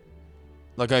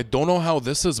 I don't know how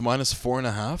this is minus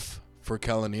 4.5 for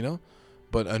Kalinina,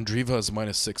 but Andreeva is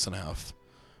minus 6.5.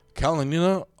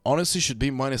 Kalinina honestly should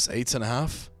be minus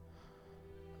 8.5.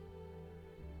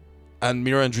 And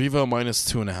Mira Andreeva minus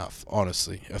 2.5,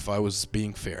 honestly, if I was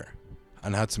being fair.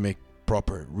 And had to make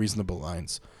proper, reasonable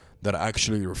lines that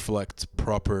actually reflect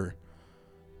proper,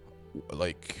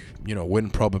 win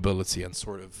probability and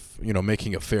sort of,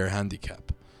 making a fair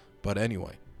handicap. But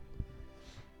anyway.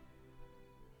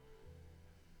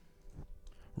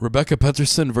 Rebecca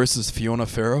Peterson versus Fiona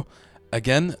Ferro.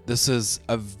 Again, this is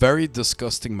a very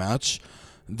disgusting match.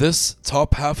 This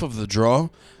top half of the draw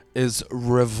is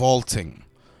revolting.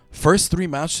 First 3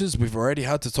 matches, we've already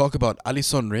had to talk about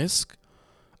Alison Risk,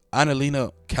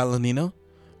 Annalena Kalinina,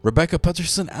 Rebecca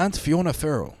Peterson, and Fiona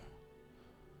Ferro.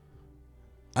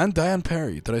 And Diane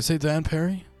Parry. Did I say Diane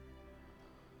Parry?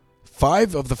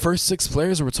 5 of the first 6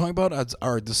 players we're talking about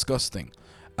are disgusting.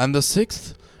 And the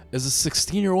 6th is a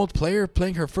 16-year-old player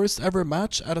playing her first ever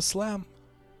match at a slam.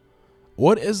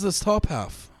 What is this top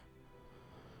half?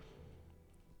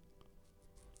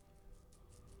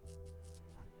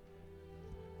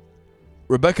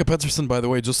 Rebecca Peterson, by the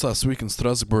way, just last week in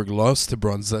Strasbourg lost to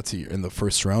Bronzetti in the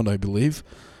first round, I believe.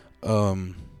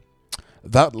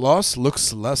 That loss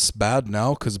looks less bad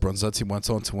now because Bronzetti went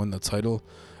on to win the title.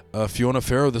 Fiona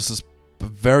Ferro, this is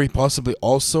very possibly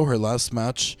also her last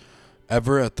match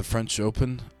ever at the French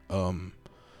Open.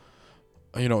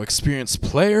 Experienced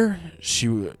player.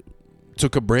 She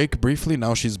took a break briefly.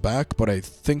 Now she's back, but I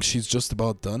think she's just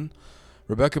about done.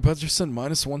 Rebecca Peterson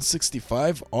minus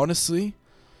 165. Honestly,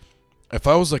 if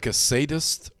I was like a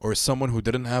sadist or someone who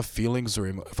didn't have feelings or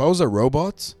if I was a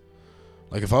robot,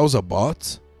 like if I was a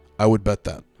bot, I would bet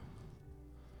that.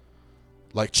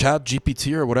 Like Chat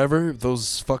GPT or whatever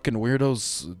those fucking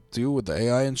weirdos do with the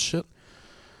AI and shit.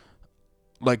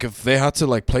 Like if they had to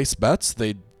like place bets,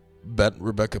 they'd bet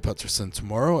Rebecca Peterson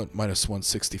tomorrow at minus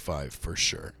 165 for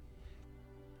sure.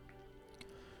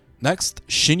 Next,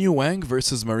 Xinyu Wang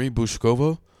versus Marie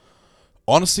Bushkova.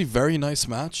 Honestly, very nice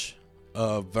match.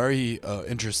 Very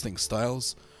interesting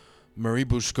styles. Marie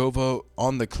Bushkova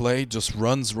on the clay just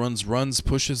runs,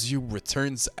 pushes you,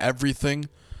 returns everything,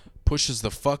 pushes the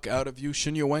fuck out of you.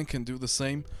 Xinyu Wang can do the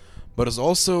same, but is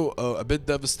also a bit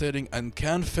devastating and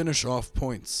can finish off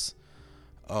points.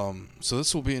 So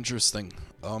this will be interesting.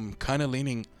 I'm kind of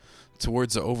leaning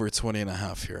towards the over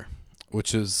 20.5 here,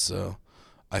 which is,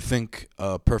 I think,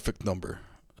 a perfect number.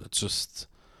 It's just,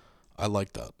 I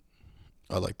like that.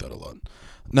 I like that a lot.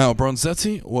 Now,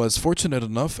 Bronzetti was fortunate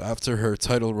enough after her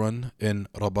title run in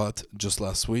Rabat just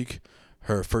last week,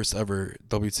 her first ever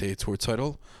WTA Tour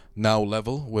title, now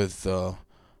level with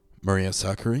Maria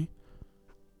Sakkari.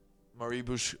 Marie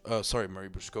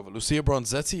Bushkova. Lucia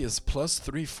Bronzetti is plus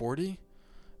 340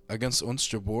 against Ons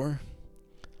Jabeur.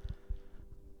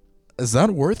 Is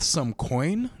that worth some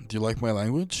coin? Do you like my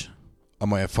language?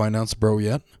 Am I a finance bro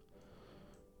yet?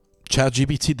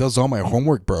 ChatGPT does all my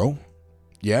homework, bro.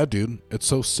 Yeah, dude. It's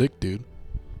so sick, dude.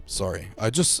 Sorry. I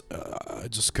just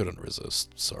couldn't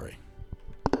resist. Sorry.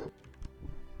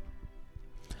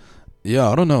 Yeah,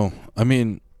 I don't know. I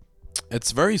mean,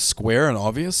 it's very square and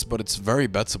obvious, but it's very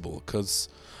bettable. Because,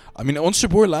 I mean, Ons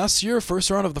Jabeur last year,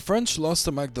 first round of the French, lost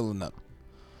to Magdalena.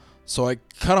 So I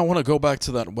kind of want to go back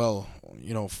to that,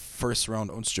 first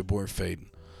round Ons Jabeur fade.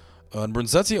 And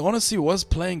Bronzetti honestly was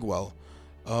playing well.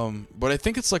 But I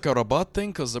think it's like a Rabat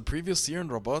thing, because the previous year in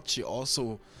Rabat, she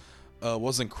also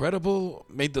was incredible.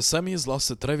 Made the semis, lost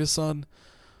to Trevisan.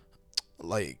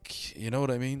 Like, you know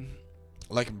what I mean?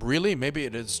 Like, really, maybe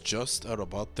it is just a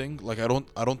Rabat thing. Like, I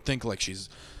don't think like she's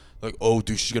like, oh,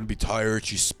 dude, she's gonna be tired.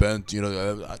 She's spent.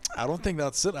 I don't think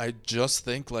that's it. I just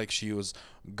think like she was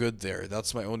good there.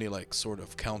 That's my only like sort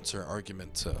of counter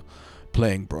argument to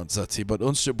playing Bronzetti. But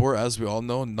Ons Jabeur, as we all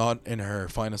know, not in her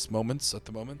finest moments at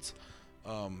the moment.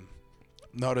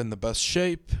 Not in the best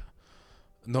shape.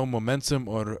 No momentum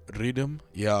or rhythm.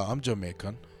 Yeah, I'm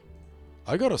Jamaican.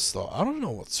 I gotta stop. I don't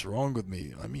know what's wrong with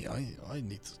me. I mean, I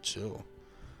need to chill.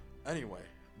 Anyway,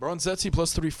 Bronzetti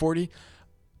plus 340.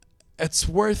 It's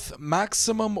worth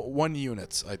maximum 1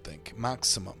 unit, I think.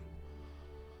 Maximum.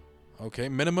 Okay,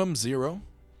 minimum 0.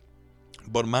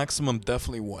 But maximum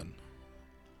definitely 1.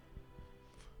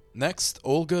 Next,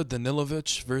 Olga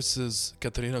Danilovic versus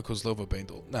Katerina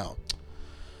Kozlova-Bendel. Now,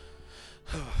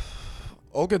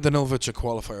 Olga Danilovic, a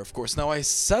qualifier, of course. Now, I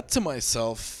said to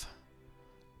myself,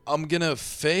 I'm going to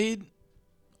fade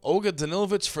Olga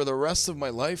Danilovic for the rest of my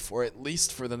life, or at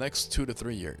least for the next 2 to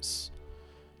 3 years.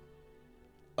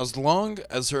 As long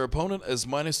as her opponent is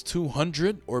minus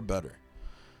 200 or better.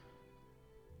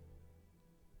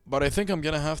 But I think I'm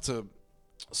going to have to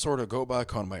sort of go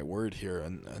back on my word here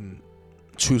and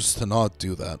choose to not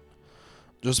do that.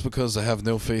 Just because I have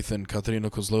no faith in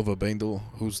Katerina Kozlova-Bendel,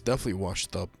 who's definitely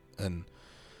washed up and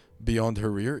beyond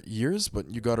her years, but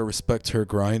you gotta respect her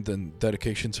grind and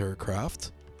dedication to her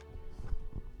craft.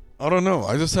 I don't know.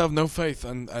 I just have no faith.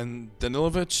 And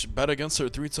Danilovic bet against her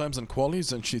 3 times in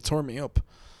qualies, and she tore me up.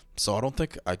 So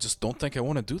I just don't think I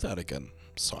want to do that again.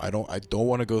 So I don't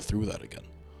want to go through that again.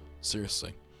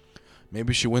 Seriously.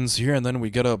 Maybe she wins here, and then we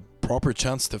get a proper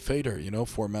chance to fade her.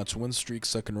 4-match win streak,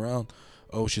 second round.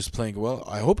 Oh, she's playing well.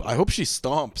 I hope she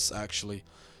stomps, actually,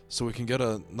 so we can get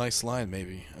a nice line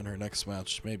maybe in her next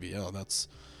match. Maybe, yeah, that's,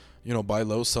 buy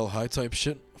low, sell high type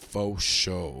shit. Faux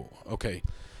show. Okay.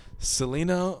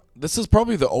 Selena, this is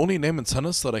probably the only name in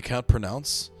tennis that I can't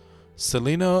pronounce.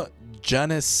 Selena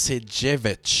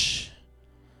Janisijevic.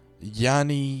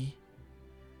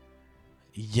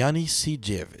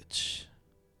 Janisijevic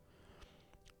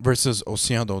versus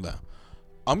Ocean Dodin.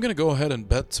 I'm going to go ahead and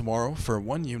bet tomorrow for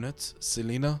 1 unit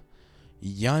Selena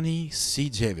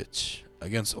Janisijevic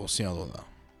against Ocean Dodin.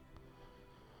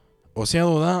 Ocean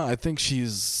Dodin, I think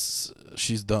she's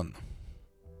done.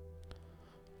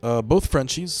 Both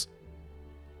Frenchies.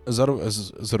 Is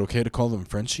it okay to call them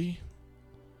Frenchie?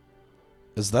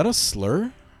 Is that a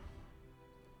slur?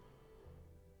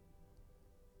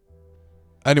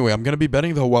 Anyway, I'm going to be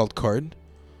betting the wild card.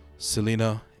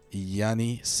 Selena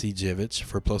Yanisijevic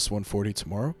for plus 140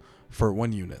 tomorrow for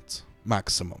 1 unit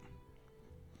maximum.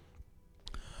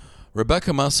 Rebecca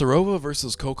Masarova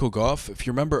versus Coco Gauff. If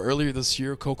you remember earlier this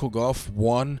year, Coco Gauff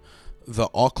won the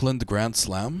Auckland Grand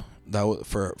Slam. That was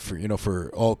for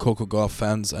all Coco Gauff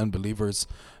fans and believers,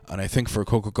 and I think for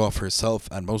Coco Gauff herself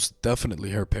and most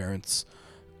definitely her parents,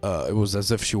 it was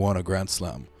as if she won a Grand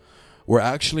Slam. Where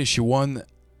actually she won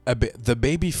the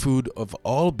baby food of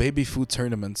all baby food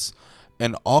tournaments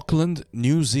in Auckland,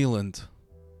 New Zealand.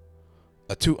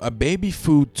 A baby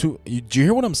food do you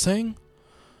hear what I'm saying?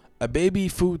 A baby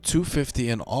food 250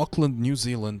 in Auckland, New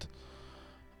Zealand,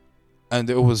 and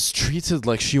it was treated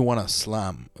like she won a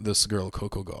slam, this girl,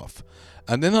 Coco Gauff.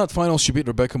 And in that final, she beat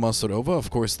Rebecca Masarova. Of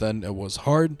course, then it was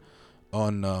hard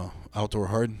on outdoor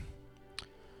hard.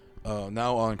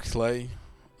 Now on clay.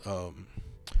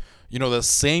 The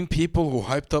same people who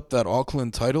hyped up that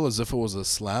Auckland title as if it was a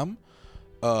slam,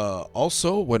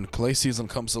 also, when clay season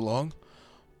comes along,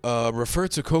 refer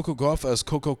to Coco Gauff as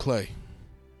Coco Clay.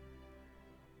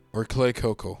 Or Clay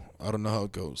Coco. I don't know how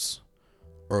it goes.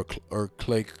 Or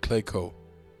Clay Co.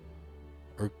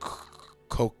 Or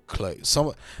Coke Clay.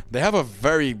 They have a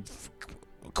very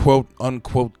quote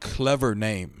unquote clever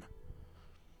name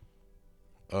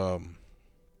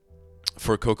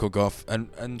for Coco Gauff,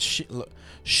 and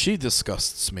she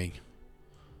disgusts me.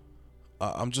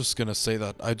 I'm just gonna say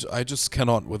that I just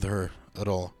cannot with her at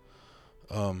all.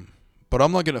 But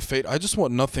I'm not gonna fade. I just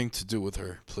want nothing to do with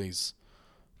her, please.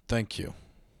 Thank you.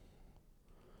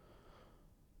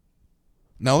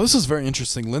 Now, this is very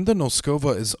interesting. Linda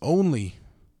Noskova is only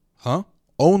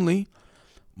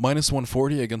minus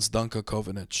 140 against Danka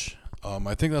Kovinic.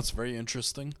 I think that's very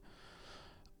interesting.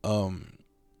 Danka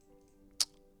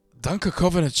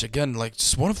Kovinic, again, like,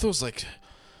 just one of those, like,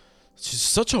 she's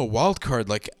such a wild card,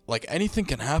 like anything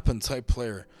can happen type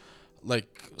player.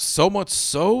 Like, so much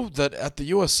so that at the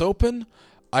US Open,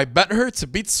 I bet her to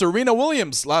beat Serena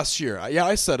Williams last year. Yeah,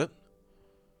 I said it.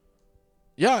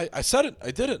 Yeah, I said it. I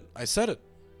did it. I said it.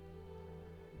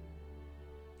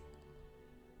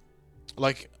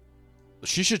 Like,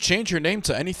 she should change her name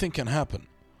to Anything Can Happen.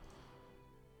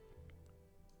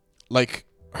 Like,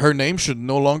 her name should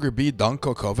no longer be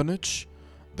Danka Kovinic.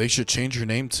 They should change her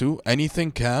name to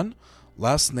Anything Can,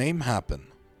 last name Happen.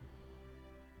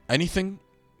 Anything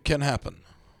can happen.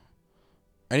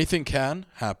 Anything can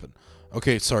happen.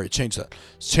 Okay, sorry, change that.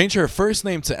 Change her first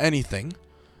name to Anything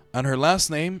and her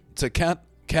last name to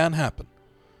Can Happen.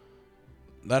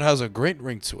 That has a great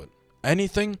ring to it.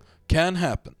 Anything can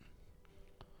happen.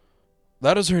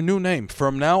 That is her new name.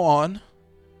 From now on,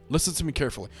 listen to me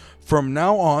carefully. From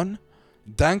now on,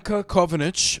 Danka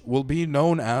Kovinic will be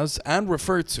known as and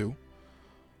referred to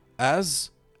as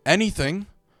Anything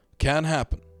Can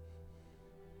Happen.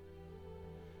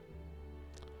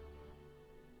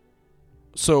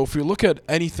 So if we look at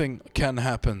Anything Can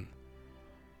Happen,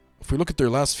 if we look at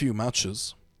their last few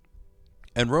matches,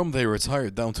 in Rome they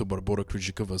retired down to Barbora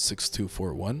Krejcikova 6-2,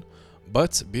 4-1,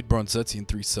 but beat Bronzetti in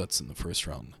 3 sets in the first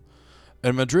round.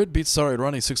 In Madrid, beat Sara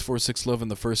Irani 6-4, 6-love in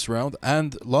the first round,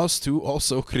 and lost to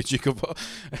also Krejcikova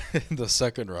in the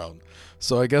second round.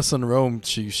 So I guess in Rome,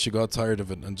 she got tired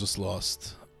of it and just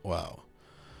lost. Wow.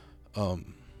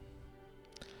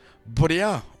 But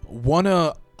yeah, won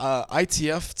a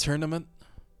ITF tournament.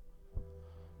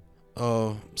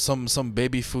 Some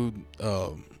baby food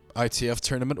ITF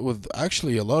tournament with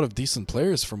actually a lot of decent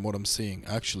players from what I'm seeing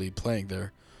actually playing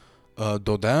there.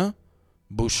 Dodin,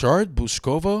 Bouchard,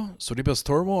 Bushkova, Sorribes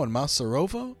Tormo, and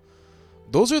Masarova.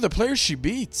 Those are the players she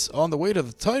beat on the way to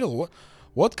the title.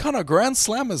 What kind of Grand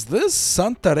Slam is this?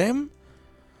 Santarém?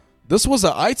 This was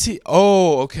a IT...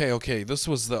 Oh, okay. This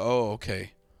was the... Oh,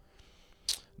 okay.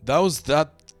 That was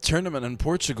that tournament in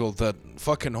Portugal that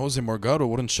fucking Jose Morgado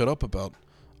wouldn't shut up about.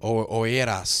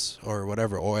 Oeiras, or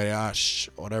whatever. Oeiras,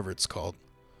 whatever it's called.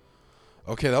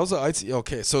 Okay, that was a IT...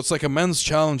 Okay, so it's like a men's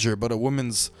challenger, but a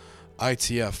women's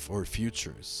ITF or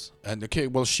futures. And okay,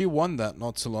 well, she won that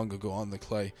not too long ago on the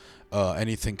clay.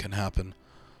 Anything can happen.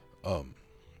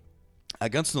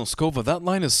 Against Noskova, that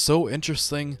line is so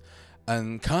interesting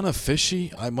and kind of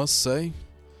fishy, I must say.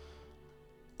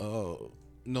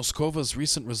 Noskova's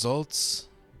recent results.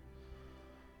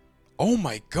 Oh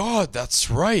my god,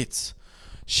 that's right.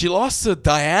 She lost to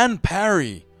Diane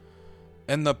Parry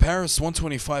in the Paris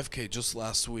 125K just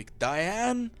last week.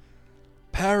 Diane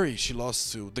Parry she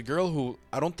lost to. The girl who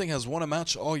I don't think has won a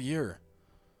match all year.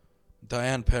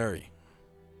 Diane Parry.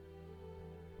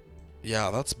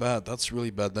 Yeah, that's bad. That's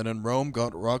really bad. Then in Rome,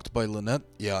 got rocked by Lynette.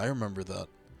 Yeah, I remember that.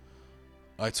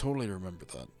 I totally remember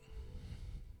that.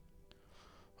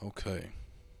 Okay.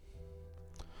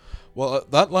 Well,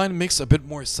 that line makes a bit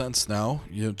more sense now.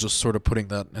 You're just sort of putting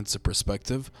that into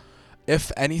perspective.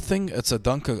 If anything, it's a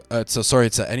dunk. It's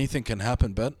a anything can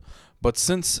happen bet. But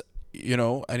since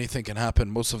anything can happen,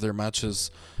 most of their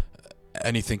matches,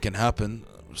 anything can happen.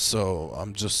 So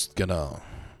I'm just gonna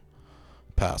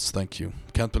pass. Thank you.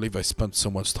 Can't believe I spent so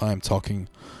much time talking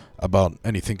about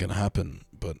anything can happen.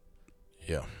 But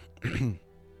yeah.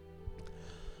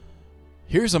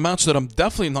 Here's a match that I'm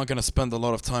definitely not going to spend a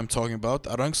lot of time talking about.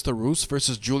 Arangsta Rus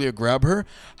versus Julia Grabher.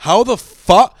 How the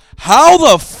fuck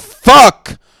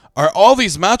are all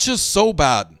these matches so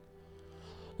bad?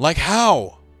 Like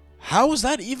how? How is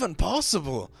that even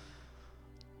possible?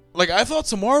 Like I thought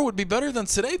tomorrow would be better than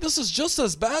today. This is just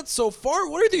as bad so far.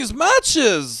 What are these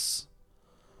matches?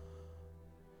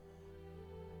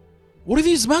 What are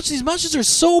these matches? These matches are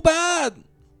so bad.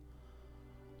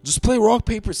 Just play rock,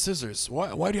 paper, scissors.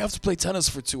 Why do you have to play tennis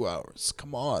for 2 hours?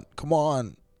 Come on.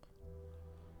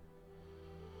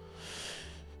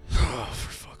 Oh,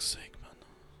 for fuck's sake, man.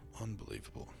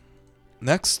 Unbelievable.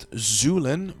 Next,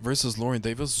 Zulin versus Lauren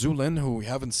Davis. Zulin, who we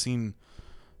haven't seen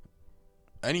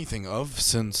anything of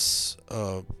since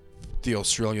the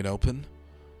Australian Open.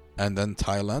 And then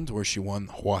Thailand, where she won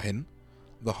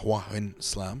the Hua Hin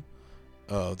Slam.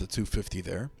 The 250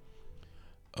 there.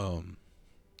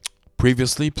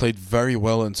 Previously played very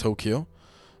well in Tokyo.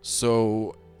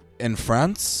 So in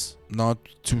France, not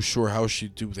too sure how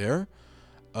she'd do there.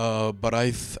 But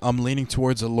I'm leaning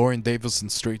towards a Lauren Davis in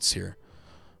straights here.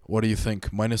 What do you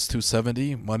think? Minus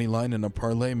 270, money line in a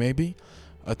parlay maybe?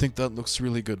 I think that looks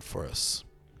really good for us.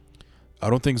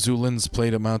 I don't think Zulin's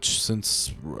played a match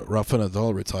since Rafa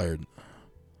Nadal retired.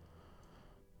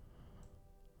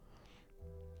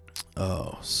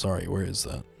 Oh, sorry, where is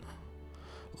that?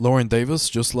 Lauren Davis,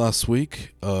 just last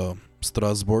week,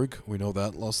 Strasbourg, we know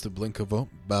that, lost to Blinkova.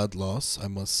 Bad loss, I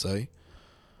must say.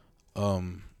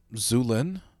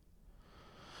 Zulin.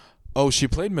 Oh, she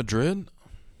played Madrid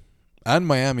and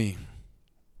Miami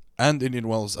and Indian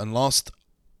Wells and lost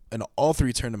in all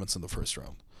 3 tournaments in the first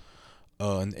round.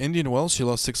 In Indian Wells, she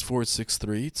lost 6-4,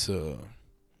 6-3 to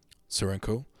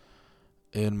Serenko.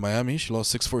 In Miami, she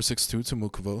lost 6-4, 6-2 to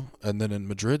Mukova. And then in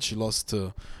Madrid, she lost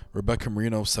to Rebecca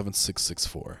Marino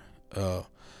 7-6, 6-4.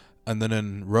 And then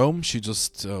in Rome, she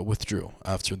just withdrew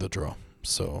after the draw.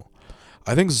 So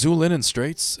I think Zulin in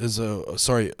straights is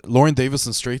Lauren Davis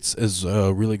in straights is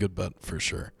a really good bet for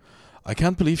sure. I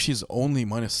can't believe she's only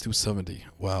minus 270.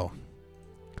 Wow.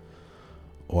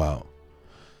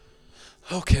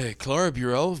 Okay, Clara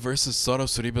Burel versus Sara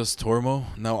Sorribes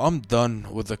Tormo. Now, I'm done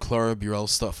with the Clara Burel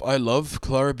stuff. I love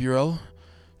Clara Burel.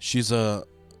 She's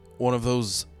one of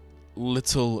those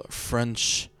little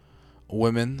French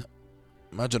women.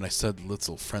 Imagine I said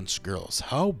little French girls.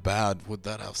 How bad would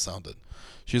that have sounded?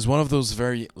 She's one of those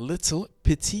very little,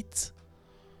 petite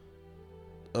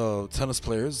tennis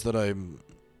players that I'm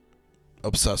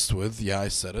obsessed with. Yeah, I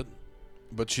said it.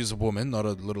 But she's a woman, not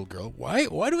a little girl. Why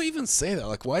do I even say that?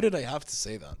 Like, why did I have to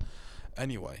say that?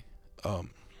 Anyway,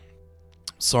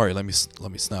 sorry, let me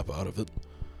snap out of it.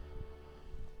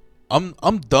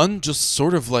 I'm done just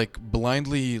sort of like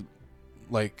blindly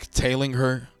like tailing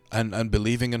her and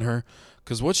believing in her,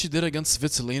 because what she did against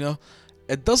Svitolina,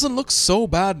 it doesn't look so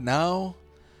bad now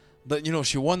that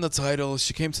she won the title,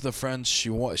 she came to the French, she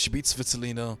beat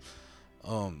Svitolina.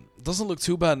 Doesn't look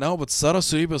too bad now, but Sara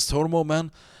Sorribes Tormo,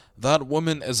 man, that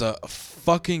woman is a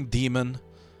fucking demon,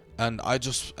 and I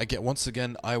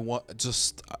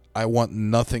want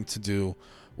nothing to do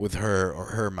with her or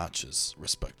her matches,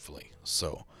 respectfully.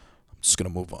 So I'm just gonna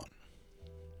move on.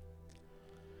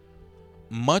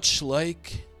 Much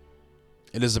like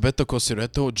Elisabetta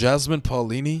Cosiretto, Jasmine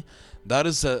Paolini, that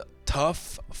is a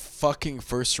tough fucking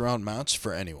first round match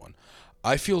for anyone.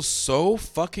 I feel so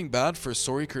fucking bad for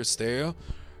Sori Kirstea.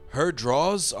 Her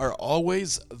draws are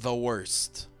always the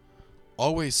worst.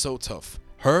 Always so tough.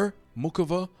 Her,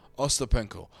 Mukova,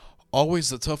 Ostapenko. Always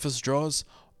the toughest draws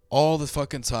all the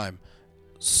fucking time.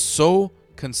 So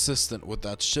consistent with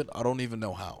that shit, I don't even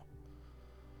know how.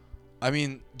 I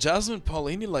mean, Jasmine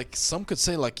Paolini, like, some could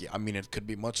say, like, I mean, it could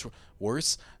be much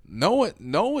worse. No, it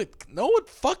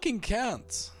fucking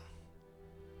can't.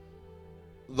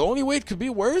 The only way it could be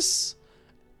worse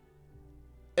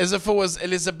is if it was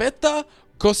Elisabetta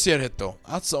Cosieretto.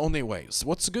 That's the only way. So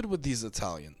what's good with these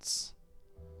Italians?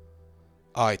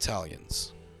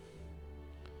 Italians.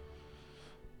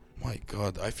 My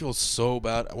God, I feel so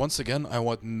bad. Once again, I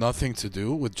want nothing to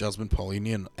do with Jasmine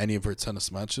Paolini in any of her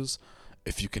tennis matches,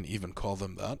 if you can even call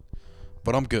them that.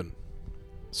 But I'm good.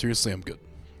 Seriously, I'm good.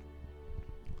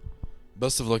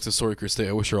 Best of luck to Sori Kirstea.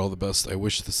 I wish her all the best. I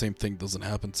wish the same thing doesn't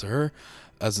happen to her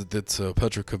as it did to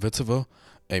Petra Kvitova.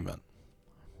 Amen.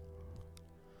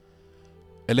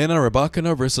 Elena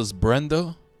Rybakina versus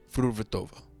Brenda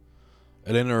Fruhvirtova.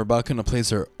 Elena Rybakina plays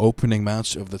her opening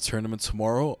match of the tournament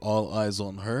tomorrow. All eyes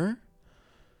on her.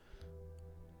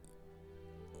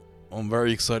 I'm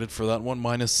very excited for that one.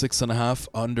 -6.5,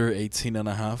 under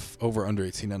 18.5, over under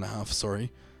 18.5.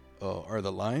 Sorry, are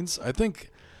the lines. I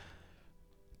think.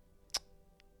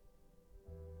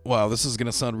 Wow, this is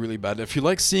gonna sound really bad. If you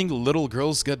like seeing little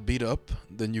girls get beat up,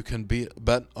 then you can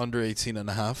bet under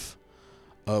 18.5,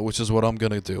 which is what I'm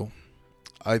gonna do.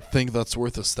 I think that's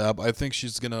worth a stab. I think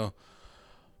she's gonna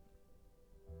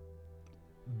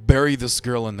bury this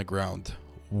girl in the ground.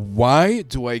 Why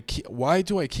do I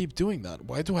keep doing that?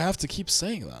 Why do I have to keep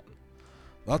saying that?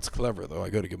 That's clever, though. I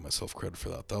gotta give myself credit for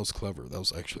that. That was clever. That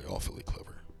was actually awfully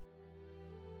clever.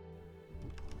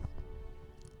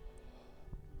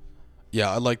 Yeah,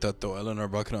 I like that, though. Elena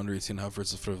Rybakina under 18.5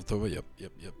 versus Fruhvirtova. Yep.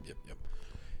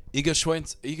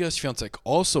 Iga Swiatek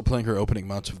also playing her opening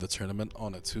match of the tournament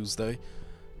on a Tuesday.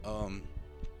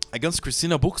 Against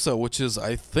Kristina Buxa, which is,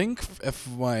 I think, if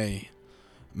my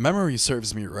memory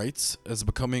serves me right, is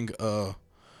becoming a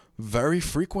very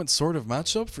frequent sort of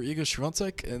matchup for Iga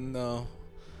Swiatek in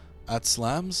at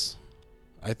slams.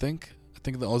 I think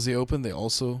the Aussie Open they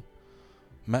also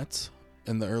met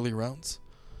in the early rounds.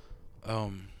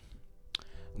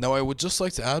 Now I would just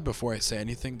like to add before I say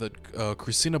anything that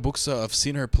Kristina Buxa, I've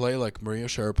seen her play like Maria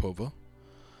Sharapova.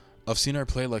 I've seen her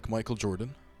play like Michael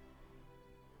Jordan.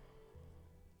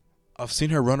 I've seen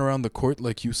her run around the court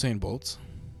like Usain Bolt.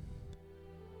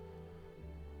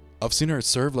 I've seen her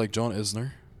serve like John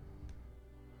Isner.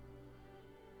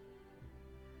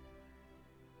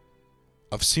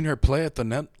 I've seen her play at the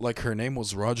net like her name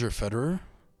was Roger Federer.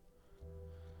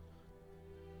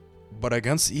 But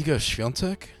against Iga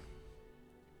Swiatek,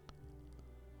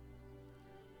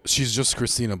 she's just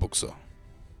Kristina Buxa.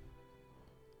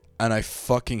 And I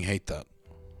fucking hate that.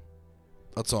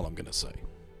 That's all I'm gonna say.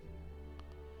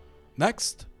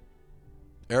 Next,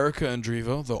 Erica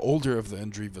Andreeva, the older of the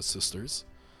Andreeva sisters,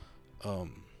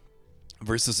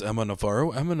 versus Emma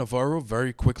Navarro. Emma Navarro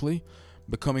very quickly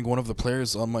becoming one of the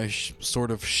players on my sort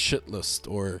of shit list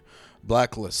or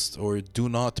blacklist or do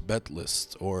not bet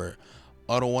list or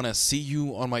I don't want to see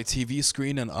you on my TV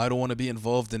screen and I don't want to be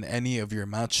involved in any of your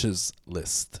matches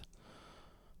list.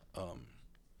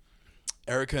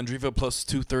 Erica Andreeva plus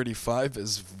 235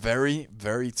 is very,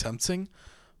 very tempting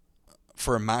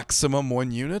for a maximum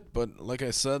 1 unit, but like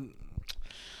I said,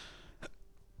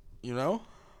 you know,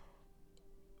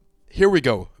 here we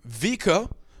go. Victoria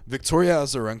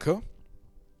Azarenka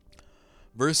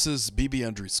versus Bibi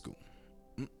Andreescu.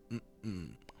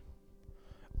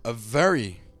 A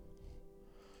very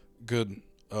good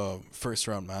first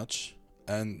round match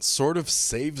and sort of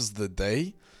saves the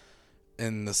day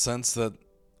in the sense that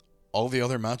all the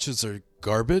other matches are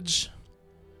garbage.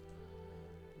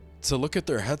 To look at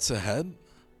their head to head,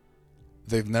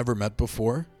 they've never met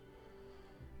before.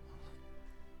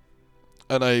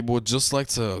 And I would just like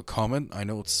to comment, I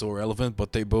know it's so relevant,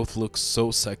 but they both look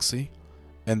so sexy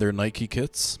in their Nike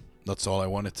kits. That's all I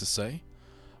wanted to say.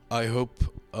 I hope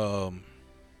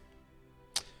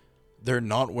they're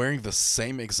not wearing the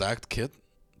same exact kit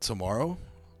tomorrow,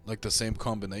 like the same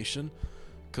combination,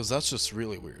 because that's just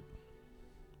really weird.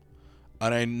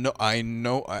 And I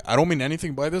don't mean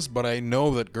anything by this, but I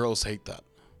know that girls hate that.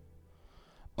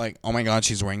 Like, oh my god,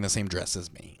 she's wearing the same dress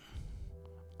as me.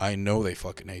 I know they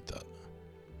fucking hate that.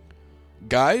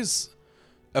 Guys,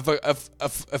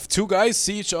 if two guys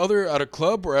see each other at a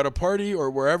club or at a party or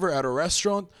wherever at a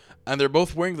restaurant, and they're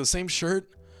both wearing the same shirt,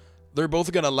 they're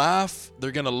both gonna laugh.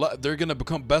 They're gonna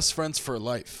become best friends for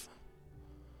life.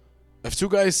 If two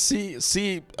guys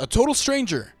see a total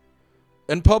stranger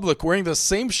in public wearing the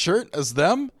same shirt as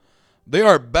them, they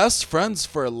are best friends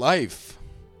for life.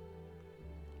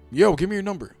 Yo, give me your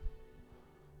number.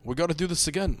 We gotta do this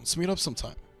again. Let's meet up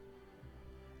sometime.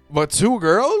 But two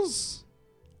girls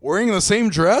wearing the same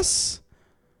dress?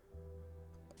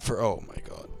 Oh my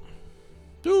god.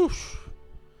 Doosh.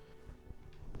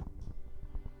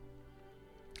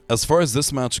 As far as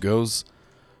this match goes,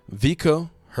 Vika,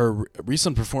 her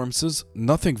recent performances,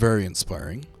 nothing very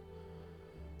inspiring.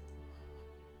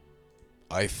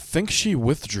 I think she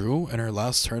withdrew in her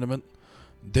last tournament.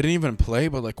 Didn't even play,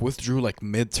 but like withdrew like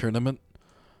mid-tournament,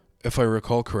 if I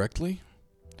recall correctly.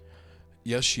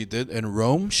 Yes, she did. In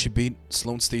Rome, she beat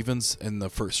Sloane Stephens in the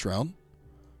first round,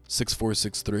 6-4,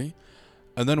 6-3,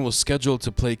 and then was scheduled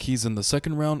to play Keys in the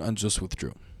second round and just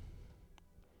withdrew.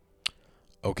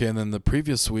 Okay, and then the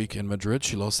previous week in Madrid,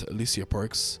 she lost to Alicia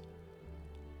Parks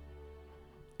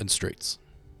in straights.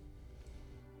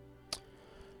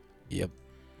 Yep.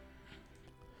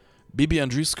 Bibi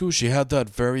Andreescu, she had that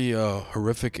very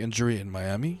horrific injury in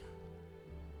Miami.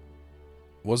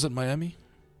 Was it Miami?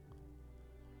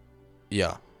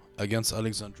 Yeah, against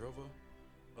Alexandrova.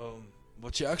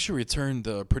 But she actually returned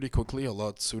pretty quickly, a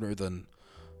lot sooner than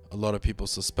a lot of people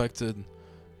suspected.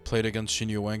 Played against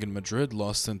Shinya Wang in Madrid,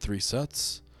 lost in 3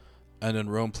 sets. And in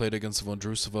Rome, played against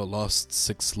Vondrousova, lost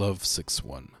 6-love,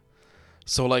 6-1.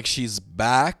 So, like, she's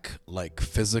back, like,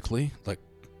 physically, like,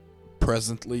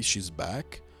 presently she's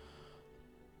back.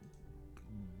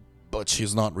 But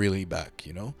she's not really back,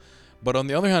 you know? But on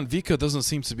the other hand, Vika doesn't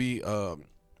seem to be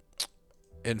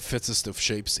in fittest of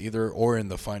shapes either, or in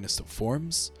the finest of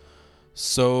forms.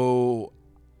 So,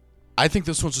 I think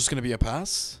this one's just going to be a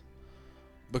pass.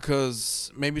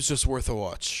 Because maybe it's just worth a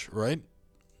watch, right?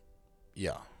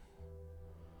 Yeah.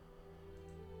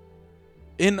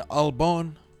 In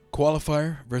Albon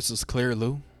qualifier versus Claire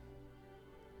Liu,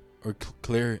 or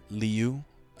Claire Liu,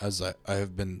 as I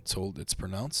have been told it's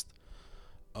pronounced.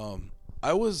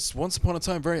 I was once upon a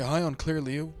time very high on Claire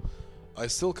Liu. I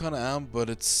still kind of am, but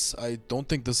I don't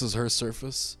think this is her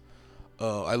surface.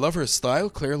 I love her style,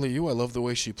 Claire Liu. I love the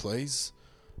way she plays.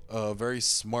 Very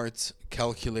smart,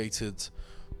 calculated,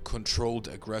 controlled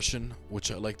aggression,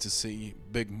 which I like to see.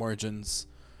 Big margins.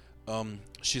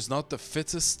 She's not the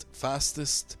fittest,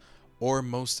 fastest, or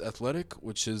most athletic,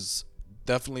 which is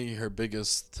definitely her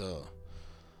biggest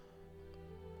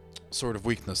sort of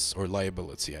weakness or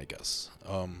liability, I guess.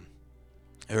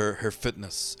 Her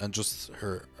fitness and just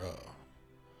her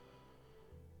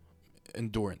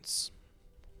endurance,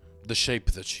 the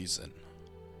shape that she's in.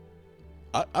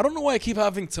 I don't know why I keep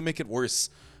having to make it worse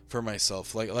for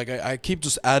myself. Like I keep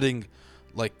just adding,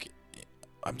 like,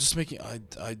 I'm just making,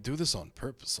 I do this on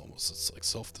purpose almost. It's like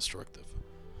self-destructive.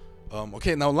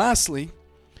 Okay, now lastly,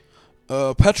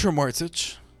 Petra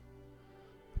Martic,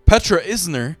 Petra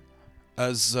Isner,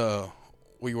 as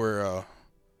we were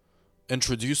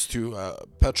introduced to,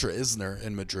 Petra Isner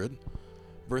in Madrid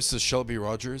versus Shelby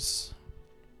Rogers.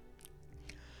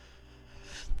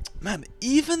 Man,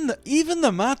 even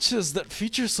the matches that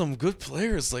feature some good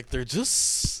players, like, they're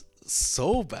just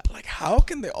so bad. Like, how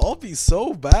can they all be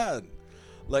so bad?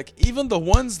 Like, even the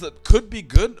ones that could be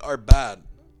good are bad.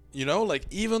 You know, like,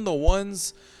 even the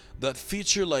ones that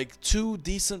feature like 2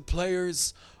 decent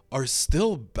players are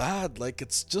still bad. Like,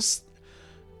 it's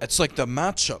like the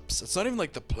matchups. It's not even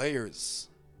like the players.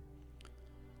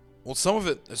 Well, some of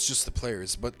it is just the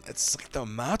players, but it's like the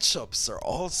matchups are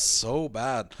all so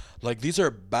bad. Like, these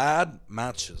are bad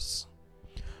matches.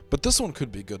 But this one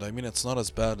could be good. I mean, it's not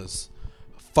as bad as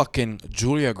fucking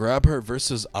Julia Grabher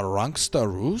versus Arangsta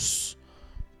Rus.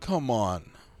 Come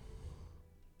on.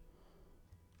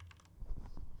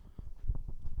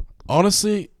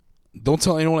 Honestly, don't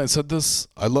tell anyone I said this.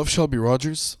 I love Shelby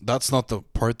Rogers. That's not the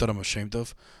part that I'm ashamed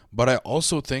of. But I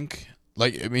also think,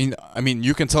 like, I mean,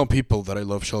 you can tell people that I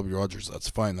love Shelby Rogers. That's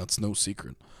fine. That's no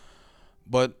secret.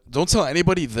 But don't tell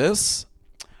anybody this.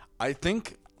 I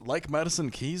think, like Madison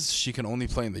Keys, she can only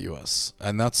play in the U.S.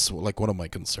 And that's, like, one of my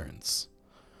concerns.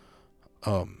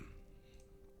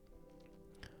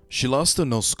 She lost to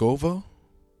Noskova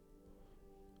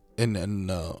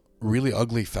in really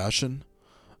ugly fashion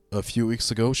a few weeks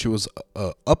ago. She was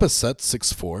up a set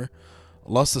 6-4,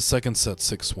 lost the second set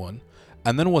 6-1,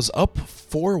 and then was up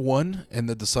 4-1 in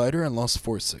the decider and lost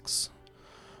 4-6.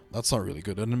 That's not really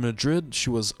good. And in Madrid, she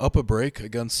was up a break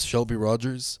against Shelby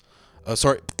Rogers.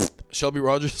 Shelby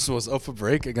Rogers was up a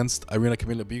break against Irina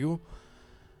Camila Bigu.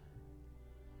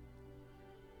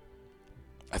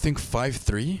 I think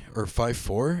 5-3 or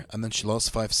 5-4, and then she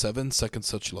lost 5-7. Second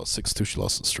set, she lost 6-2. She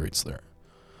lost in straights there.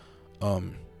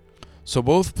 So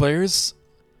both players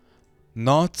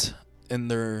not in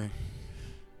their,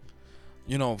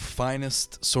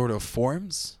 finest sort of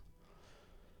forms.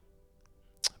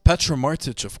 Petra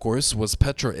Martic, of course, was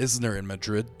Petra Isner in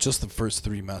Madrid. Just the first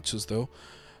 3 matches, though.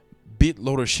 Beat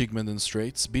Lotta Schiegman in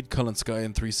straights. Beat Kalinskaya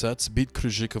in 3 sets. Beat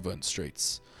Krzyzikova in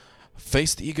straights.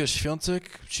 Faced Iga Świątek.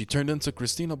 She turned into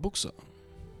Kristina Buxa.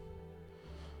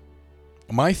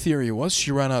 My theory was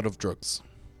she ran out of drugs.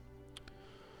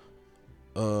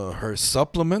 Her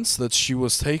supplements that she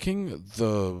was taking,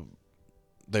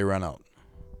 they ran out.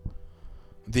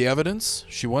 The evidence,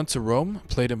 she went to Rome,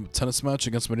 played a tennis match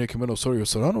against Maria Camilo Osorio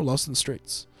Serrano, lost in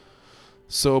straights.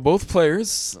 So both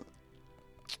players,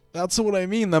 that's what I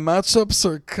mean. The matchups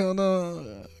are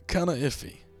kinda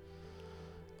iffy.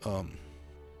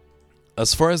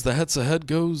 As far as the head-to-head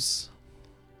goes,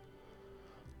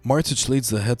 Martic leads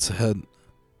the head-to-head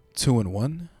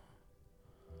 2-1.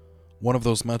 One of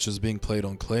those matches being played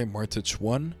on clay, Martic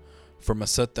won from a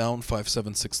set down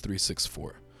 5-7, 6-3,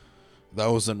 6-4. That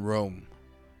was in Rome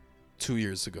 2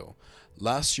 years ago.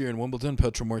 Last year in Wimbledon,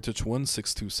 Petra Martic won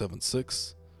 6-2,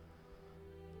 7-6.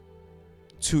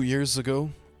 2 years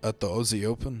ago at the Aussie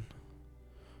Open,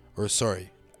 or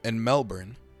sorry, in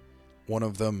Melbourne, one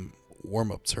of them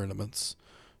warm-up tournaments,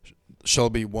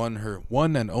 Shelby won her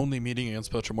one and only meeting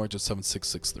against Petra Martic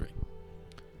 7-6, 6-3.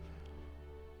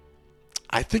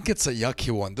 I think it's a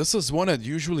yucky one. This is one I'd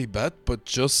usually bet, but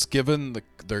just given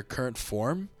their current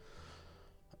form,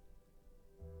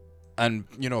 and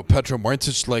Petra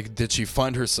Martic, like, did she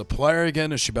find her supplier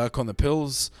again? Is she back on the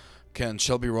pills? Can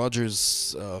Shelby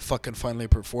Rogers fucking finally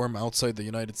perform outside the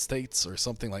United States or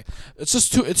something like? It's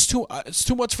just it's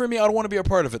too much for me. I don't want to be a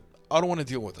part of it. I don't want to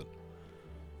deal with it.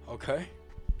 Okay.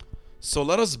 So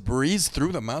let us breeze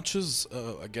through the matches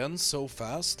again so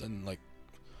fast and like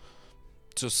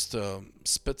just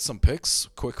spit some picks,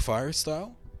 quick fire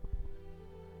style,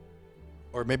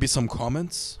 or maybe some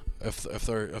comments if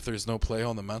there's no play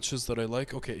on the matches that I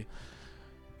like. Okay.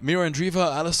 Mira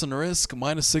Andreeva, Alison Risk,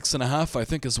 -6.5, I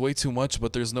think is way too much,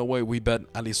 but there's no way we bet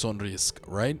Alison Risk,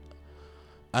 right?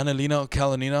 Annalena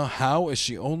Kalinina, how is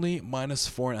she only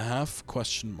 -4.5?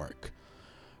 Question mark.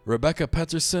 Rebecca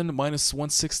Peterson,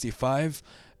 -165.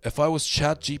 If I was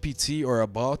ChatGPT or a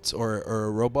bot or a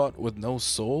robot with no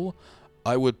soul,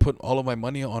 I would put all of my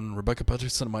money on Rebecca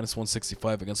Peterson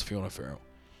 -165 against Fiona Ferro.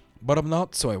 But I'm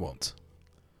not, so I won't.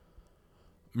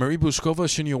 Marie Bushkova,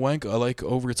 Shinya Wang, I like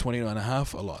over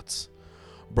 20.5 a lot.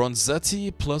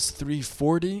 Bronzetti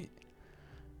 +340.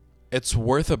 It's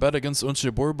worth a bet against Ons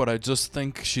Jabeur, but I just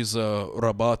think she's a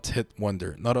Rabat hit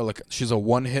wonder. Not a, like, she's a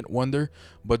one-hit wonder,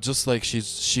 but just like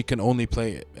she can only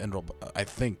play in Rabat. I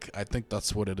think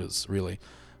that's what it is, really.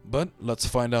 But let's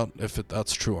find out if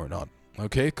that's true or not.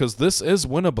 Okay, because this is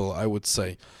winnable, I would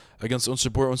say. Against Ons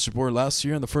Jabeur. Ons Jabeur last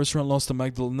year in the first round lost to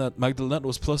Magdalene. Magdalene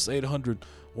was +800.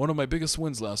 One of my biggest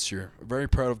wins last year. Very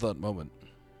proud of that moment.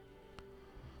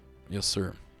 Yes,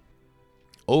 sir.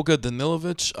 Olga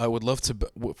Danilovic, I would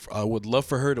love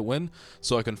for her to win,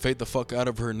 so I can fade the fuck out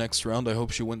of her next round. I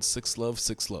hope she wins 6-love,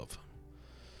 6-love.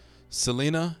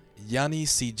 Selena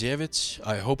Janicevic,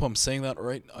 I hope I'm saying that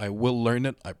right. I will learn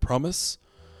it, I promise.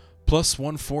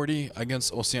 +140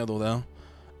 against Ocean Dodin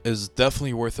is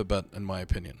definitely worth a bet, in my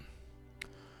opinion.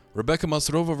 Rebecca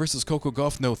Masarova versus Coco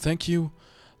Gauff, no thank you.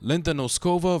 Linda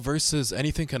Noskova versus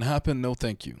Anything Can Happen, no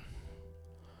thank you.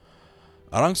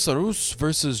 Aranxarus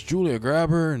versus Julia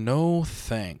Grabber, no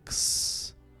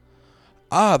thanks.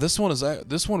 This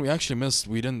one we actually missed.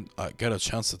 We didn't get a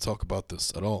chance to talk about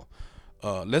this at all.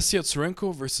 Lesia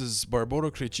Tsurenko versus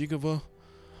Barbora Krejcikova.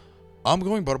 I'm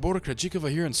going Barbora Krejcikova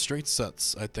here in straight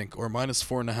sets, I think, or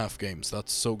 -4.5 games.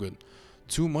 That's so good.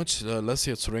 Too much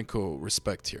Lesia Tsurenko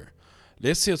respect here.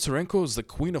 Lesia Tsurenko is the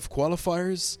queen of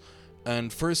qualifiers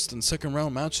and first and second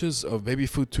round matches of baby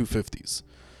food 250s.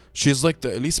 She's like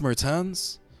the Elise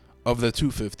Mertens of the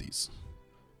 250s.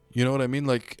 You know what I mean?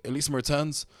 Like Elise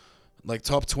Mertens, like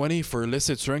top 20. For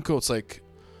Lesia Tsurenko, it's like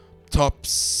top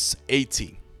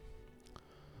 80.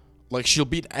 Like she'll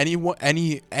beat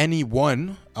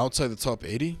anyone outside the top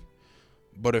 80.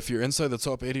 But if you're inside the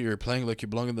top 80, you're playing like you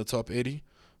belong in the top 80,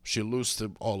 she'll lose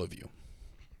to all of you.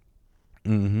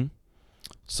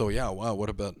 So yeah, wow, what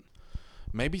a bet.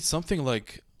 Maybe something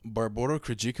like Barbora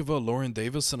Krejcikova, Lauren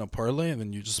Davis in a parlay, and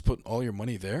then you just put all your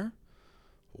money there?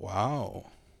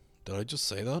 Wow. Did I just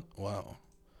say that? Wow.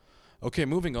 Okay,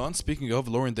 moving on. Speaking of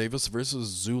Lauren Davis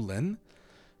versus Zhu Lin,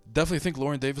 definitely think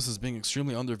Lauren Davis is being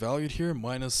extremely undervalued here.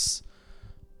 -4,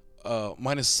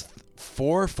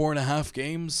 4.5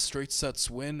 games, straight sets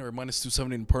win, or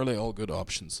 -270 in parlay, all good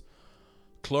options.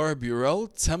 Clara Burel,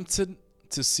 tempted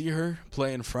to see her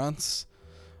play in France.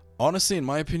 Honestly, in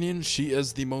my opinion, she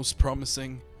is the most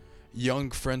promising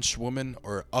young French woman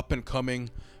or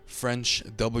up-and-coming French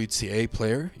WTA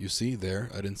player. You see there,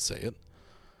 I didn't say it.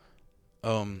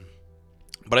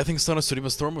 But I think Stana Surima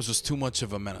Storm was just too much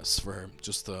of a menace for her.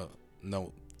 Just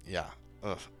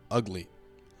ugly.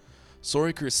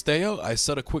 Sorry, Cristea, I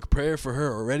said a quick prayer for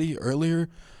her already earlier.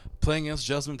 Playing against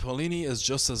Jasmine Paolini is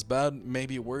just as bad,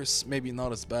 maybe worse, maybe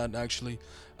not as bad actually,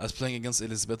 as playing against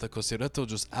Elisabetta Cosieretto.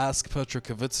 Just ask Petra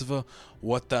Kvitsova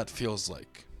what that feels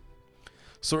like.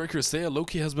 Sorry, Cristea,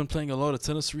 Loki has been playing a lot of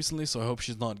tennis recently, so I hope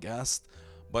she's not gassed,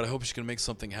 but I hope she can make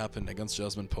something happen against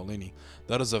Jasmine Paolini.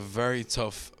 That is a very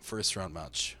tough first round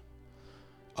match.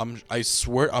 I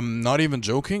swear, I'm not even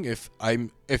joking.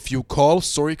 If you call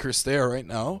Sorry Cristea right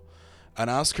now and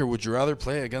ask her, would you rather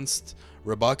play against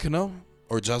Rybakina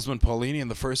or Jasmine Paolini in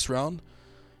the first round,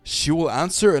 she will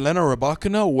answer Elena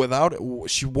Rybakina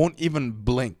she won't even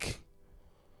blink.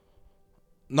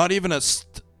 Not even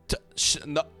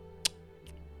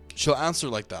she'll answer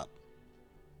like that.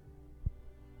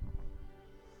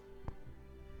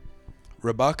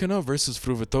 Rybakina versus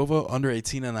Fruhvirtova under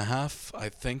 18.5. I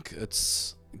think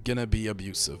it's gonna be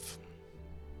abusive.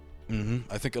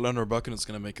 I think Elena Rybakina is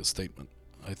gonna make a statement.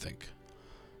 I think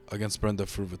against Brenda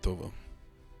Fruhvirtova.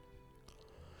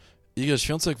 Iga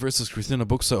Świątek versus Kristina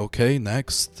Buxa. Okay,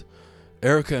 next.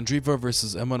 Erica Andreeva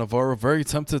versus Emma Navarro. Very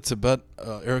tempted to bet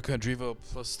Erica Andreeva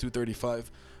plus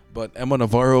 235, but Emma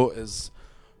Navarro is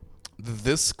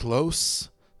this close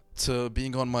to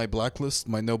being on my blacklist,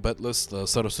 my no bet list,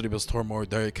 Sara Sorribes Tormore,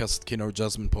 Daria Kasatkina,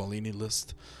 Jasmine Paolini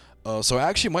list. So I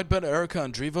actually might bet Erica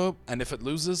Andreeva, and if it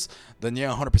loses, then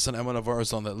yeah, 100% Emma Navarro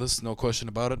is on that list, no question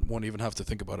about it. Won't even have to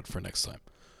think about it for next time.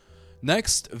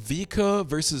 Next, Vika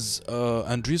versus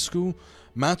Andreescu.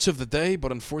 Match of the day,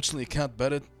 but unfortunately can't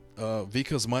bet it.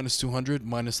 Vika's minus 200,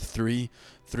 minus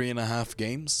 3.5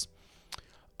 games.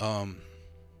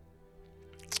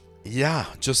 Yeah,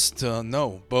 just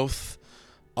no. Both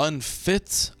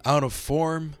unfit, out of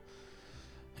form.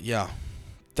 Yeah,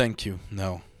 thank you,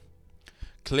 no.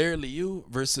 Claire Liu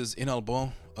versus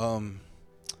Inalbon.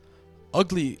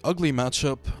 Ugly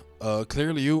matchup.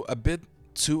 Claire Liu a bit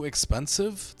too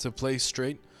expensive to play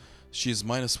straight. She's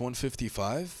minus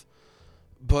 155.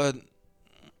 But,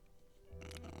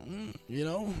 you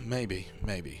know, maybe.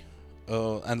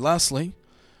 And lastly,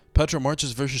 Petra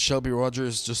Marches versus Shelby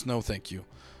Rogers. Just no thank you.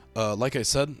 Like I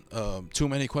said, too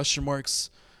many question marks.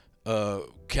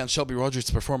 Can Shelby Rogers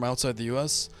perform outside the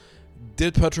US?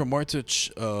 Did Petra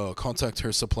Martic contact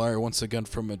her supplier once again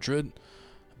from Madrid?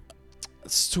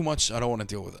 It's too much. I don't want to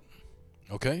deal with it.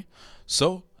 Okay?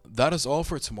 So, that is all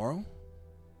for tomorrow.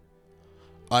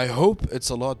 I hope it's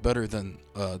a lot better than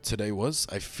today was.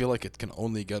 I feel like it can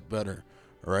only get better,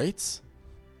 right?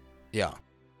 Yeah.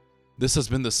 This has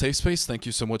been The Safe Space. Thank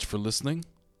you so much for listening.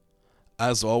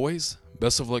 As always,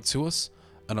 best of luck to us,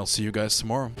 and I'll see you guys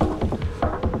tomorrow.